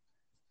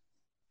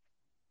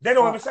 They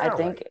don't ever sound I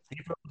think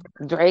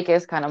Drake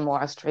is kind of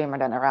more a streamer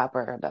than a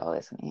rapper, though,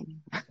 isn't he?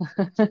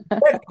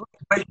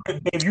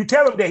 If you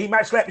tell him that, he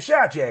might slap the shit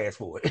out your ass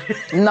for it.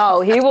 No,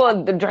 he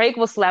will. Drake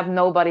will slap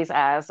nobody's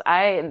ass.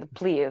 I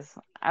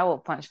will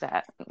punch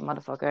that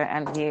motherfucker,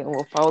 and he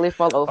will probably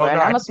fall over.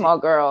 And I'm a small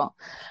girl.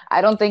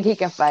 I don't think he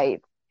can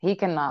fight. He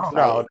cannot fight.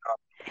 No,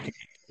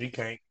 he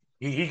can't.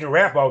 He can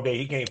rap all day.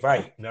 He can't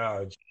fight.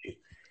 No,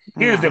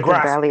 here's the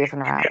grass. Barely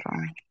even rap.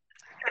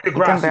 He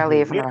can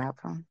barely even rap.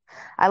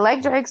 I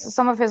like Drake's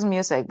some of his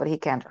music, but he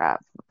can't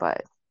rap.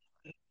 But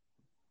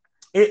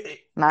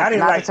not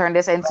to turn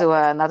this into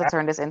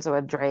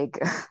a Drake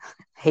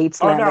hate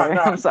slander.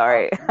 No. I'm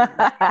sorry.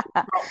 I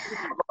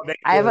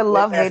have a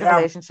love-hate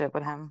relationship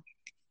with him.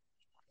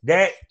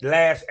 That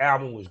last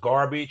album was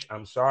garbage.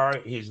 I'm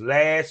sorry. His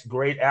last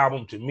great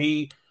album to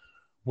me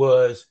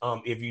was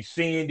If You're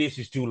Seeing This,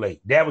 It's Too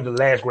Late. That was the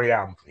last great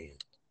album for him.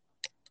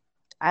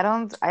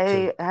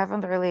 I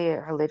haven't really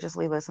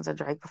religiously listened to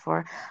Drake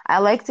before. I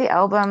like the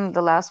album.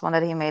 The last one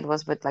that he made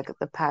was with like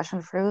the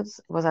Passion Fruits.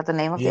 Was that the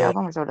name of the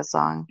album or was it a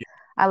song? Yeah.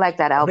 I like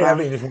that album.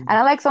 And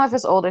I like some of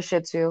his older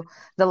shit too.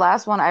 The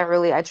last one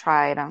I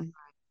tried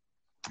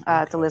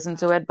to listen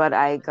to it, but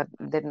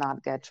did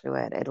not get through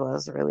it. It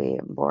was really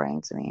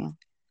boring to me.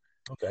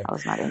 Okay. I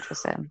was not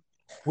interested.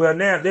 Well,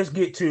 now let's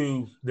get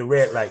to the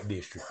red light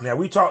district. Now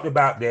we talked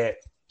about that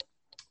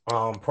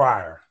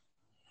prior.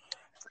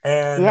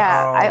 And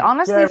I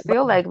honestly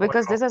feel like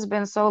because this has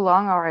been so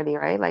long already,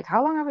 right? Like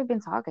how long have we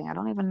been talking? I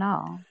don't even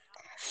know.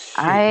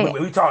 We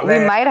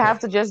might have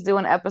to just do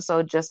an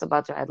episode just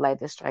about the red light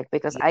district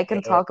because I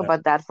can talk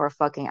about that for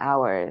fucking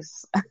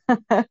hours.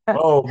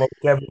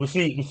 You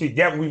see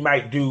that we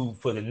might do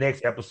for the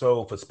next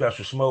episode for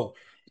Special Smoke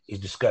is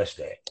discuss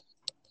that.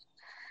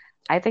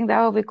 I think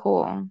that would be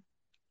cool.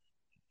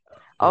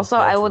 Also,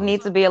 I would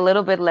need to be a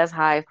little bit less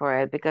high for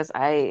it because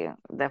I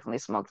definitely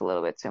smoked a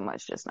little bit too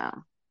much just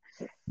now.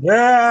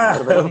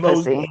 Yeah, but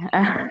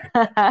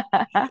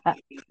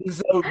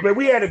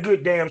we had a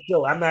good damn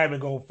show. I'm not even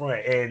going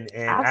front, and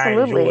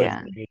absolutely,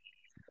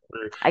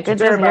 I could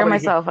just hear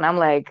myself, and I'm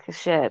like,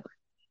 shit.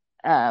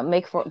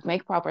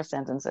 Make proper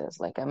sentences.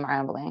 Like I'm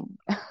rambling.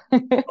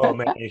 Oh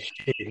man,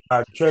 shit!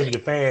 Treasure, the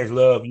fans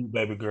love you,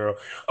 baby girl.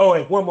 Oh,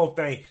 and one more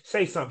thing,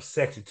 say something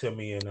sexy to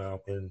me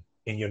in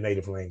your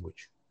native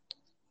language.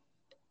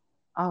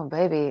 Oh,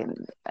 baby,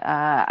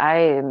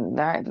 I don't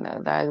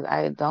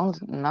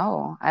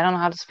know. I don't know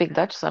how to speak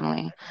Dutch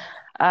suddenly.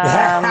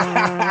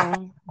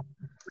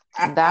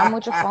 Daar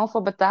moet je gewoon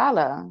voor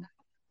betalen.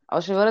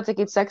 Als je wil dat ik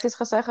iets seksies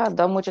ga zeggen,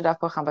 dan moet je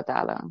daarvoor gaan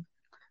betalen.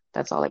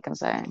 That's all I can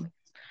say.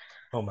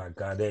 Oh my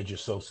God, they're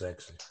just so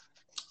sexy.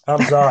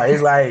 I'm sorry.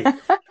 It's like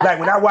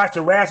when I watch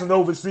the wrestling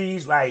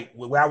overseas, like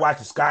when I watch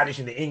the Scottish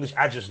and the English,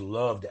 I just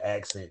love the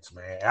accents,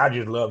 man. I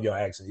just love your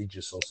accent. It's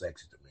just so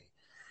sexy to me.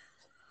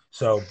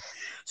 So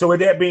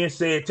with that being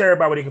said, tell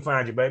everybody where they can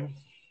find you, baby.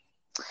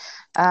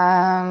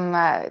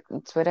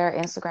 Twitter,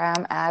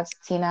 Instagram at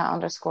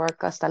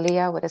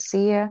Tina_Costalia with a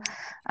C.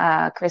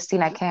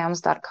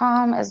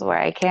 ChristinaCams.com is where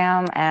I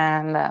cam,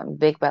 and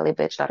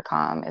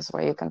BigBellyBitch.com is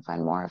where you can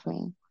find more of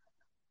me.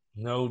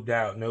 No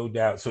doubt, no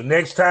doubt. So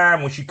next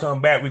time when she come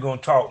back, we're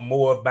gonna talk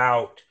more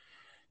about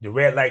the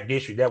red light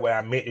district. That way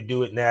I meant to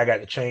do it. Now I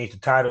got to change the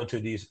title to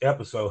this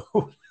episode.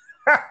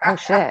 Oh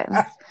shit.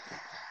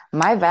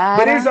 My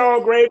But it's bad.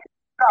 all great.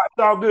 It's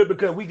all good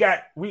because we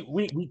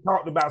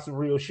talked about some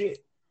real shit.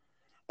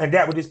 And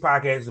that's what this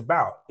podcast is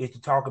about, is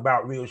to talk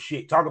about real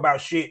shit. Talk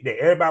about shit that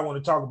everybody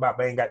want to talk about,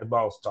 but ain't got the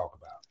balls to talk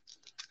about.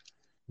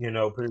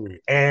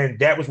 Period. And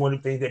that was one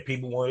of the things that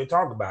people wanted to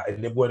talk about.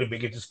 And then one of the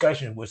biggest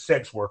discussions was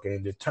sex worker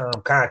and the term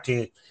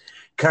content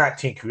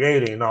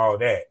creator and all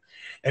that.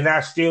 And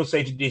I still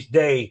say to this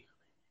day,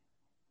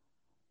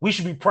 we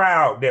should be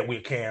proud that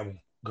we're cam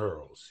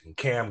girls and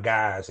cam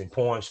guys and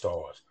porn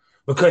stars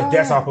because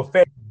that's our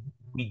profession.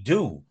 We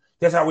do.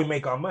 That's how we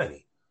make our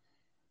money.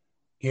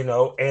 And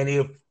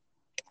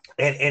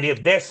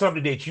if that's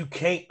something that you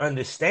can't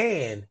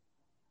understand,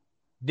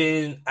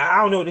 then I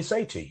don't know what to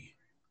say to you.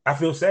 I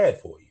feel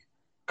sad for you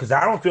because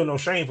I don't feel no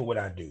shame for what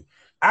I do.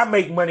 I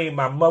make money in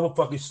my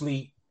motherfucking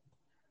sleep,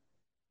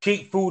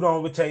 keep food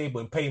on the table,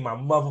 and pay my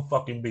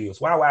motherfucking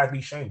bills. Why would I be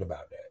ashamed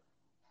about that?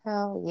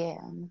 Hell yeah.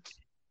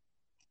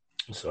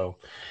 So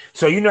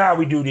you know how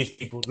we do this,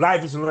 people.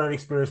 Life is a learning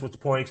experience. What's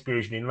the point of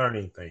experience? You didn't learn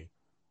anything.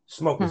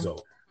 Smoke is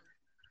over.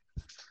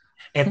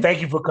 And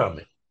thank you for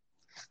coming.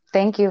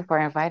 Thank you for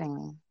inviting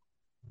me.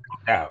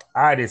 Out.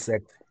 All right, it's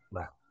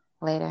bye.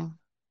 Later.